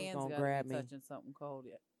My someone's hands gonna gotta grab be me. touching something cold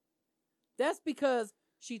yet. That's because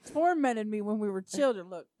she tormented me when we were children.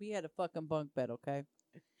 Look, we had a fucking bunk bed, okay?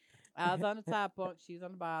 I was on the top bunk, she was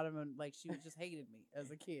on the bottom, and like she just hated me as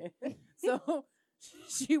a kid. So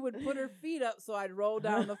she would put her feet up so I'd roll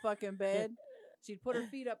down the fucking bed. She'd put her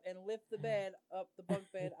feet up and lift the bed up, the bunk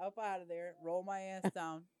bed up out of there, roll my ass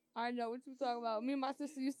down. I know what you're talking about. Me and my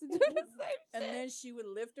sister used to do the same And shit. then she would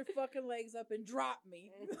lift her fucking legs up and drop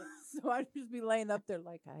me. So I'd just be laying up there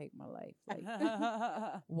like, I hate my life. Like,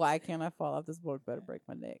 why can't I fall off this bunk bed and break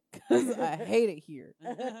my neck? Because I hate it here.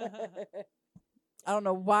 I don't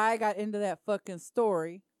know why I got into that fucking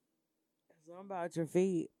story. Something about your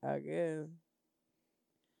feet, I guess.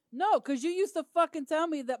 No, because you used to fucking tell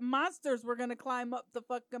me that monsters were going to climb up the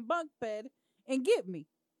fucking bunk bed and get me.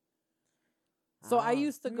 So I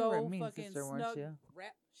used to You were a go mean fucking sister, weren't snug you?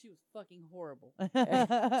 wrap. She was fucking horrible.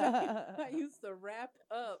 I used to wrap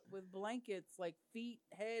up with blankets, like feet,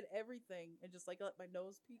 head, everything, and just like let my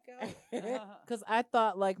nose peek out. Because I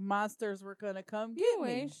thought like monsters were gonna come get You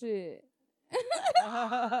me. ain't shit.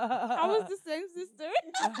 I was the same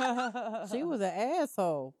sister. She was an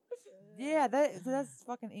asshole. Yeah, that's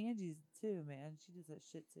fucking Angie's too, man. She does that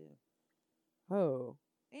shit too. Oh.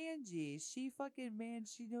 Angie, she fucking, man,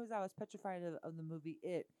 she knows I was petrified of the movie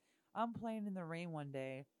It. I'm playing in the rain one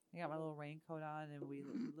day. I got my little raincoat on, and we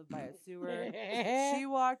lived by a sewer. She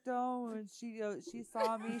walked home and she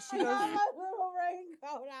saw me. She goes, my little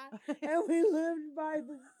raincoat on, and we lived by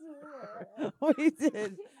the sewer. we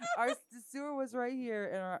did. The sewer was right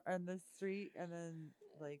here in the street, and then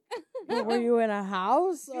like Were you in a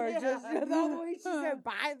house or Yeah. just the way she said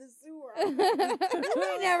by the sewer? We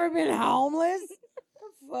ain't never been homeless.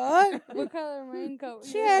 The fuck? What color raincoat?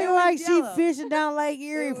 She you acting was like she yellow. fishing down Lake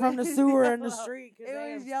Erie It from the was sewer in the yellow. street. 'Cause It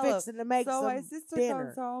they was was yellow. fixing to make so some my sister dinner.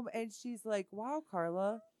 comes home and she's like, "Wow,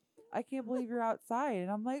 Carla, I can't believe you're outside." And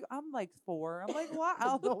I'm like 4. I'm like, "Why?" I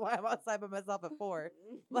don't know why I'm outside by myself at 4.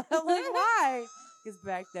 But I'm like, "Why?" Because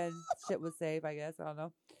back then shit was safe, I guess. I don't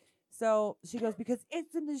know. So she goes, "Because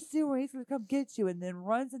it's in the sewer. He's gonna come get you," and then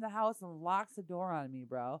runs in the house and locks the door on me,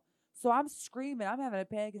 bro. So I'm screaming. I'm having a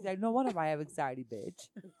panic attack. No wonder why I have anxiety, bitch.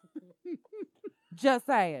 Just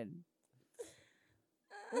saying.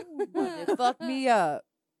 It fucked me up.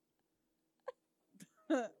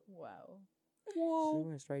 Wow. She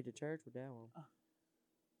went straight to church with that one.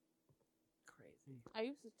 Crazy. I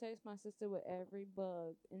used to chase my sister with every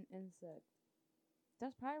bug and insect.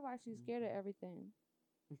 That's probably why she's scared of everything.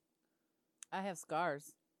 I have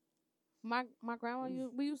scars. My grandma,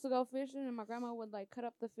 we used to go fishing, and my grandma would like cut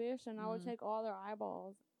up the fish, and I would take all their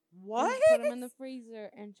eyeballs, and What? put them in the freezer,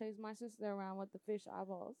 and chase my sister around with the fish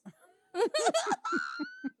eyeballs.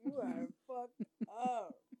 You are fucked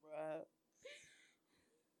up, bro.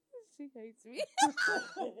 She hates me.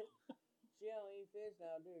 She don't eat fish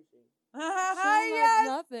now, do she? She don't Yes.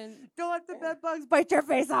 like nothing. Don't let the bed bugs bite your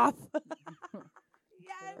face off.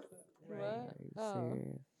 Yes. What? Are you Oh.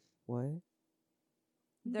 serious? What?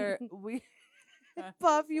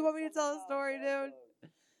 Puff, you want me to tell a story, dude?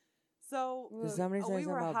 So Did Look, somebody say we something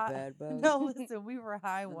were about high. bed bugs? No, listen, we were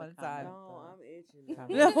high In the one comments. time. No, I'm itching.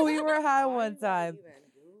 No, No, we were high Why one did they time, even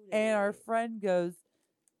do and our that? friend goes,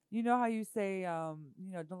 "You know how you say,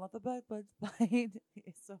 don't let the bed bugs bite."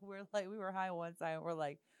 So we're like, we were high one time. We're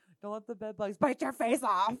like, "Don't let the bed bugs bite your face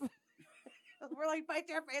off." We're like, "Bite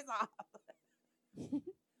your face off."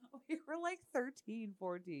 We were like 13,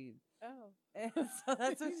 14. Oh. And so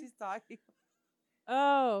that's what she's talking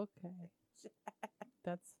Oh, okay.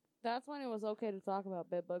 That's when it was okay to talk about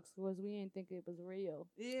bed bugs because we didn't think it was real.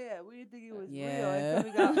 Yeah, we didn't think it was real. Yeah. And then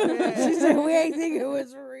we got yeah. She said we ain't think it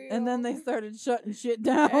was real. And then they started shutting shit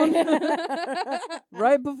down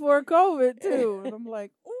right before COVID too. And I'm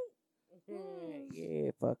like, ooh.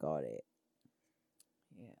 Yeah, fuck all that.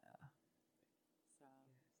 Yeah.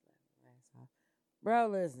 Bro,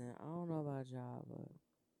 listen, I don't know about y'all, but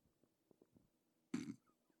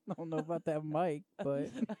I don't know about that mic, but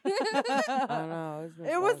I don't know. It's been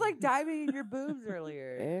It was fucking- like diving in your boobs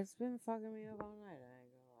earlier. it's been fucking me up all night. I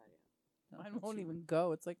ain't gonna lie to you. mine won't even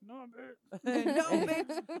go. It's like, no, bitch. No,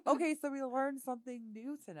 bitch. Okay, so we learned something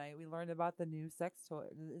new tonight. We learned about the new sex toy.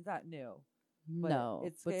 It's not new. But No,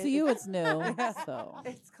 it's- but it- to you it's new. So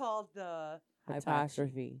It's called the.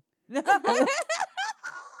 Apostrophe.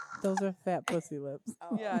 those are fat pussy lips.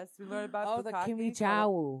 Yes, we learned about Oh, the bukkake, Kimi so-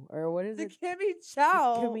 Chow, or what is The it? Kimmy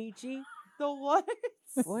Chow. Kimichi? The what?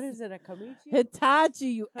 What is it? A Kamichi? Hitachi,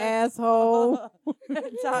 you asshole.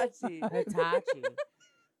 Hitachi. Hitachi.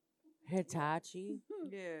 Hitachi.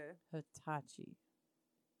 Yeah. Hitachi.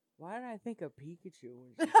 Why did I think of Pikachu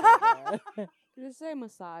when she said that? Just say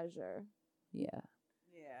massager. Yeah.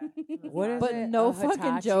 Yeah. What is But it? no A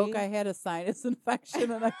fucking joke. Hitachi? I had a sinus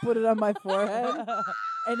infection and I put it on my forehead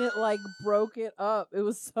and it like broke it up. It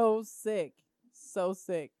was so sick. So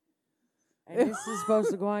sick. And this is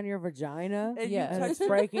supposed to go on your vagina? And Yeah. And it's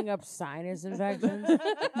breaking up sinus infections?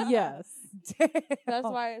 Yes. Damn. That's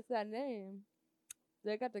why it's that name.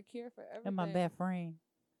 They got the cure for everything. And my best friend.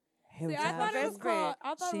 See, I thought it was called.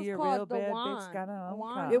 I thought She it a was real called the bad bitch wand. got her own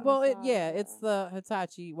Wand car. It's the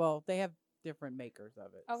Hitachi. Well, they have different makers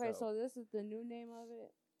of it. Okay, so this is the new name of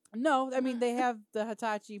it. no, I mean they have the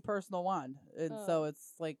Hitachi personal wand, and so Oh.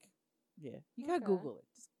 it's like, yeah, you gotta Okay. Google it.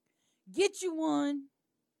 Just get you one.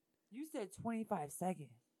 You said 25 seconds,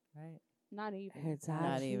 right? Not even Hitachi.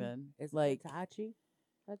 Not even. It's like, Hitachi.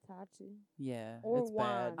 Hitachi. yeah, Or it's bad.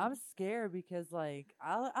 wand. I'm scared because like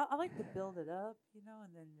I like to build it up, you know,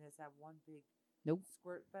 and then just have one big Nope.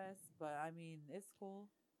 squirt fest. But I mean, it's cool.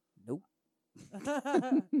 Nope.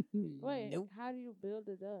 Wait, Nope. how do you build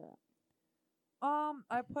it up?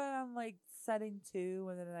 I put on like setting 2,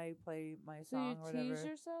 and then I play my So song you or whatever. tease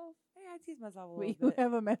yourself? Yeah, I tease myself a little Wait, you bit.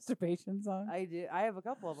 have a masturbation song? I do. I have a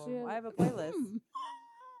couple of them. Shit. I have a playlist.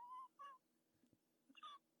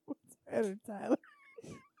 What's better, Tyler?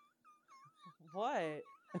 What?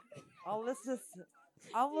 I'll listen to.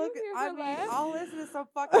 I'll You look. hear I her mean, laugh? I'll listen to some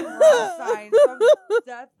fucking rock signs from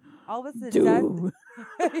Death. I'll listen to Death.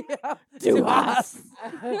 Yeah. Do us.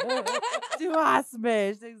 Do us,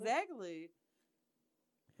 Mish. Exactly.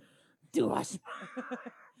 Do us.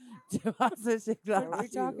 Do us. Are we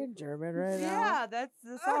talking German right now? Yeah, that's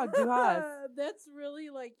the song. Do us. That's really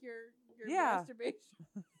like your Yeah. masturbation.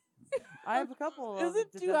 I have a couple of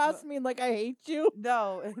Doesn't them. do us mean like I hate you?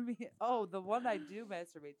 No, I mean, the one I do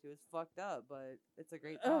masturbate to is fucked up, but it's a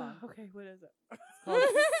great song. Okay, what is it?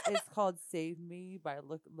 It's called "Save Me" by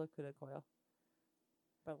Lacuna Coil.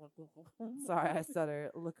 Sorry, I stutter.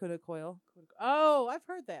 Lacuna Coil. Oh, I've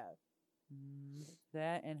heard that.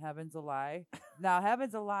 That and "Heaven's a Lie." Now,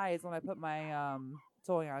 "Heaven's a Lie" is when I put my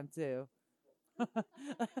toy on too. Do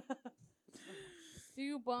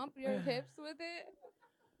you bump your hips with it?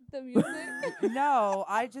 The music? No,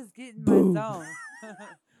 I just get in my zone.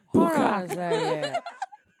 Hold on a second.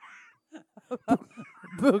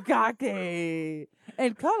 Bukake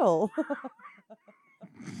and cuddle.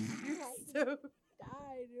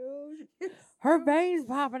 Die, dude. Her veins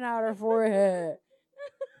popping out her forehead.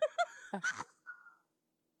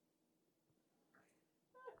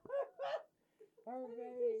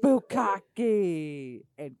 Bukake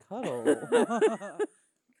and cuddle.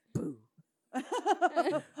 Boo.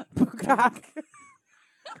 Bukake.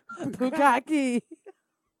 Bukake.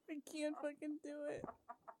 I can't fucking do it.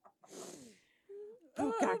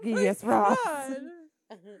 Bukake, yes, Ross. God.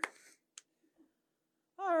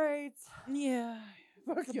 All right. Yeah.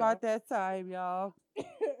 It's about that time, y'all.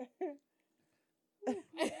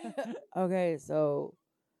 Okay, so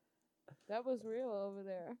That was real over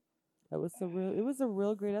there. It was a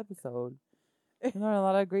real great episode. We learned a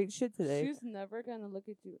lot of great shit today. She's never gonna look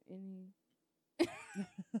at you any.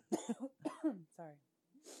 Sorry.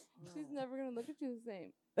 She's never gonna look at you the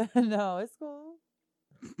same. No, it's cool.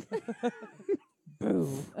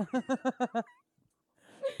 boo.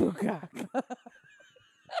 Bukake.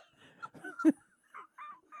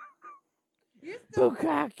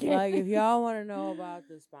 Bukake. Like if y'all want to know about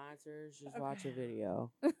the sponsors, just watch a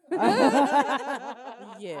video.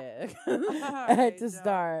 Yeah. To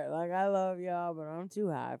start, like I love y'all, but I'm too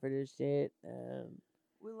high for this shit.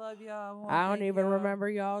 We love y'all. I don't even remember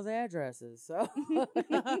y'all's addresses, so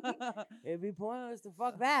it'd be pointless to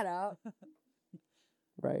fuck that up,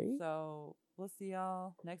 right? So we'll see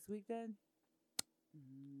y'all next week then.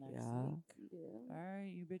 Next Yeah. week. Yeah. All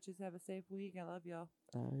right, you bitches have a safe week. I love y'all.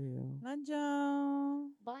 Oh, yeah. Lunch.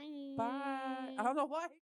 Bye. Bye. I don't know why.